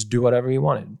 Like he could just do whatever he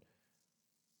wanted.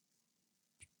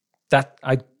 That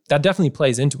definitely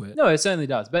plays into it. no, it certainly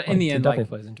does. But in Like, the it end, definitely like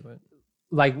plays into it.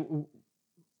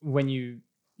 when you,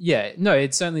 yeah, no,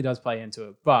 it certainly does play into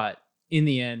it. But in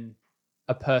the end,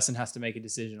 a person has to make a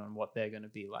decision on what they're going to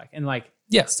be like. And like,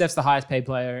 Yeah. Steph's the highest paid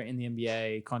player in the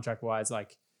NBA contract wise.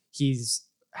 Like he's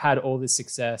had all this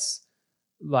success.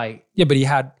 Like, Yeah,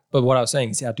 but what I was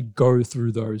saying is he had to go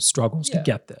through those struggles to Yeah.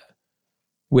 get there,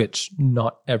 which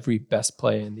not every best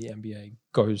player in the NBA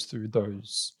goes through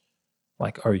those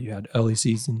like, oh, you had early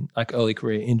season, like early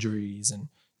career injuries and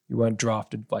you weren't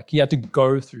drafted. Like he had to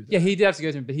go through that. Yeah, he did have to go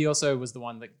through them, but he also was the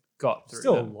one that got through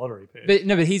Still them. a lottery pick.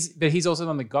 But he's also the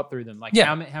one that got through them. Like, Yeah.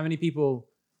 how many people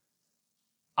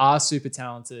are super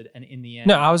talented and in the end?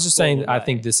 No, I was just fall saying, I away?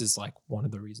 think this is like one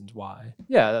of the reasons why.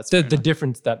 Yeah, that's The fair enough.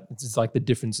 difference that it's like the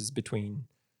differences between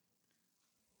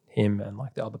him and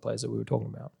like the other players that we were talking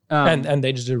about. And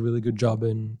they just did a really good job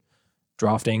in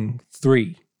drafting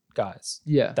 3 guys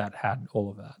yeah. that had all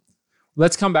of that.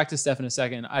 Let's come back to Steph in a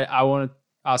second. I want to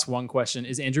ask one question.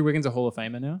 Is Andrew Wiggins a Hall of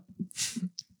Famer now?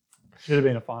 Should have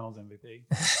been a Finals MVP.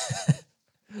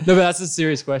 No, but that's a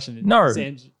serious question. No. Is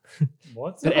Andrew-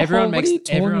 What? but everyone What are makes you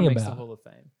talking everyone makes the about? Hall of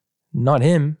Fame. Not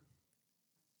him.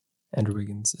 Andrew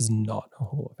Wiggins is not a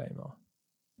Hall of Famer.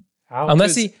 How?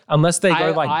 Unless they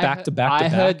go like I- back to back to I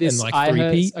heard back this. and like I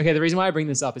heard- three-peat. Okay, the reason why I bring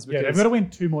this up is Yeah, because they've got to win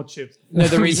 2 more chips. no,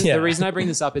 the reason Yeah. the reason I bring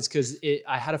this up is because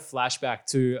I had a flashback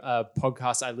to a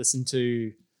podcast I listened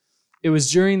to. It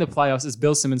was during the playoffs. It's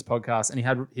Bill Simmons' podcast, and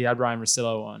he had Ryan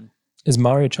Russillo on. Is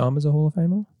Mario Chalmers a Hall of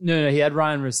Famer? No, he had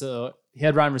Ryan Russillo. He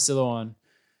had Ryan Russillo on,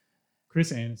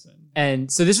 Chris Anderson.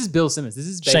 and so this is Bill Simmons. This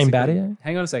is Shane basically, Battier?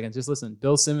 Hang on a second, just listen.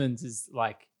 Bill Simmons is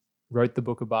like wrote the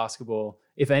book of basketball.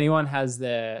 If anyone has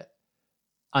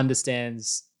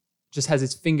understands, just has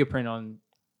his fingerprint on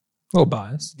A little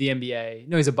biased. the NBA.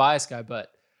 No, he's a biased guy, but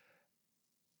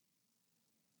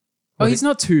he's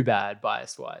not too bad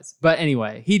biased wise. But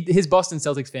anyway, his Boston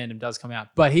Celtics fandom does come out.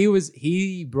 But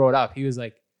he brought up, he was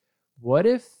like, what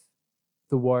if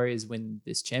the Warriors win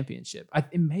this championship?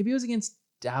 Maybe it was against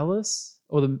Dallas,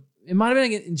 or it might have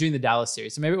been during the Dallas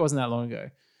series. So maybe it wasn't that long ago.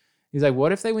 He's like,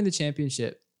 what if they win the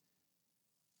championship?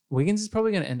 Wiggins is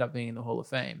probably going to end up being in the Hall of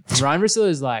Fame. And Ryan Russillo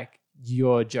is like,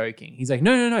 you're joking. He's like,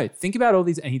 no. Think about all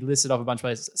these. And he listed off a bunch of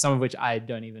players, some of which I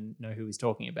don't even know who he's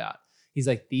talking about. He's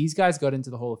like, these guys got into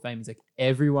the Hall of Fame. He's like,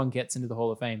 everyone gets into the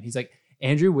Hall of Fame. He's like,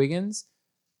 Andrew Wiggins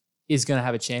is going to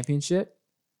have a championship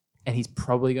and he's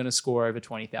probably going to score over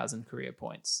 20,000 career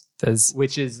points,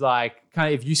 which is like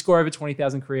kind of, if you score over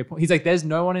 20,000 career points, he's like, there's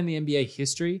no one in the NBA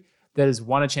history that has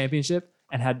won a championship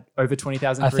and had over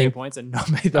 20,000 career points and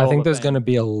not made the Hall I think of there's Fame. going to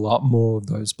be a lot more of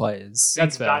those players I think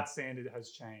That's fair. that standard has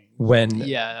changed. when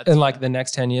Yeah. That's in like the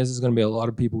next 10 years, there's going to be a lot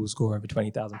of people who score over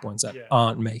 20,000 points that Yeah.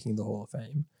 aren't making the Hall of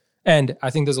Fame. And I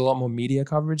think there's a lot more media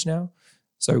coverage now.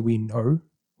 So we know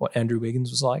what Andrew Wiggins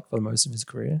was like for most of his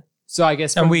career. So I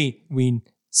guess, And we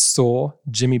saw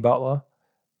Jimmy Butler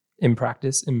in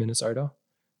practice in Minnesota.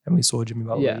 And we saw Jimmy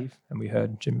Butler Yeah. leave. And we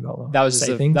heard Jimmy Butler that was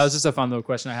say things. just a fun little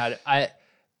question I had.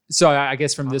 I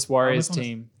guess from this Warriors just wanna-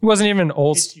 team, He wasn't even an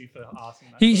all. Hit you for asking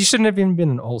that. He shouldn't have even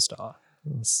been an all-star.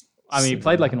 I mean, he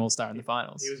played like an all-star in the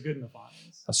finals. He was good in the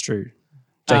finals. That's true.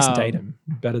 Jason Um, Tatum.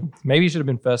 Maybe he should have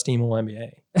been first team All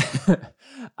NBA.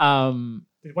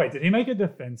 Did he make a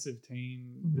defensive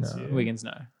team this No. year? Wiggins,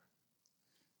 no.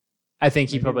 I think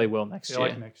he Maybe- probably will I next feel year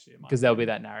like next year might because there'll be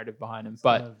that narrative behind him. He's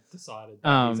But kind of decided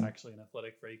that he's um, actually an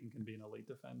athletic freak and can be an elite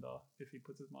defender if he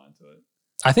puts his mind to it.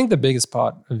 I think the biggest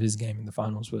part of his game in the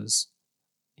finals was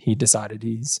he decided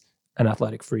he's an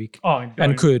athletic freak Oh,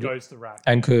 And could- goes to rack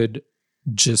and could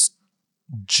just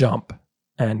jump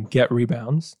and get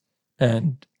rebounds.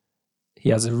 And he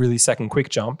has a really quick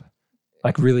jump,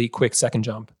 like really quick second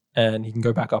jump, and he can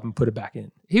go back up and put it back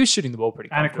in. he was shooting the ball pretty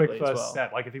and a quick comfortably as first well.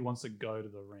 step. Like if he wants to go to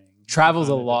the ring, he Travels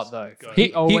a kinda lot, just though. goes.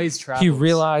 He always travels. He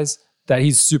realized that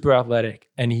he's super athletic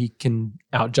and he can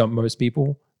outjump most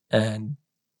people, and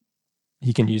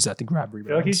he can use that to grab rebounds.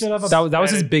 feel like he should have a that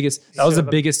was his better- biggest. he That was should the have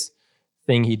a- biggest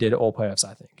thing he did all playoffs.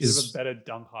 I think He's is a better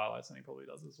dunk highlights than he probably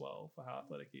does as well for how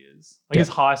athletic he is. Like Yeah. his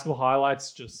high school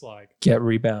highlights, just like get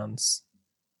rebounds.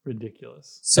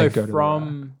 ridiculous. So and go to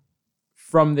the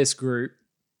from this group,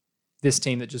 this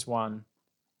team that just won,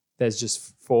 there's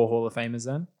just 4 Hall of Famers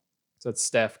then. So it's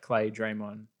Steph, Clay,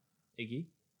 Draymond, Iggy.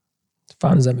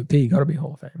 Finals MVP, got to be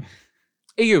Hall of Fame.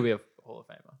 Iggy will be a Hall of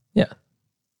Famer. Yeah.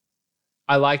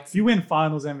 I liked. If you win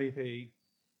Finals MVP,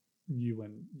 you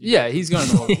win. Yeah, he's going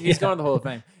to the Hall. He's Yeah. going to the Hall of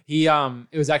Fame. He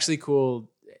it was actually cool.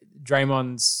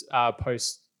 Draymond's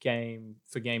post game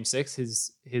for Game 6.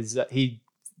 He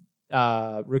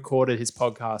recorded his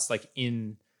podcast like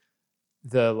in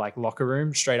the like locker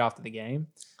room straight after the game.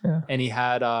 Yeah. And he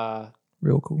had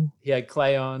Real cool. he had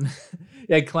Clay on,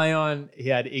 he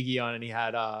had Iggy on, and he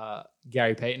had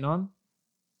Gary Payton on,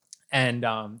 and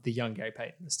the young Gary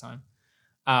Payton this time.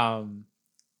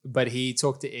 But he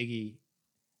talked to Iggy,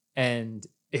 and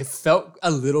it felt a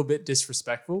little bit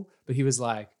disrespectful. But he was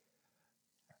like,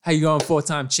 "How you going,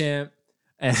 4-time champ?"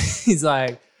 And he's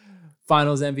like,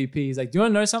 "Finals MVP." He's like, "Do you want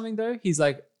to know something though?" He's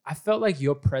like, "I felt like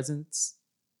your presence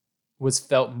was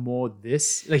felt more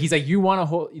this. Like he's like, you won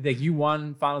you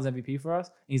won Finals MVP for us.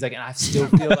 And he's like, and I still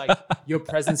feel like your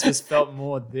presence was felt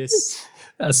more this.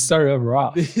 That's so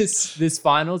rough. This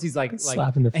finals. He's like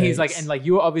Slap in the and he's like, face. and like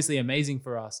you were obviously amazing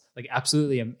for us. Like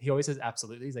absolutely. He always says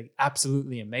absolutely. He's like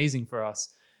absolutely amazing for us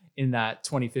in that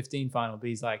 2015 final. But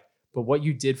he's like, but what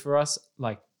you did for us,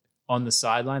 like on the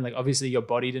sideline, like obviously your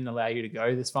body didn't allow you to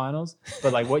go this finals,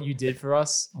 but like what you did for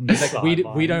us, On the it's like we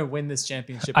sideline. don't win this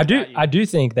championship. I without you. do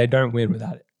think they don't win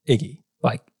without Iggy.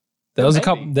 Like there's a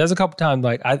couple times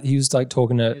like he was like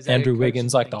talking to His head Andrew coach,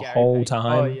 Wiggins like the Gary whole Payton.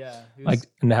 time. Oh yeah. He was- Like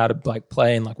and how to like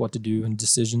play and like what to do and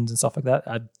decisions and stuff like that.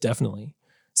 I definitely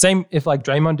same if like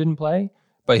Draymond didn't play,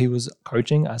 but he was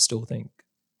coaching. I still think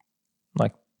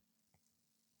like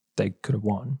they could have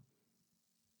won.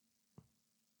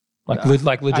 Like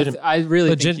legit. I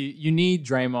really legit- think you need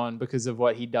Draymond because of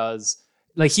what he does.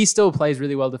 Like he still plays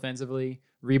really well defensively,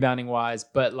 rebounding wise,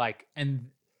 but like and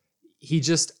he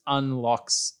just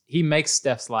he makes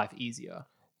Steph's life easier.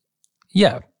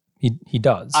 Yeah, he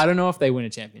does. I don't know if they win a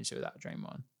championship without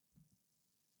Draymond.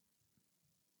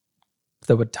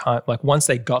 There were time like once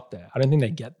they got there. I don't think they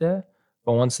get there,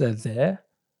 but once they're there,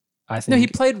 I think No, he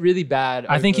played really bad.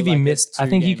 I think over, if he like, a missed, I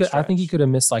think he 2-game could. I think he stretch. could have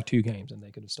missed like 2 games and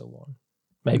they could have still won.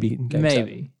 Maybe in game Maybe.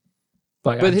 7.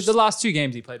 Like, But I just- the last 2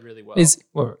 games he played really well. is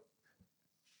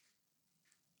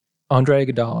Andre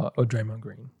Iguodala or Draymond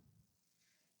Green?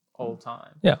 all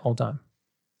time. Yeah, all time.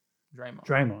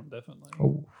 Draymond, definitely.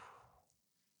 Oh,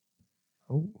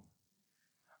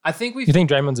 I think we you think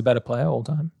Draymond's a better player all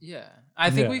time? yeah. I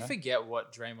think we Yeah. forget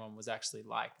what Draymond was actually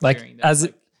like Like, during that, as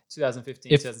like it-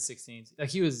 2015, if- 2016. Like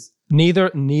he was Neither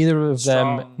of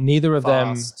strong, them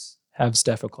fast. have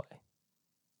Steph or Clay.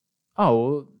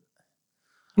 Oh, well,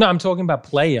 No, I'm talking about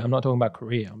player. I'm not talking about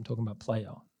career. I'm talking about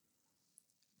player.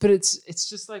 but it's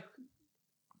just like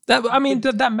That I mean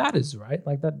that matters, right?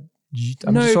 Like that.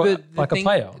 I'm no, just talking but the like thing, a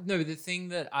player. No, but the thing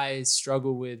that I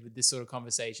struggle with this sort of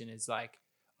conversation is like,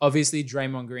 obviously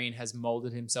Draymond Green has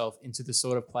molded himself into the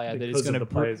sort of player that is Because of going the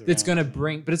to players that's around going to him.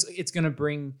 bring, but it's going to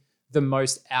bring the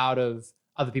most out of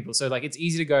other people. So like, it's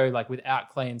easy to go like without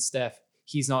Clay and Steph,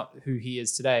 he's not who he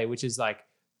is today, which is like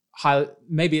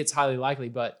maybe it's highly likely,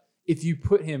 but if you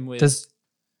put him with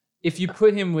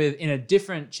in a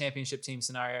different championship team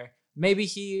scenario, maybe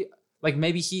he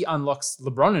unlocks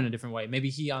LeBron in a different way. Maybe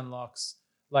he unlocks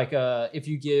if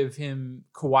you give him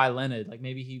Kawhi Leonard, like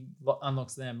maybe he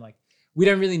unlocks them. Like we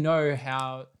don't really know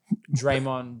how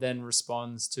Draymond then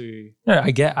responds to No,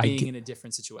 I get being in a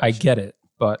different situation. I get it,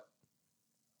 but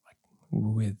like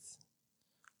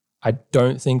I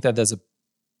don't think that there's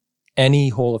any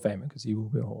Hall of Famer because he will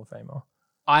be a Hall of Famer.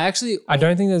 I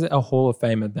don't think there's a Hall of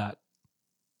Famer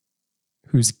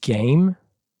whose game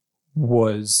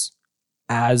was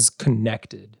as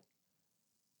connected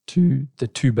to the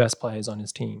 2 best players on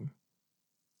his team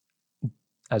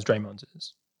as Draymond's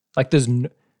is. Like there's no,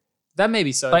 that may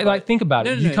be so. like think about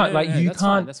No, it. no, You no, can't no, like no, you that's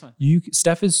fine, can't that's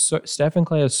fine. Steph and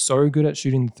Clay are so good at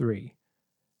shooting the 3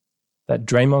 that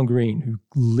Draymond Green, who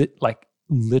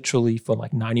literally for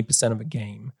like 90% of a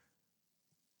game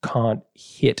can't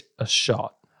hit a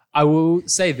shot. I will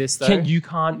say this though. You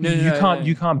can't No.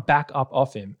 you can't back up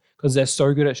off him because they're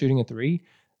so good at shooting a 3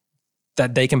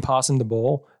 that they can pass him the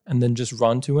ball and then just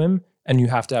run to him, and you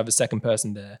have to have a second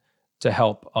person there to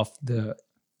help off the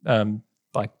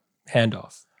like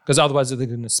handoff because otherwise they're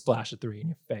going to splash a 3 in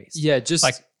your face. Yeah, just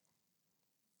Like-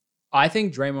 I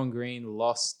think Draymond Green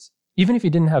lost Even if he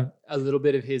didn't have a little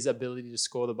bit of his ability to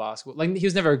score the basketball. Like he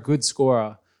was never a good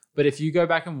scorer, but if you go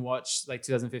back and watch like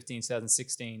 2015,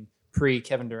 2016, pre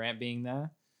Kevin Durant being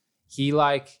there, he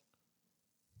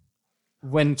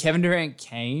when Kevin Durant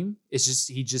came,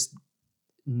 he just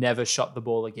never shot the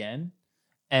ball again.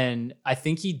 And I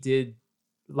think he did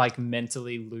like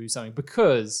mentally lose something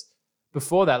because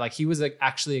before that, like he was like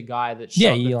actually a guy that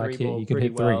shot he the like three ball he could pretty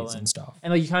hit well threes and stuff.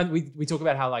 and like you kind of we talk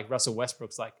about how like Russell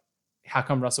Westbrook's like, how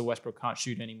come Russell Westbrook can't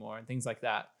shoot anymore and things like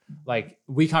that. Like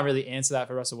we can't really answer that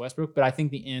for Russell Westbrook, but I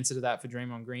think the answer to that for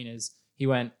Draymond Green is he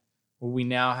went, well, we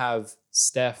now have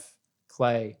Steph,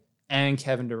 Clay, and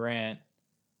Kevin Durant.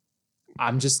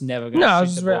 I'm just never going to No,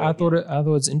 shoot the ball I thought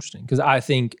again. it's interesting because I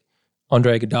think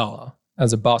Andre Iguodala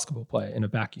as a basketball player in a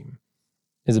vacuum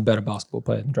is a better basketball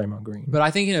player than Draymond Green. But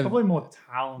I think Probably more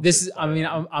talented. this is. I mean,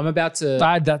 player. I'm about to.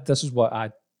 This is what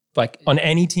I like on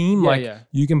any team. Yeah, like yeah.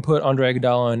 you can put Andre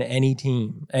Iguodala on any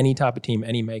team, any type of team,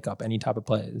 any makeup, any type of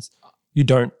players. You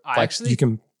don't you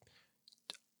can.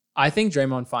 I think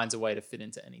Draymond finds a way to fit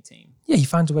into any team, Yeah, he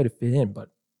finds a way to fit in, but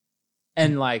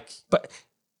and like,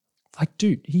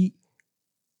 dude,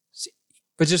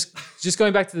 But just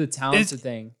going back to the talented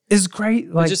thing. It's great.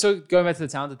 But Like, just going back to the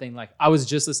talented thing, like I was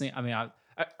just listening. I mean,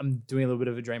 I'm doing a little bit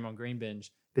of a Draymond Green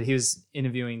binge, but he was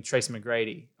interviewing Tracy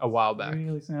McGrady a while back. You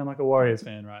really sound like a Warriors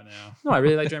fan right now. No, I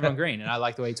really like Draymond Green, and I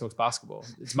like the way he talks basketball.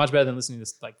 It's much better than listening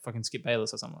to like fucking Skip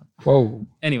Bayless or someone. whoa.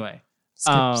 Anyway,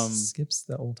 Skips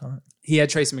the whole time. he had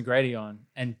Tracy McGrady on,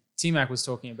 and T-Mac was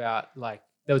talking about like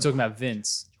they were talking about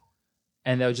Vince,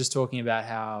 and they were just talking about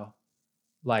how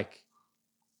like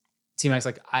T-Mac's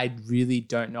like, I really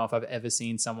don't know if I've ever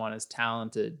seen someone as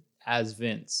talented as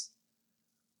Vince,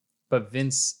 but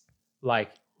Vince like,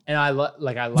 and I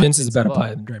like Vince is a better lot.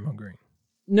 player than Draymond Green.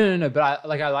 No, but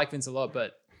I like Vince a lot,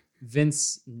 but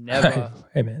Vince never.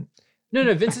 Hey, man.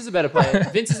 No, Vince is a better player.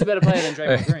 Vince is a better player than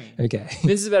Draymond Green. Okay.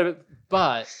 Vince is better,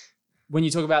 but when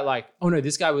you talk about like, oh no,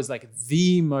 this guy was like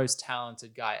the most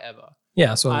talented guy ever.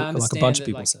 Yeah, so I like a understand bunch of that,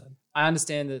 people like, said. I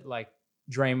understand that like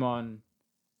Draymond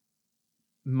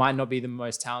might not be the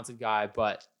most talented guy,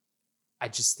 but I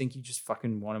just think you just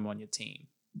fucking want him on your team.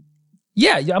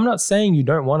 Yeah, I'm not saying you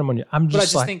don't want him on your. I'm But I just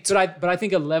just like, think, but I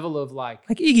think a level of like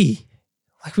Iggy.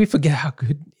 Like we forget how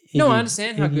good. Iggy, no, I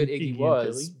understand how good Iggy Iggy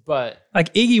was, and but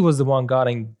Like Iggy was the one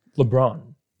guarding LeBron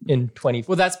in 20.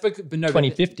 well, that's because but no, but-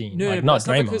 2015, No, like, but not that's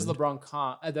not because Draymond. LeBron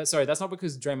can't. That's not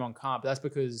because Draymond can't. But that's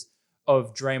because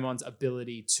of Draymond's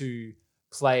ability to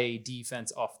play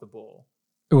defense off the ball.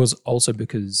 It was also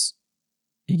because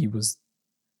Iggy was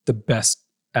the best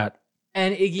at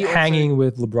And Iggy hanging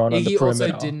with LeBron on the Iggy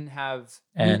perimeter also didn't have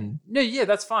and yeah,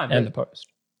 that's fine. and the but- post.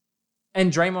 And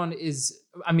Draymond is,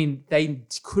 I mean, they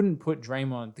couldn't put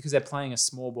Draymond because they're playing a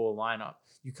small ball lineup.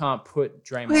 You can't put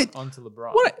Draymond Wait, onto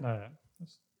LeBron. What? No,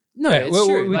 No, Yeah, it's well,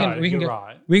 true. we Like, can- you're go-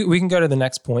 right. We can go to the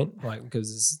next point, like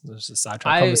because this is a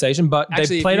sidetrack I- conversation. But actually,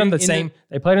 they if played you- on the in same.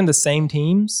 They played on the same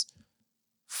teams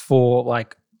for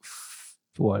like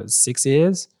 6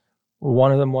 years.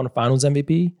 One of them won a Finals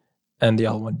MVP, and the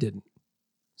other one didn't.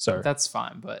 So that's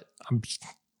fine, but I'm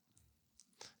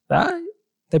that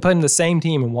they played in the same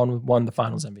team and one won the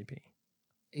Finals MVP.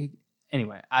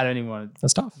 anyway, I don't even want to.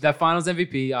 That's tough. That Finals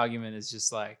MVP argument is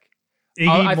just like Iggy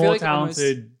I feel more like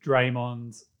talented,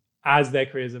 Draymond, as their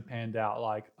careers have panned out,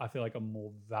 like I feel like a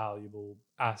more valuable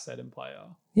asset and player.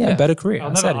 Yeah, Yeah. better career. I'll I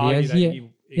never said argue that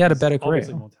he had a Iggy's better career.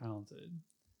 Obviously more talented.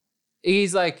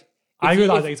 he's like. I if you-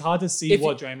 realize if- like, it's hard to see if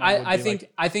what you- Draymond I would be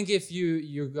I think if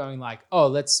you're going like,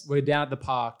 oh, we're down at the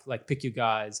park, like pick your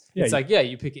guys. Yeah, It's you- like, yeah,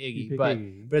 you pick Iggy, you pick but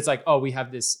Iggy. but it's like, oh, we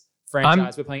have this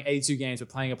franchise. We're playing 82 games. We're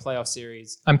playing a playoff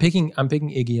series. I'm picking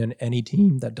Iggy on any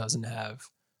team that doesn't have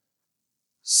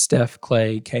Steph,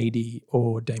 Clay, KD,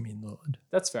 or Damian Lillard.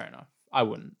 That's fair enough. I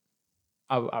wouldn't.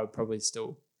 I would probably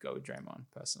still go with Draymond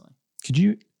personally. Could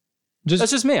you That's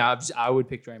just me. I would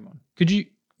pick Draymond. Could you?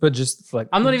 But just like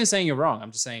I'm not even saying you're wrong. I'm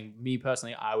just saying me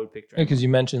personally, I would pick Draymond. because you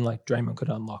mentioned like Draymond could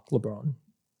unlock LeBron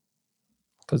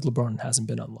because LeBron hasn't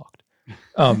been unlocked.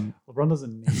 LeBron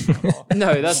doesn't need to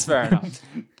No, that's fair enough.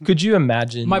 Could you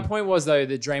imagine? My point was though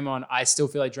that Draymond, I still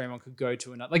feel like Draymond could go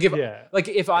to another. Like if Yeah.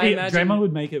 if I imagine Draymond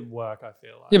would make it work, I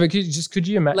feel like. Yeah, but could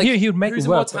you imagine? like he would make who's it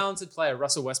a more work. but- talented player,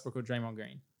 Russell Westbrook or Draymond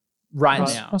Green? Right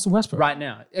now. Russell Westbrook. Right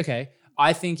now. Okay.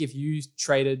 I think if you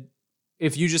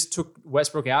just took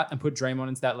Westbrook out and put Draymond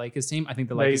into that Lakers team, I think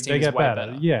the Lakers team they is get way better.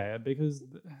 better. Yeah, because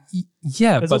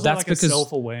Yeah, there's but also that's like because a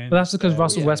self-awareness. but that's because there.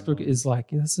 Russell Yeah. Westbrook is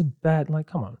like that's a bad like.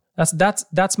 Come on,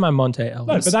 that's my Monte Ellis.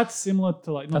 No, but that's similar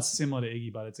to like not That's- similar to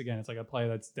Iggy, but it's like a player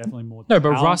that's definitely more No, but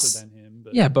talented Russ- than him.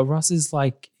 But yeah, but Russ is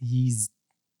like he's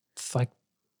like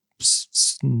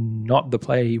not the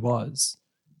player he was,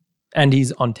 and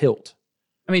he's on tilt.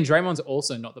 I mean, Draymond's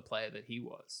also not the player that he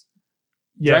was.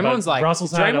 yeah, Draymond's but like-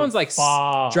 Russell's had a Draymond's like-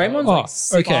 far. Draymond's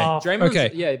Oh, like okay. Draymond's,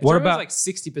 Okay. Yeah, What Draymond's about- like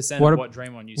 60% what of ab- what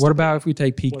Draymond used What to be. about if we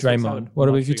take peak Westbrook's Draymond? had What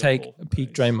much if you bigger take fall peak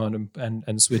rates. Draymond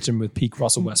and switch him with peak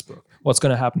Russell Westbrook? What's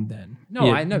going to happen then? No,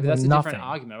 Yeah, I know, but that's a nothing. different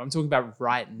argument. I'm talking about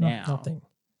right now. Nothing.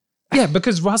 Yeah,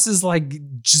 because Russ is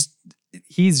like just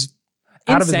he's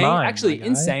out of his mind. Actually, my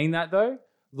in guy. saying that though,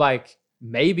 like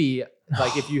maybe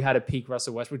like if you had a peak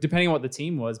Russell Westbrook, depending on what the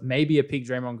team was, maybe a peak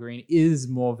Draymond Green is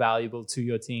more valuable to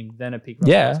your team than a peak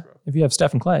Russell Yeah, Westbrook. if you have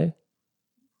Steph and Clay.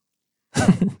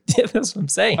 Yeah, that's what I'm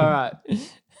saying. All right.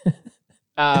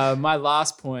 My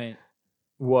last point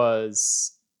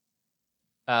was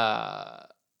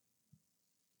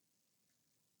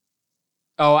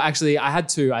actually I had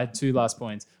two last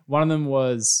points. One of them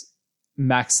was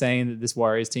Max saying that this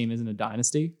Warriors team isn't a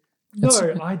dynasty. No,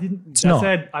 It's- I didn't. it's I not.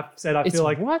 said I It's feel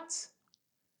like what?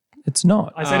 It's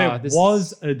not. I said it this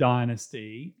was a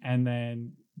dynasty, and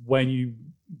then when you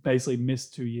basically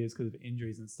missed 2 years because of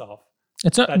injuries and stuff,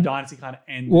 It's not. that dynasty kind of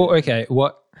ended. Well, okay.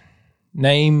 What?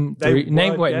 Name They three.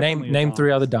 Name were wait. definitely Name a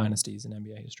three other dynasty. dynasties in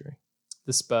NBA history.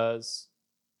 The Spurs.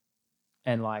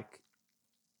 and like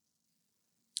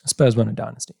Spurs won a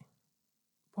dynasty.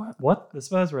 What? The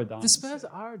Spurs were a the dynasty. Spurs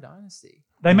are a dynasty.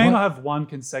 They may What? not have won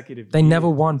consecutive. They never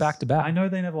years. won back-to-back. I know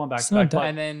they never won back It's to not back. done. But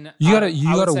And then You gotta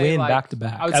I would say, win like,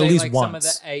 back-to-back I would at say least like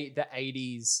once. some of the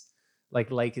 80s, like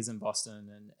Lakers in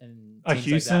Boston and A teams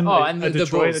Houston, like that. Oh, a- and a the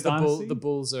Detroit, Bulls. a dynasty? The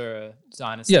Bulls are a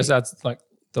dynasty. Yes, that's like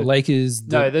the Lakers.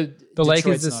 no, the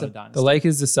Lakers, Detroit's not a the dynasty.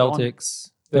 Lakers, the Celtics.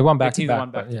 They won back to back.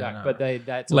 Won back to back, no. but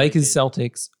that's all they Lakers, did.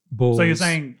 Celtics, Bulls. So you're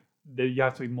saying that you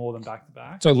have to be more than back to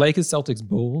back? So Lakers, Celtics,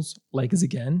 Bulls, Lakers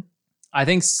again. I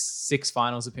think 6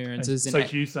 finals appearances. So in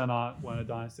Houston weren't a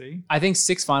dynasty? I think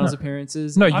 6 finals No.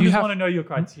 appearances. No, I you just have want to know your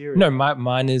criteria. no.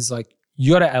 Mine is like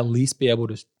you got to at least be able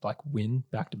to like win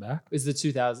back to back. Is the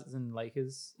 2000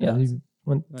 Lakers? Yeah, you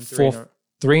went Won three in a-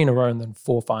 three in a row and then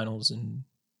 4 finals in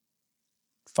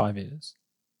 5 years.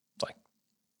 It's like,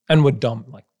 and we're dumb.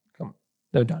 Like, come on,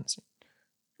 they're a dynasty.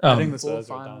 I think the 4 Spurs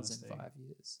were a finals in dynasty. 5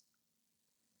 years.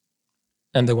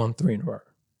 And they won 3 in a row.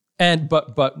 And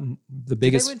but the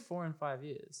biggest Did they win 4 in 5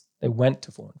 years? they went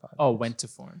to 4 and 5. Oh, years went to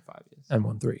 4 in 5 years. and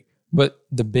won 3. But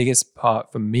the biggest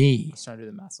part for I me was trying to do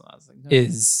the maths on that. I was like, no.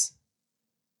 is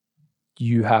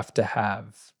you have to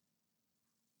have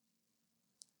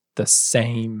the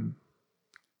same,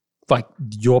 like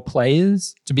your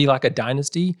players to be like a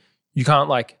dynasty. You can't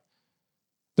like,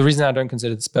 the reason I don't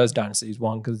consider the Spurs dynasty is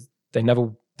one, because they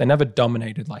never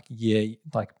dominated like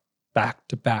back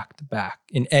to back to back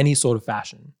in any sort of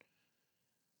fashion.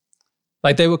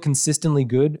 Like they were consistently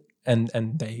good and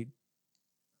they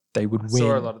would I win.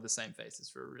 saw a lot of the same faces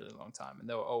for a really long time, and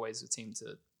they were always a team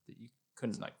that you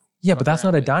couldn't like. Yeah, fuck but that's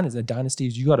around not a with. dynasty. A dynasty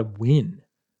is you got to win.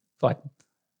 Like,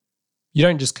 you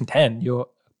don't just contend. You're a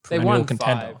They perennial won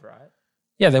contender. 5, right?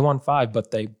 Yeah, they won 5,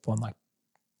 but they won like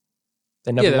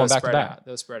they never Yeah, they won were back to spread back. out.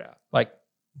 They were spread out. Like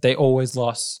they always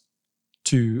lost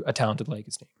to a talented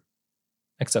Lakers team,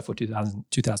 except for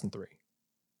 2003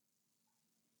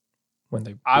 when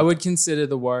they. I would consider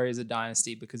the Warriors a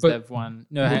dynasty because But- they've won.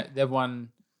 No, they've won.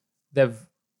 They've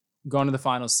gone to the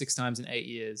finals 6 times in 8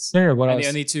 years. No, what I And was, the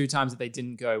only 2 times that they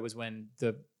didn't go was when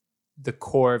the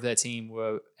core of their team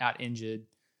were out injured,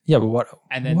 yeah, but what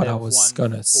and then I they've was won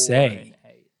gonna 4 say, in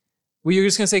 8. Well, you're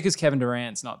just gonna say because Kevin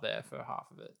Durant's not there for half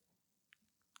of it.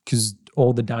 because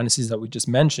all the dynasties that we just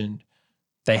mentioned,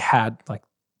 they had like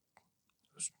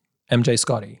MJ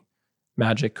Scotty,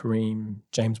 Magic, Kareem,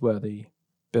 James Worthy,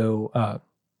 Bill,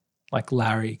 like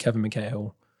Larry, Kevin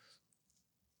McHale,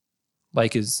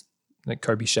 Lakers, like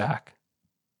Kobe, Shaq.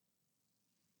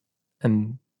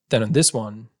 And then on this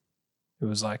one, it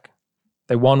was like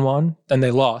they won one, then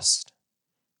they lost.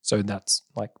 So that's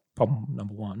like problem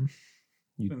number 1.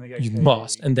 Then they get You KD.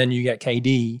 lost, and then you get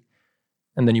KD,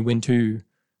 and then you win 2,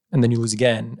 and then you lose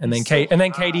again, and then KD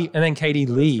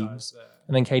leaves,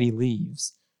 and then KD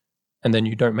leaves, and then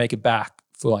you don't make it back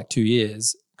for like 2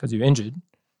 years because you're injured,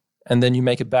 and then you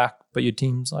make it back, but your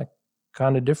team's like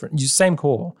kind of different. You same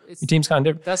core, your team's kind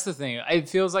of different. That's the thing. It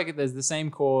feels like there's the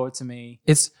same core to me.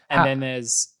 It's And then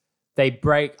they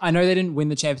break. I know they didn't win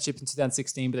the championship in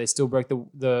 2016, but they still broke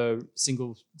the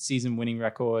single season winning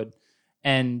record.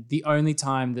 And the only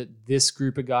time that this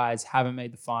group of guys haven't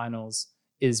made the finals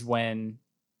is when,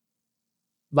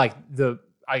 like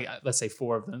let's say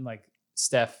 4 of them, like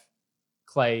Steph,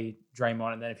 Clay,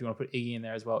 Draymond, and then if you want to put Iggy in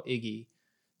there as well, Iggy.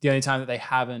 The only time that they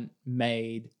haven't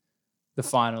made the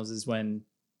finals is when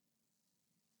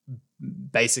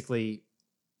basically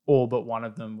all but one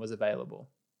of them was available.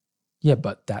 yeah,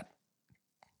 but that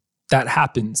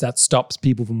happens. That stops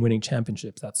people from winning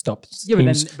championships. That stops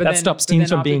teams. That stops teams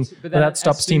from being. But that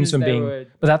stops teams from being.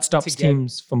 But that stops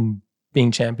teams from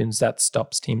being champions. That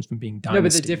stops teams from being No, but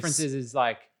dynasties. the difference is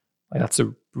like like that's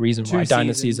a reason 2 why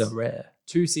dynasties seasons. are rare.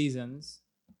 2 seasons,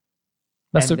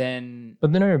 That's and the, then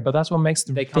but no, but that's what makes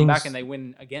the they come things, back and they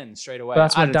win again straight away. But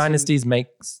that's I what don't know, dynasties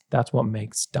makes. That's what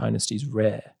makes dynasties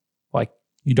rare. Like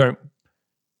you don't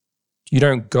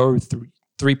go through.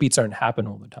 Three-peats don't happen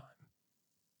all the time.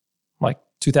 Like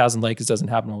 2000 Lakers doesn't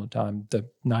happen all the time. The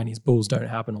 90s Bulls don't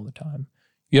happen all the time.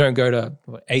 You don't go to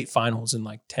 8 finals in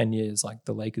like 10 years like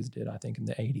the Lakers did, I think, in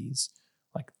the 80s.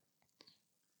 Like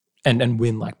and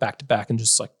win like back to back and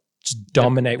just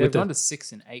dominate They've with gone the to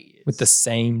 6 in 8 years with the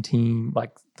same team.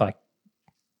 Like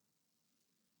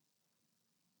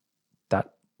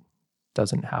that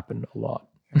doesn't happen a lot.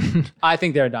 I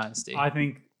think they're a dynasty. I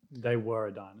think they were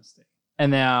a dynasty.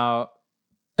 And now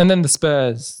And then the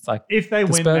Spurs, like If they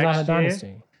the win Spurs aren't a next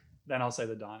year, dynasty. then I'll say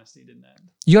the dynasty didn't end.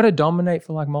 You got to dominate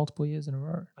for like multiple years in a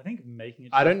row. I think making it.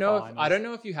 To I the don't know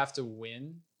finals- if you have to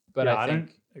win, but Yeah, I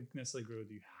think don't necessarily agree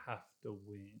with you. Have to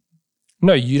win.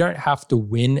 No, you don't have to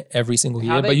win every single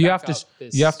How year, they but you back have to up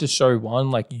this- you have to show one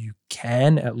like you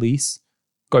can at least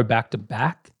go back to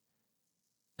back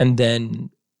and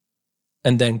then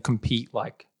compete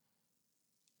like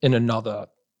in another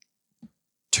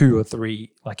 2 or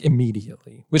 3 like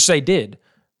immediately, which they did,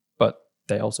 but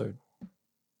they also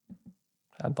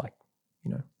had like,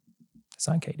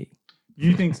 signed KD.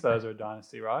 You think Spurs are a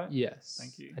dynasty, right? Yes.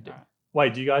 Thank you. I do. All right.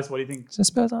 Wait, do you guys? What do you think? So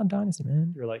Spurs aren't a dynasty,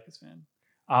 man. You're a Lakers fan.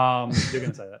 You're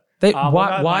gonna say that. They What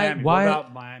about Miami? why What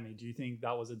about Miami? Do you think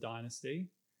that was a dynasty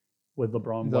with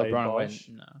LeBron, Wade, LeBron Bosh?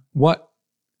 went, no.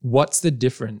 what's the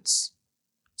difference?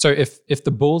 So if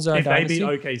the Bulls are a If they dynasty, beat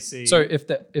OKC, so if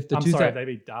the I'm sorry, if they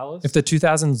beat Dallas. if the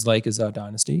 2000s Lakers are a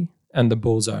dynasty and the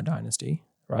Bulls are a dynasty,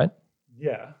 right?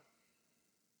 Yeah.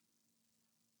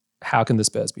 How can the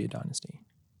Spurs be a dynasty?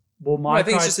 Well, No, I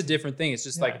think it's just a different thing. It's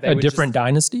just Yeah. like they A were different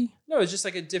dynasty? No, it's just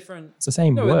like a different. It's the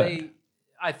same No, word.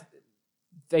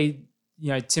 they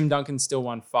Tim Duncan still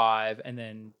won 5, and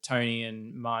then Tony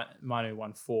and Manu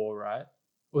won 4, right?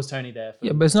 Was Tony there? For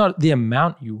Yeah, but it's not the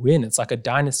amount you win. It's like a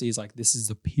dynasty is like this is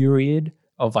the period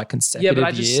of like consecutive but I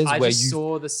years just where you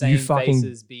saw the same fucking-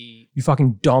 faces be. you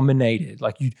fucking dominated.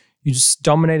 Like you just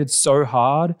dominated so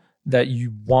hard that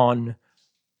you won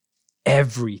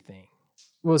everything.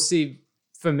 Well, see,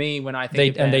 for me, when I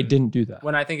think of They them- didn't do that.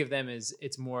 When I think of them,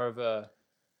 it's more of a,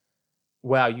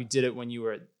 wow, you did it when you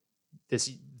were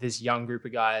this young group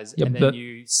of guys, Yeah, and then but-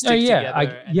 you stick yeah,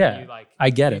 together, and yeah, then you like I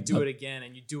get you it, do but- it again,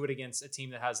 and you do it against a team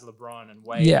that has LeBron and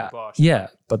Wade Yeah, and Bosh. yeah,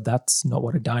 but that's not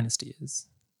what a dynasty is.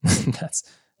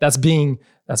 that's being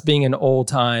an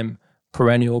all-time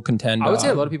perennial contender. I would say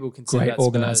a lot of people consider great that Spurs,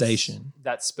 organization.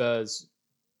 that Spurs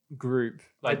group.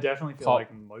 I definitely feel pop.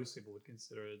 like most people would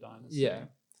consider it a dynasty. Yeah.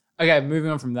 Okay,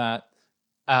 moving on from that.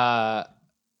 I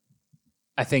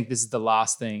think this is the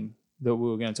last thing that we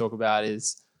were going to talk about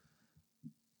is.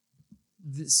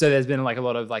 So there's been like a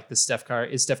lot of like the Steph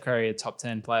Curry. Is Steph Curry a top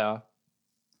 10 player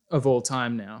of all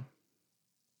time now?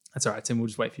 That's all right, Tim. We'll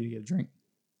just wait for you to get a drink.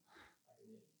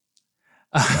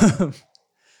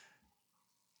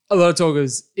 A lot of talk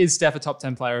is Steph a top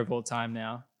 10 player of all time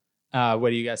now?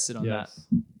 Where do you guys sit on that? Yes.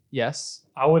 Yes.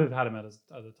 I would have had him as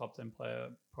a top 10 player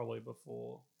probably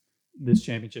before this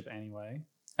championship anyway.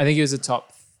 I think he was a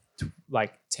top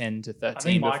like 10 to 13 I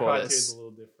think my before criteria this. is a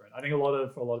little different. I think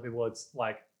for a lot of people it's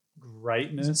like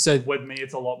greatness. So- with me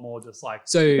it's a lot more just like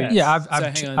So best. Yeah, So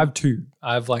hang on. I have 2.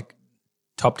 I have like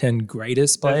top 10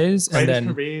 greatest players and greatest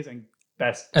then careers and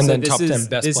best. and So then top 10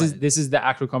 best this players. this is the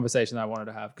actual conversation I wanted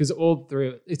to have because all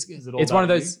three. It's it all it's one of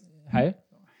about those. Hey,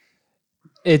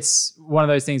 it's one of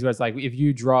those things where it's like if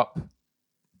you drop.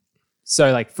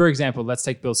 So like for example, let's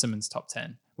take Bill Simmons' top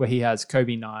 10, where he has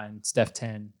Kobe 9, Steph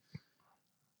 10.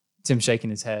 Tim shaking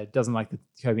his head, doesn't like the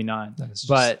Kobe 9, That is just-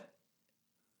 but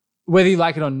whether you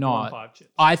like it or He won not, 5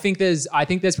 chips. I think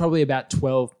there's probably about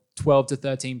 12 to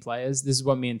 13 players. This is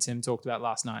what me and Tim talked about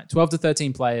last night. 12 to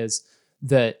 13 players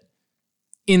that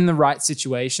in the right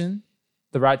situation,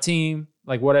 the right team,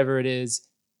 like whatever it is,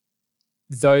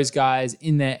 those guys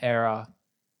in their era,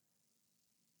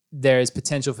 there is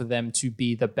potential for them to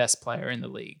be the best player in the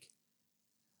league.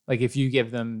 Like if you give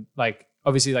them like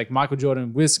obviously like Michael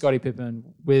Jordan with Scottie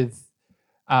Pippen, with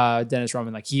Dennis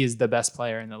Rodman, like he is the best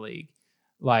player in the league.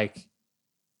 Like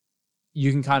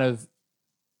you can kind of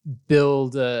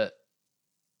build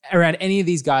around any of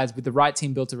these guys with the right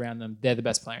team built around them, they're the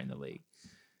best player in the league.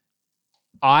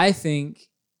 I think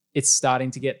it's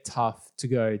starting to get tough to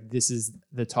go, this is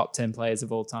the top 10 players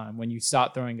of all time. When you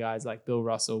start throwing guys like Bill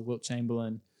Russell, Wilt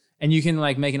Chamberlain, and you can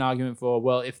like make an argument for,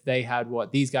 well, if they had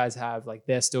what these guys have, like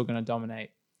they're still going to dominate,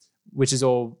 which is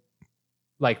all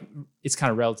like, it's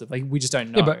kind of relative. Like we just don't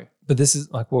know. Yeah, but this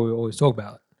is like what we always talk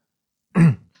about.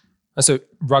 So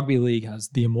rugby league has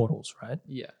the Immortals, right?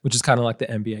 Yeah. Which is kind of like the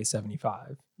NBA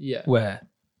 75, Yeah. where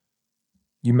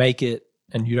you make it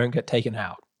and you don't get taken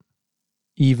out,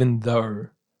 even though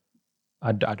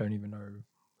I don't even know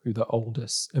who the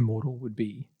oldest Immortal would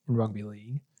be in rugby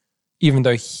league, even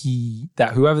though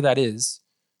whoever that is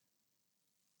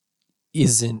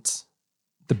isn't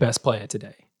the best player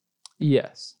today.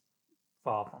 Yes.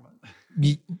 Far from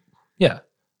it. Yeah.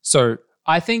 So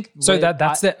I think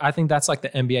I think that's like the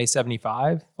NBA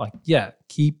 75. Like, yeah,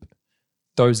 keep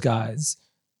those guys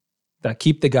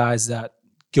keep the guys that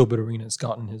Gilbert Arenas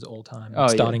got in his all-time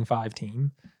starting 5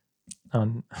 team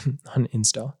on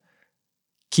Insta.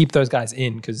 Keep those guys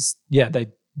in because they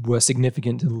were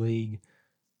significant to the league.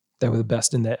 They were the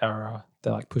best in their era. They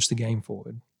like pushed the game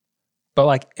forward. But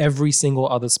like every single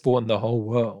other sport in the whole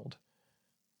world,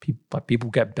 people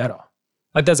get better.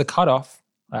 Like there's a cutoff.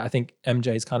 I think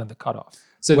MJ is kind of the cutoff.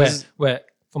 So where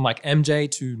from like MJ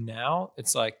to now,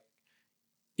 it's like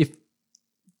if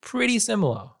pretty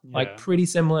similar. Yeah. Like pretty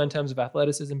similar in terms of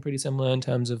athleticism, pretty similar in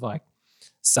terms of like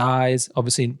size.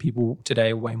 Obviously, people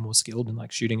today are way more skilled in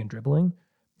like shooting and dribbling,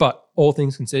 but all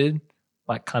things considered,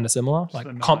 like kind of similar, like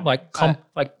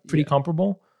pretty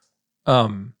comparable.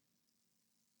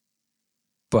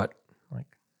 But like,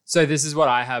 So this is what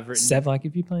I have written. like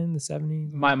if you play in the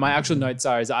 70s, My actual notes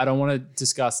are is I don't want to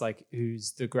discuss like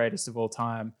who's the greatest of all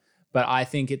time, but I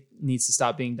think it needs to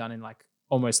start being done in like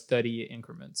almost 30-year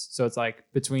increments. So it's like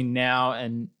between now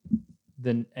and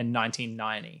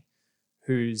 1990,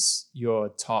 who's your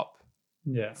top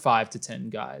 5 to 10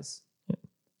 guys?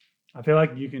 I feel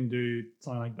like you can do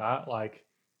something like that, like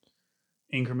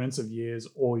increments of years,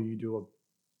 or you do a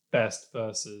best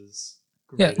versus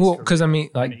greatest. Yeah, well, because I mean,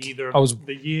 career. like And either I was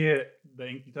the 30-year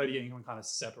increment kind of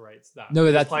separates that. No,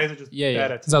 but that's- players are just yeah,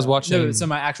 better. because I was watching. No, so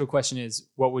my actual question is,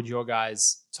 what would your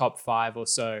guys' top 5 or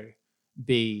so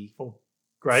be for for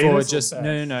greatest just or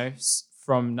no best?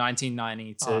 from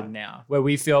 1990 to Alright. now, where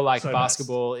we feel like So best.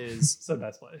 basketball is So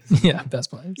best players. yeah,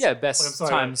 best players. yeah Like, I'm best sorry,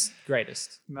 times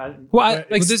greatest. Well, like,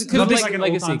 this- because this- like an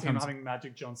legacy all-time team comes- having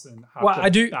Magic Johnson have Well, to I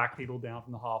do- back people down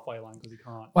from the halfway line because he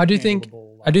can't. Well, I do handle think- the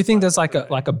ball, I do think there's like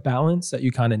like a balance that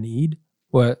you kind of need.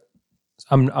 Where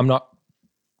I'm not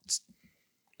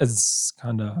as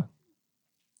kind of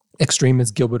extreme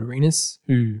as Gilbert Arenas,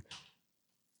 who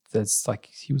there's like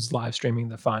he was live streaming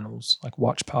the finals, like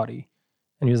watch party,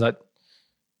 and he was like,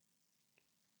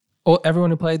 everyone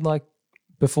who played like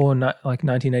before like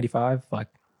 1985, like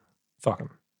fuck them.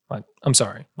 Like I'm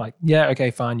sorry, like yeah,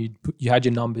 okay, fine, you had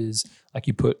your numbers, like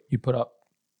you put up,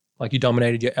 like you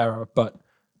dominated your era, but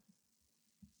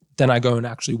then I go and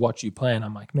actually watch you play, and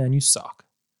I'm like, man, you suck.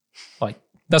 Like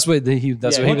that's what he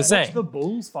was saying. The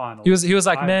Bulls final. He was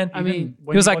like, man. I mean,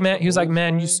 He was like, man,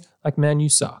 you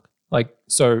suck. Like,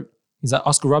 so he's like,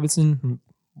 Oscar Robertson.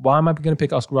 Why am I going to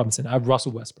pick Oscar Robertson? I have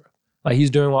Russell Westbrook. Like he's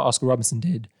doing what Oscar Robertson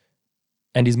did,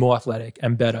 and he's more athletic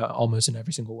and better almost in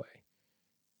every single way.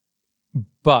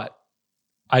 But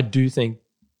I do think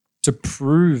to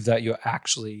prove that you're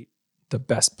actually the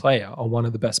best player or one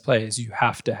of the best players, you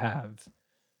have to have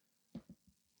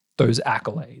those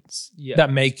accolades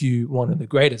that make you one of the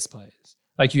greatest players.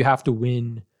 Like you have to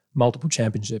win multiple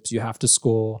championships. You have to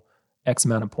score X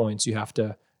amount of points. You have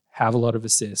to have a lot of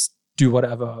assists, do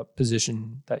whatever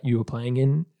position that you are playing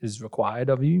in is required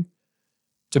of you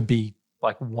to be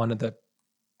like one of the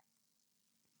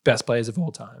best players of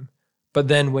all time. But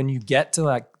then when you get to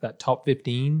like that top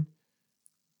 15,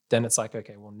 then it's like,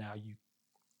 okay, well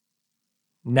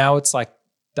now it's like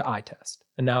the eye test.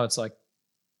 And now it's like,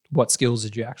 what skills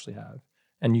did you actually have?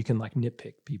 And you can like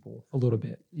nitpick people a little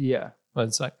bit. Yeah. But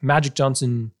it's like Magic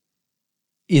Johnson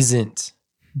isn't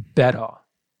better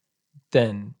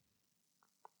than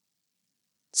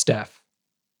Steph,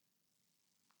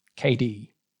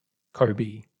 KD,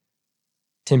 Kobe,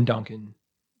 Tim Duncan,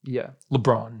 Yeah.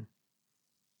 LeBron,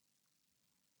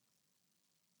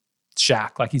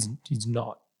 Shaq. Like he's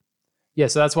not. Yeah.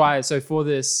 So that's why. So for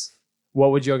this,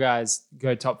 what would your guys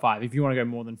go top 5? If you want to go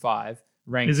more than 5,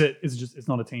 rank. Is it just? It's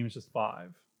not a team. It's just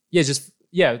 5.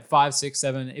 Yeah, 5, 6,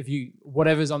 7. If you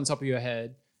whatever's on the top of your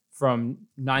head from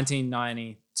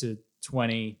 1990 to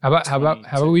 20. How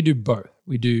about we do both?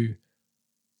 We do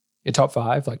your top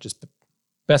 5, like just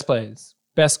best players,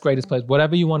 best greatest players,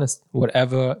 whatever you want to,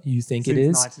 whatever you think Since it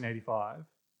is. 1985. Is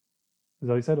that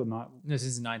what you said or not? No, this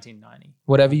is 1990,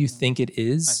 Whatever you think it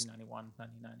is, 1991,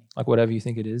 1990. like whatever you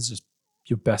think it is, just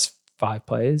your best 5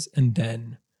 players, and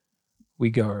then we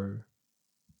go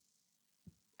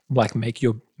like make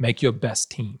your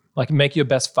best team, like make your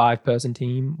best 5-person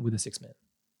team with a 6-man,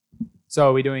 So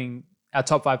are we doing our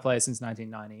top 5 players since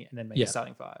 1990, and then make a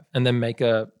starting 5? and then make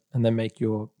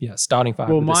your starting 5.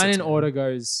 Well, with a mine in 6-man. order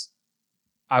goes.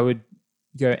 I would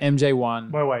go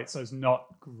MJ1. Wait. So it's not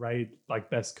great, like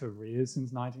best careers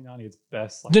since 1990. It's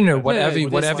best. Like, No, best- whatever you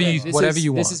want.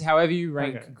 This is however you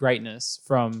rank Okay. greatness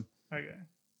from Okay.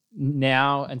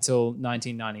 now until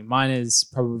 1990. Mine is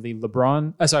probably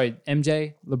LeBron.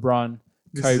 MJ, LeBron,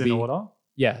 This Kobe. is in order.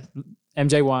 Yeah,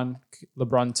 MJ 1,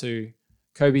 LeBron 2,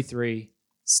 Kobe 3,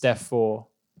 Steph 4,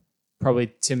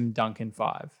 probably Tim Duncan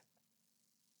 5.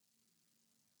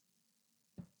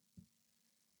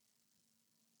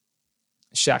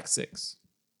 Shaq 6.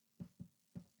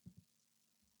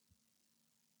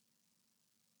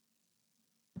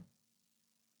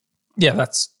 Yeah,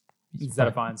 that's Is that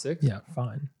a fine 6? yeah,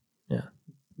 fine.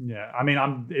 Yeah, I mean,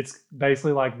 it's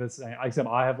basically like the same, except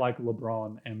I have like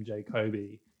LeBron, MJ,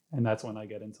 Kobe, and that's when I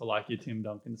get into like your Tim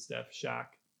Duncan, Steph, Shaq,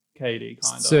 KD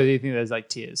kind of. So do you think there's like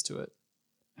tiers to it?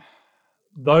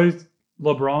 Those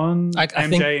LeBron, I MJ,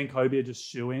 think- and Kobe are just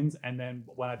shoo-ins, and then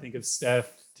when I think of Steph,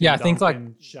 Tim Yeah, I think, like-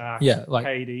 Duncan, Shaq, yeah, like-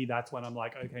 KD, that's when I'm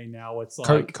like, okay, now it's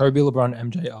like Kobe, LeBron,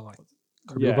 MJ are like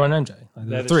Kobe, Yeah. LeBron, MJ. Like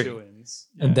They're the the three. shoo-ins.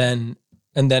 And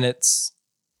then it's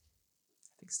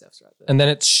I think Steph's right there. and then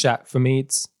it's Shaq. For me,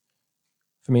 it's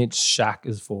Shaq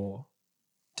is 4,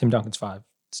 Tim Duncan's 5,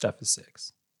 Steph is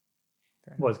 6.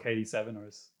 Was KD 7 or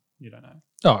is you don't know?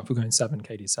 Oh, if we're going 7,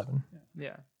 KD 7.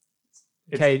 Yeah.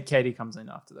 It's- Katie comes in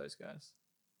after those guys.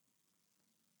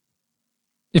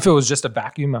 If it was just a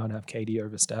vacuum, I would have KD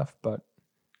over Steph, but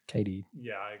KD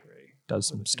Yeah, I agree. does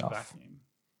some In stuff. vacuum.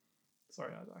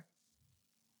 Sorry, Isaac.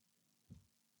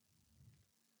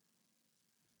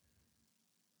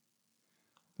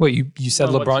 Wait, you said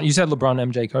No, what's- LeBron? You said LeBron,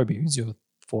 MJ, Kobe. Who's your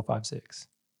 4, 5, 6?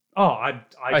 Oh, I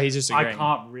Oh, he's just I agreeing.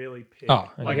 can't really pick. Oh,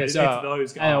 okay. like it's So,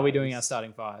 those guys. And are we doing our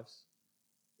starting fives?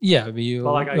 Yeah, but you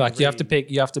But, like, I you have to agree.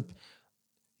 pick.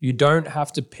 You don't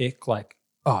have to pick like,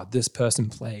 oh, this person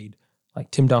played like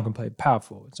Tim Duncan played power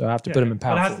forward, so I have to put him in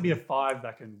power But it has forward. to be a 5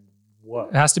 that can work.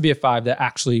 It has to be a 5 that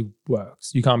actually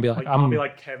works. You can't be like, Like, you I'm. can't be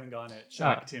like Kevin Garnett,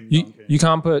 Shaq, Tim you, Duncan. you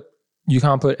can't put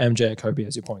MJ or Kobe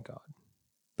as your point guard,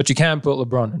 but you can put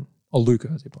LeBron or Luka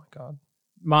as your point guard.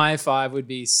 My 5 would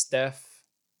be Steph,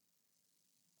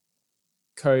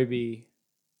 Kobe.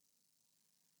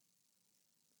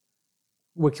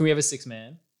 Well, can we have a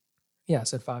 6-man? Yeah, I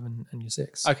said 5 and you're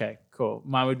 6. Okay, cool.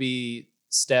 Mine would be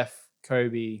Steph,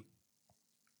 Kobe,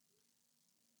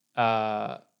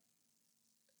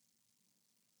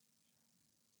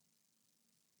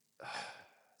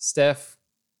 Steph.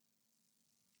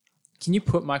 Can you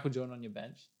put Michael Jordan on your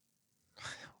bench?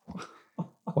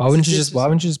 Why wouldn't you Just-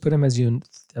 just put him as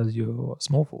your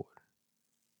small forward?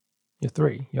 Your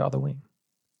 3, your other wing.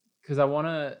 Because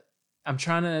I'm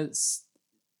trying to.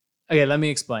 Okay, let me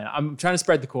explain. I'm trying to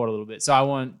spread the court a little bit. So I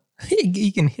want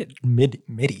He can hit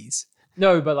middies.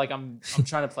 no, but like I'm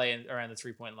trying to play around the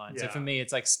 3-point line. So Yeah. for me,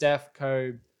 it's like Steph,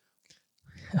 Kobe,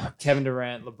 Kevin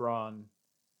Durant, LeBron,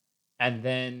 and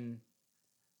then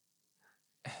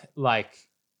like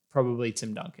probably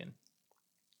Tim Duncan.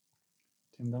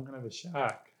 Tim Duncan over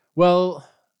Shaq. Well,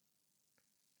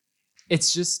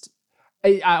 it's just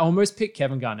I almost picked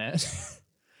Kevin Garnett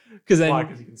because then Why?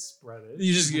 Because you can spread it.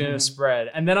 you're just gonna spread.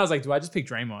 And then I was like, do I just pick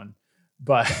Draymond?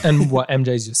 But And what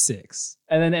MJ's your 6.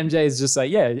 and then MJ is just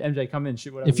like, yeah, MJ, come in,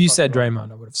 shoot whatever. If the you fuck said want.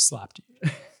 Draymond, I would have slapped you.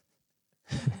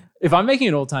 If I'm making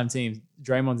an all-time team,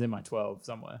 Draymond's in my 12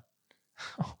 somewhere.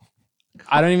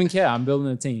 I don't even care. I'm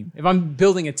building a team. If I'm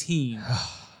building a team,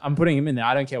 I'm putting him in there.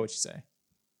 I don't care what you say.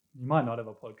 You might not have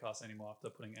a podcast anymore after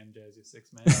putting MJ as your 6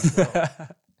 man. as well.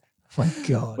 Oh my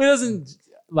god, It doesn't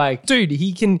like dude,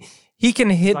 he can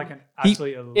hit. like an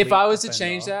actually elite if I was to defender.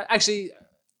 change that. Actually,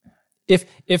 if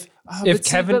oh, if but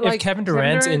see, Kevin but, if like, Kevin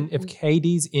Durant's Durant- in if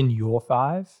KD's in your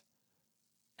 5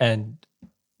 and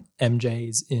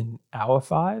MJ's in our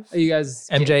 5, are you guys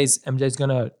MJ's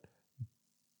gonna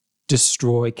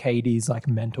destroy KD's like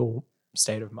mental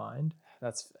state of mind.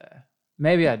 That's fair.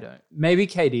 Maybe I don't. Maybe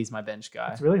KD's my bench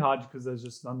guy. It's really hard because there's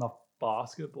just not enough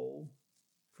basketball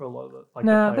for a lot of the like.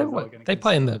 Nah, the they players that we're gonna they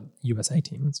play in the consider. USA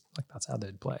teams. Like that's how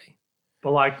they'd play.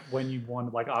 But like when you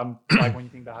want, like I'm like when you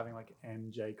think about having like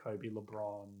MJ, Kobe,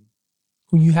 LeBron.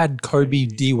 Well, you had Kobe,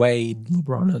 D Wade,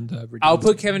 LeBron, and I'll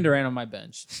put Kevin Durant on my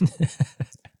bench.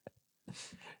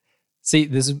 See,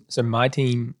 so my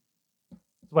team.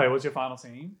 Wait, what's your final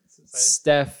team? Say it.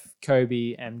 Steph,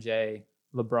 Kobe, MJ,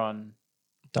 LeBron,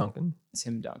 Duncan.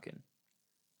 Tim Duncan.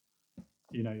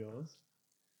 You know yours.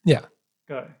 Yeah.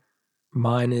 Go.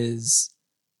 Mine is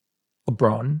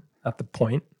LeBron at the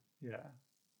point, Yeah.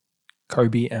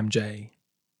 Kobe, MJ,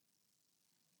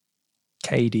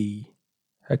 KD,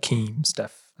 Hakeem,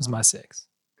 Steph is my 6.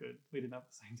 Good. We didn't have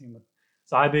the same team.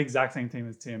 So I had the exact same team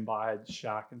as Tim, but I had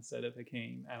Shaq instead of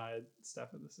Hakeem, and I had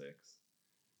Steph at the 6.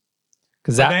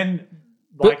 Because But that then,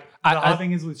 but like, I- the I- hard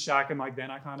thing is with Shaq, and like,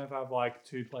 then I kind of have like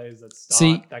 2 players that start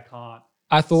See, that can't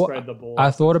I thought spread the ball. I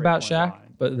off the thought about 3-point Shaq,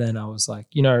 line. but then I was like,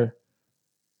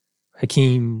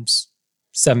 Hakeem's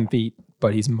 7 feet,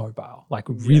 but he's mobile, like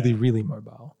really, Yeah. really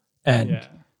mobile, and Yeah,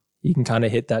 he can kind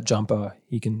of hit that jumper.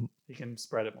 He can. he can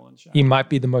spread it more than Shaq. He might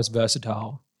be the most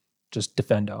versatile, just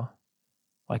defender,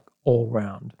 like all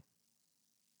round,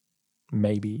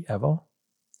 maybe ever.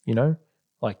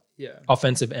 Like Yeah.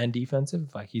 offensive and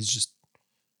defensive. Like he's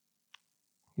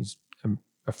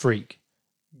a freak.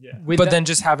 Yeah. But then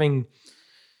just having,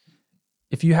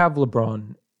 if you have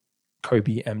LeBron,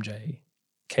 Kobe, MJ,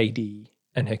 KD,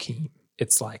 and Hakeem,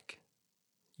 it's like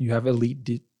you have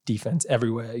elite defense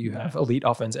everywhere. You have elite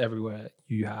offense everywhere.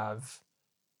 You have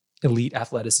elite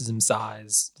athleticism,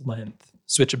 size, length,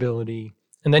 switchability.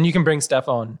 And then you can bring Steph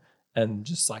on and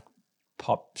just like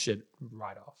pop shit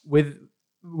right off.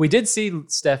 we did see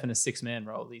Steph in a 6-man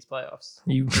role these playoffs.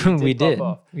 We pop did.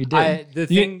 off. We did.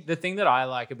 The thing that I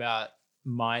like about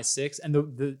my six,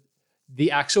 and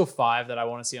the actual five that I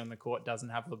want to see on the court doesn't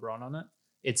have LeBron on it.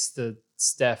 It's the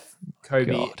Steph,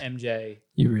 Kobe, God. MJ,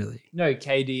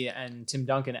 KD, and Tim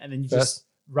Duncan, and then you just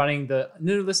running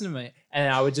listen to me,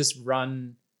 and I would just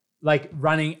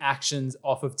running actions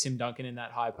off of Tim Duncan in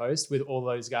that high post with all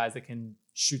those guys that can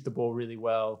shoot the ball really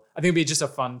well. I think it'd be just a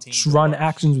fun team. Just run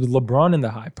actions with LeBron in the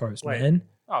high post, Wait. man.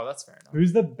 Oh, that's fair enough.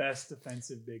 Who's the best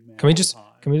defensive big man? Can we of just all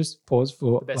time? can we just pause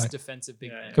for The best like, defensive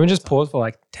big man. can we just pause for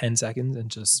like 10 seconds and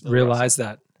just Bill realize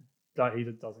that He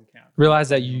doesn't count. realize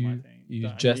that He's on my you team. you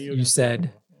I just knew were you gonna say said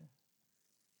Bill Russell.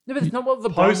 No, but it's not what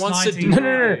LeBron Post wants to do. 19.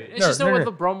 It's just not what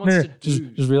LeBron wants to do.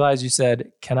 just realize you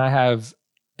said, can I have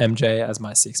MJ as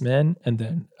my sixth man? And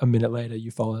then a minute later you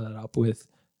follow that up with,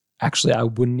 actually I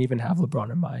wouldn't even have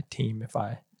LeBron in my team if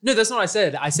I No, that's not what I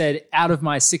said. I said out of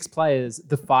my 6 players,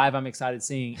 the 5 I'm excited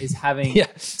seeing is having Yeah.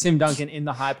 Tim Duncan in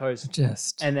the high post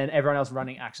just and then everyone else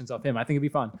running actions off him. I think it'd be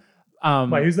fun.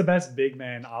 Wait, who's the best big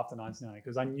man after 1990?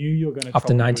 Because I knew you were going to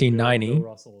After 1990? Bill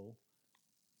Russell.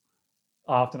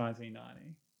 After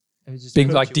 1990. it was just big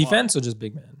coach like you want. defense or just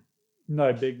big man?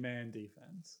 No, big man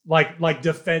defense. Like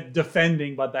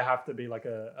defending, but they have to be like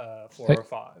a 4 or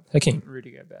 5. Hakeem.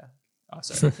 Rudy Gobert. Oh,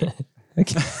 sorry.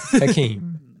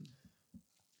 Hakeem.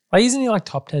 Like isn't he like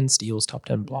top 10 steals, top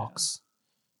 10 blocks,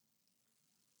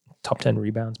 top 10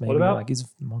 rebounds? Maybe about- like he's a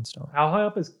monster. How high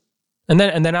up is? And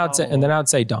then I'd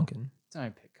say Duncan.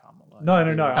 Don't pick Carmelo.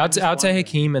 No. I'd say wondering.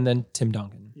 Hakeem and then Tim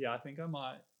Duncan Yeah, I think I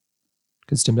might.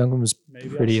 because Tim Duncan was Maybe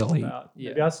pretty I'll swap elite. out. Yeah.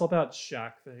 Maybe I swap out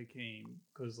Shaq for Hakeem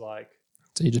because like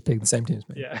So you just pick the same team as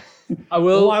me. yeah. I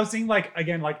will. Well, I was thinking like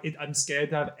again like I'm scared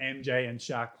to have MJ and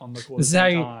Shaq on the court. This is at how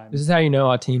the same you. time. This is how you know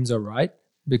our teams are right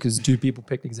because 2 people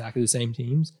picked exactly the same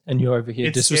teams, and you're over here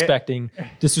It's disrespecting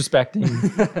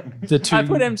the 2. I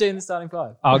put MJ in the starting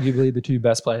 5. arguably the 2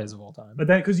 best players of all time. But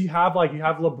then because you have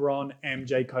LeBron,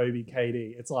 MJ, Kobe,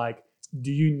 KD, it's like,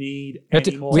 do you need had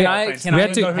to- any more? we- offense? can we I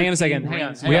had to- know who hang on a second, Hakeem hang on,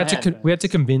 brings hang we on, had to we had to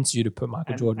convince you to put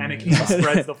Michael Jordan and in Hakeem the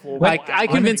spreads the floor. Like, I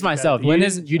convinced myself. When You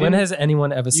when didn't- has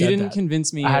anyone ever You said didn't that?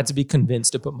 convince me. I had to be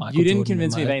convinced to put Michael You didn't Jordan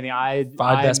convince me in of my- anything. I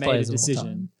 5 best made a players of all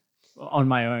decision on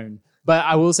my own. But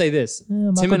I will say this: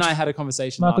 Michael Tim and I J- had a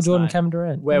conversation Michael last Jordan, night Kevin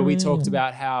Durant. where we talked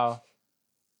about how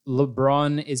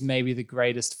LeBron is maybe the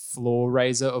greatest floor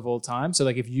raiser of all time. So,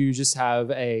 like, if you just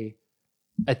have a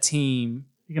team,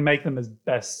 You can make them as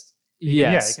best. yes,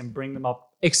 Yeah, you can bring them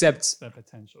up except to their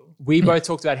potential. we both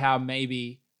talked about how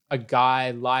maybe a guy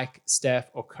like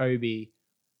Steph or Kobe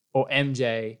or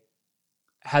MJ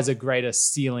has a greater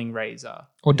ceiling raiser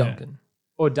or Duncan.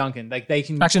 or Duncan. Like they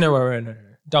can Actually, no.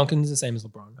 Duncan's the same as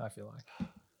LeBron. I feel like.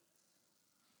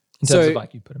 In terms So, of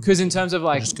like you put him because in terms of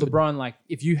like Which is good. LeBron, like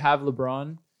if you have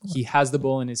LeBron, he has the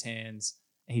ball in his hands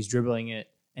and he's dribbling it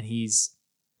and he's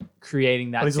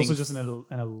creating that. But he's thing. also just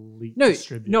an elite no,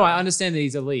 distributor. no. I understand that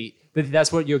he's elite, but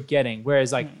that's what you're getting.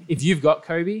 Whereas like if you've got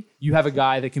Kobe, you have a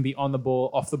guy that can be on the ball,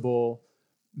 off the ball,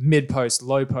 mid post,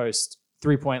 low post,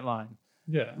 3-point line.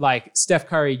 Yeah. Like Steph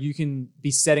Curry, you can be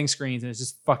setting screens and it's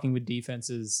just fucking with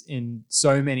defenses in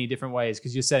so many different ways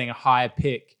because you're setting a higher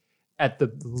pick at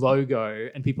the logo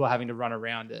and people are having to run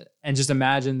around it. And just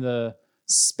imagine the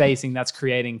spacing that's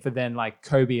creating for then like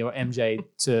Kobe or MJ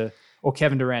or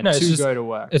Kevin Durant No, it's to just- go to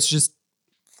work. It's just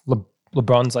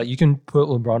LeBron's like you can put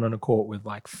LeBron on a court with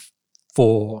like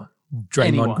 4 Draymond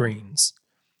Anyone. Greens,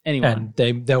 Anyone. and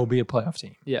they will be a playoff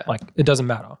team. Yeah. Like it doesn't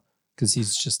matter because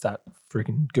he's just that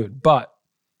freaking good. But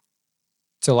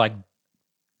to like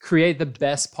Create the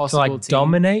best to possible like team.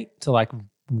 dominate, to like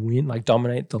win, like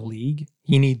dominate the league,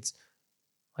 he needs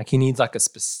like a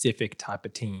specific type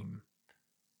of team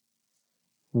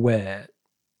where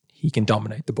he can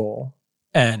dominate the ball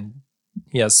and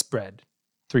he has spread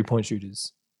 3-point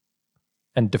shooters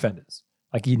and defenders.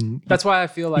 Like That's why I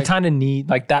feel you like kind of need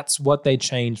like that's what they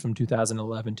changed from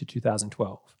 2011 to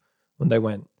 2012 when they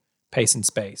went pace and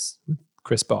space with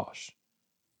Chris Bosh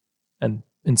and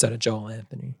instead of Joel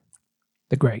Anthony,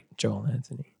 the great Joel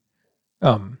Anthony.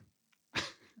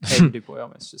 Hayden DuBois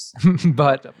almost just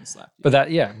but up and slapped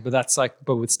you.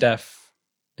 but with Steph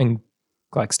and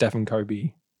like Steph and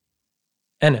Kobe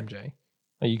and MJ,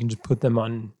 like you can just put them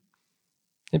on,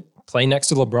 play next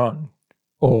to LeBron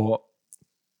or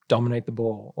dominate the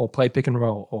ball or play pick and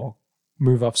roll or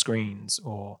move off screens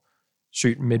or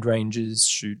shoot mid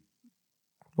ranges,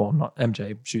 not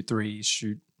MJ, shoot threes,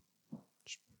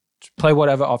 play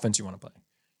whatever offense you want to play.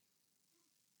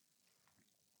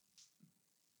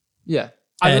 Yeah.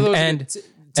 I thought And Tim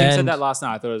said and- that last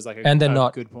night. I thought it was like and they're a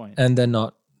not- good point. And they're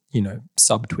not,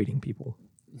 subtweeting people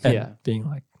and Yeah. being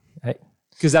like, hey,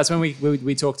 Because that's when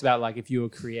we talked about like if you were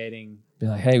creating. be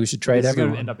like, hey, we should trade This is going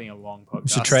everyone. to end up being a long podcast. We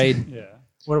should trade Yeah.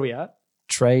 What are we at?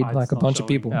 trade It's like a not bunch of showing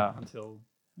people. Yeah. until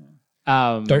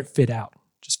Don't fit out.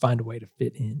 Just find a way to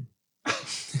fit in.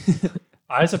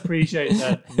 I just appreciate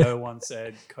that no one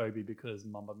said Kobe because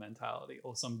Mamba mentality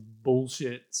or some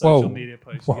bullshit social Whoa. media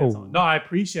post. You get someone. No, I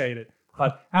appreciate it.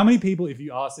 But how many people, if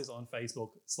you ask this on Facebook,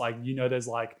 it's like, there's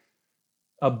like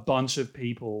a bunch of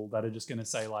people that are just going to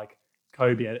say like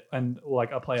Kobe and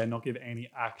like a player not give any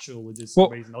actual legitimate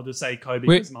reason. They'll just say Kobe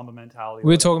because Mamba mentality.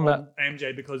 We're talking about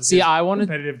MJ because See, of his I wanted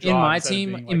competitive in drive my instead of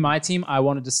team. being, In my team, I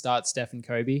wanted to start Steph and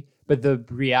Kobe, but the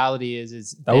reality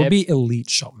is that would be elite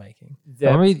shot making. That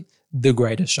they're- would be the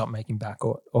greatest shot making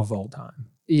backcourt of all time.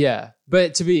 Yeah,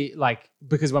 but to be like,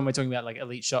 because when we're talking about like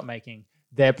elite shot making,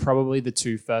 they're probably the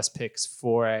 2 first picks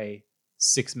for a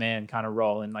 6-man kind of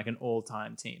role in like an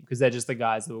all-time team because they're just the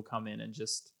guys that will come in and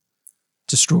just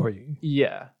Destroy you.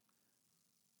 yeah.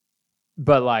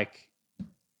 But like,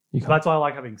 You So can't. that's why I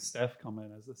like having Steph come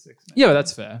in as the 6th man. yeah, but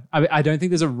that's fair. I don't think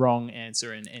there's a wrong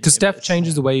answer in any Because of Steph this.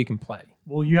 changes the way you can play.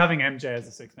 Well, you having MJ as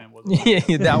the 6th man wasn't.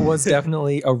 Yeah, that was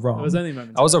definitely a wrong. It was only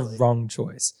moments. That was a wrong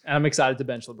choice. And I'm excited to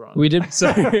bench LeBron. We did,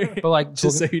 so, but like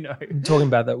just so talking, you know, talking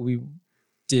about that, we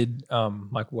did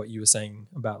like what you were saying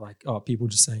about like people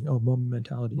just saying Mamba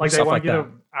mentality, Like they stuff won't like get that.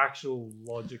 an actual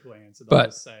logical answer. They'll But-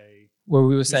 just say Where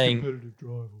we were "It's saying competitive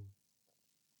drive."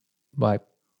 like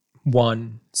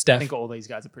one I Steph, think all these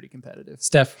guys are pretty competitive.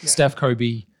 Steph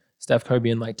Kobe,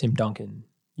 and like Tim Duncan.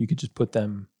 You could just put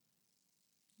them.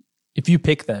 If you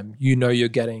pick them, you know you're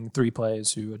getting 3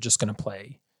 players who are just going to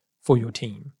play for your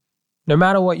team, no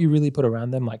matter what you really put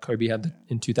around them. Like Kobe had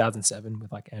in 2007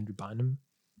 with like Andrew Bynum,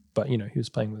 but he was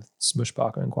playing with Smush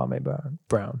Parker and Kwame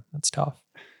Brown. That's tough.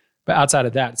 But outside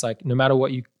of that, it's like no matter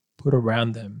what you put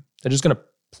around them, they're just going to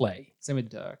play. Same with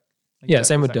Dirk. Yeah,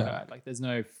 same was with that Dirk. guy. Like, there's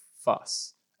no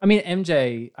fuss. I mean,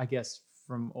 MJ, I guess,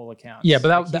 from all accounts. Yeah, but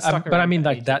like, he that stuck but I around mean, for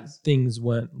like that ages. things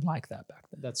weren't like that back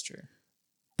then. That's true.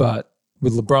 But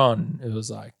with LeBron, it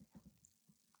was like,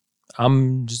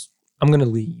 I'm gonna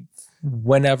leave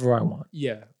whenever I want.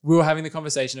 Yeah, we were having the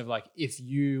conversation of like, if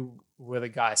you were the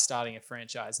guy starting a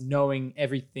franchise, knowing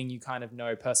everything you kind of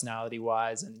know, personality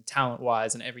wise and talent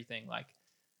wise and everything, like,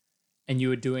 and you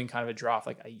were doing kind of a draft,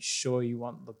 like, are you sure you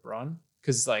want LeBron?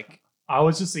 Because like, I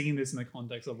was just seeing this in the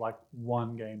context of like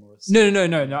one game or a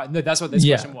no. That's what this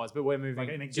Yeah. question was. But we're moving like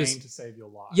in a just game to save your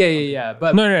life. yeah.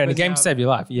 But No, in a but game now- to save your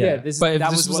life. Yeah, Yeah, but if that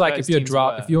this was was what like those if you're teams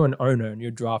were. if you're an owner and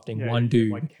you're drafting Yeah, one you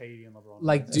dude, like Katie and LeBron.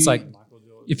 Like, It's do like- Michael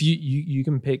Jordan. if you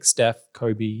can pick Steph,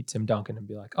 Kobe, Tim Duncan, and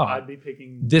be like, I'd be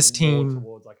picking this more team-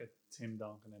 towards like a Tim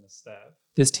Duncan and a Steph.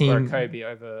 this or team, a Kobe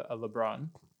over a LeBron.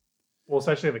 Well,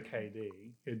 especially with KD,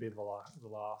 he'd be the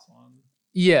last one.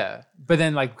 Yeah, but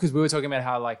then like because we were talking about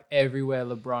how like everywhere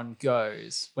LeBron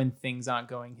goes, when things aren't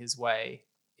going his way,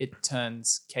 it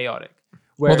turns chaotic.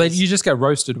 well, Whereas, you just get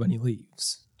roasted when he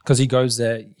leaves because he goes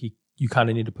there. You kind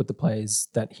of need to put the players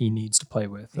that he needs to play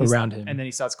with he's- around him, and then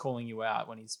he starts calling you out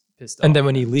when he's pissed off. and then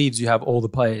when he leaves, you have all the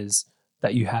players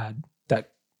that you had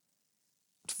that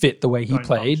fit the way he Don't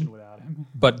played, function without him.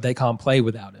 but they can't play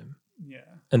without him, Yeah,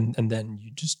 and then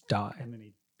you just die. and then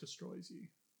he destroys you.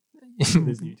 With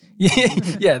his new team.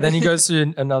 yeah. Then he goes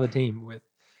to another team with.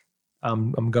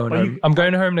 I'm going But home. you- I'm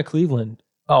going home to Cleveland.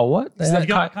 Oh, what? They So have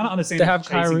you kind Ky- of understand they have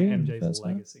chasing Kyrie MJ's first,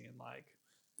 right? legacy and like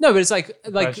no, but it's like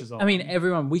pressure's I mean, on.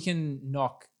 everyone we can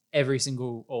knock every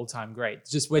single all-time great.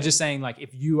 Just we're just saying like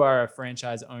if you are a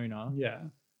franchise owner, yeah.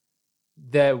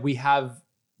 there we have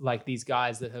like these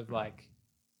guys that have like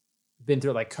been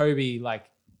through like Kobe like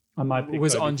I might pick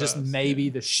was Kobe on just first, maybe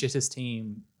yeah. the shittest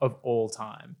team of all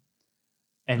time.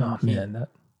 And Oh he man, that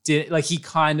did like he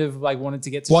kind of like wanted to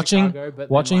get to Watching- Chicago, but then,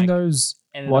 watching like, those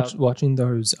ended up- watching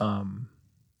those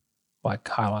like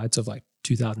highlights of like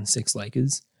 2006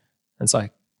 Lakers, and it's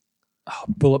like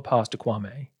bullet pass to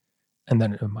Kwame, and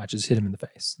then it might just hit him in the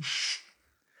face.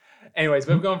 Anyways,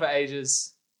 we've gone for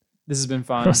ages. This has been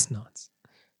fun. That's nuts.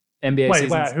 NBA Wait,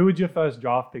 seasons. who would your first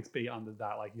draft picks be under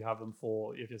that? Like you have them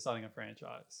for if you're starting a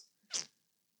franchise.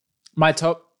 My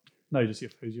top, No, just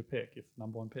who's your pick? Your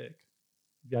number one pick.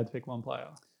 If you had to pick one player,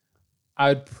 I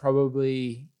would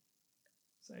probably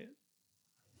say it.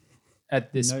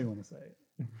 at this. You know you want to say it.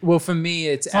 Well, for me,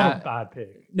 it's It's not a out. bad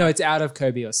pick. No, it's out of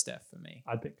Kobe or Steph for me.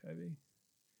 I'd pick Kobe.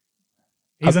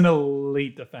 He's an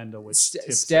elite defender with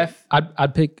Steph,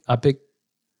 I'd pick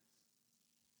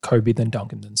Kobe, then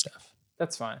Duncan, then Steph.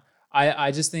 that's fine.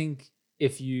 I just think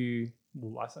if you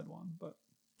Well, I said one, but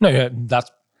No, yeah,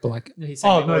 that's but like he's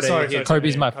oh saying no, order sorry, here.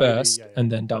 Kobe's my Kobe, first,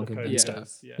 and then But Duncan, Kobe then is-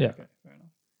 Steph. Yeah, Yeah. okay, fair enough.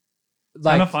 It's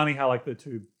like kind of funny how like the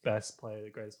two greatest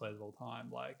players of all time,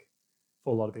 like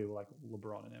for a lot of people, like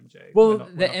LeBron and MJ. well, We're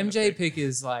not the gonna MJ pick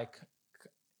is like,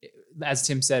 as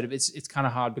Tim said, it's kind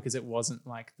of hard because it wasn't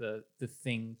like the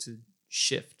thing to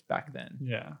shift back then.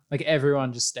 Yeah. Like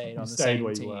everyone just stayed on the Stayed same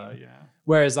where team. you were, yeah.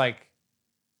 Whereas like,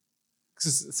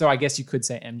 so I guess you could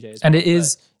say MJ. And it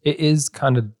is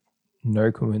kind of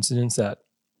no coincidence that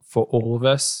for all of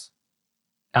us,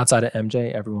 outside of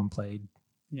MJ, everyone played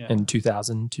Yeah. in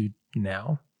 2000 to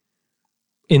now.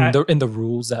 In the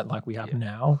rules that like we have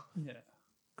now. Yeah.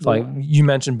 Like you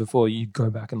mentioned before, you go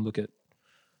back and look at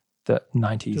the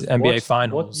 90s Just NBA watch-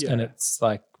 finals, yeah. and it's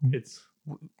like It's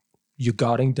you're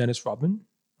guarding Dennis Rodman,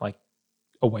 like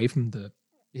away from the.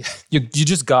 Yeah.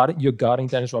 You're guarding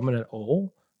Dennis Rodman at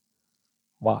all.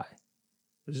 Why?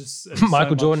 there's just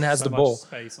Michael Jordan has so the much ball.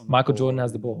 space on the Michael ball. Jordan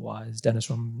has the ball. Why does Dennis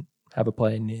Rodman have a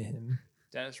player near him?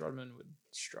 Dennis Rodman would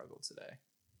struggle today.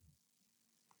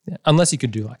 Yeah. Unless he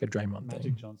could do like a Draymond Magic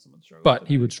thing. Johnson would struggle. But he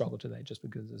today. would struggle today just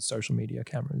because there's social media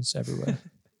cameras everywhere.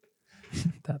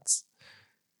 That's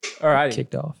All right.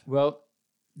 kicked off. Well,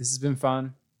 this has been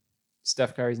fun.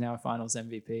 Steph Curry's now a Finals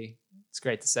MVP. It's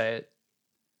great to say it.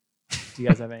 Do you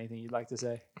guys have anything you'd like to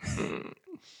say?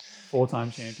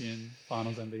 4-time champion,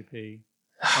 Finals MVP.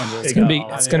 It's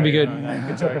gonna be good.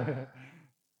 Good joke.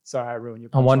 Sorry, I ruined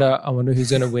your. I wonder who's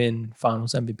going to win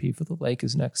Finals MVP for the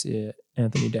Lakers next year: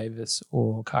 Anthony Davis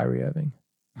or Kyrie Irving.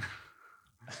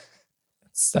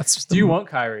 That's. Do you want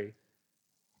Kyrie?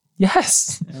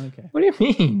 Yes. Okay. What do you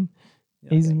mean?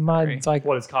 He's Okay, my Kyrie. it's like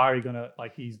What is Kyrie gonna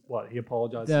like? He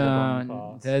apologized to LeBron in the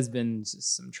past. There's been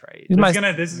just some trade. He's my-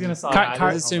 This is gonna start.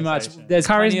 This is too much. There's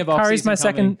Kyrie's, plenty of Kyrie's my offseason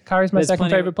coming. second. Kyrie's my There's second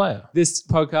plenty of- favorite player. This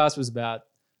podcast was about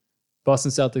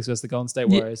Boston Celtics versus the Golden State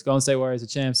Yeah. Warriors. Golden State Warriors are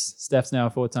champs. Steph's now a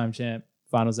 4-time champ,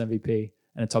 Finals MVP,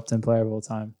 and a top 10 player of all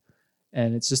time.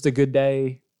 And it's just a good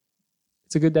day.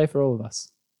 It's a good day for all of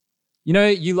us. You know,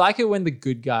 you like it when the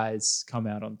good guys come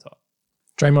out on top.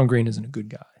 Draymond Green isn't a good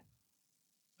guy.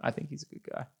 I think he's a good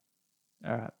guy.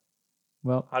 All right.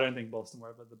 Well, I don't think Boston were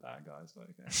ever the bad guys, but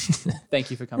okay. thank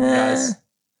you for coming, guys.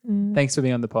 Thanks for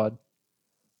being on the pod.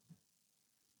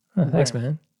 Oh, thanks,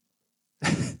 man.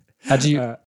 How'd you?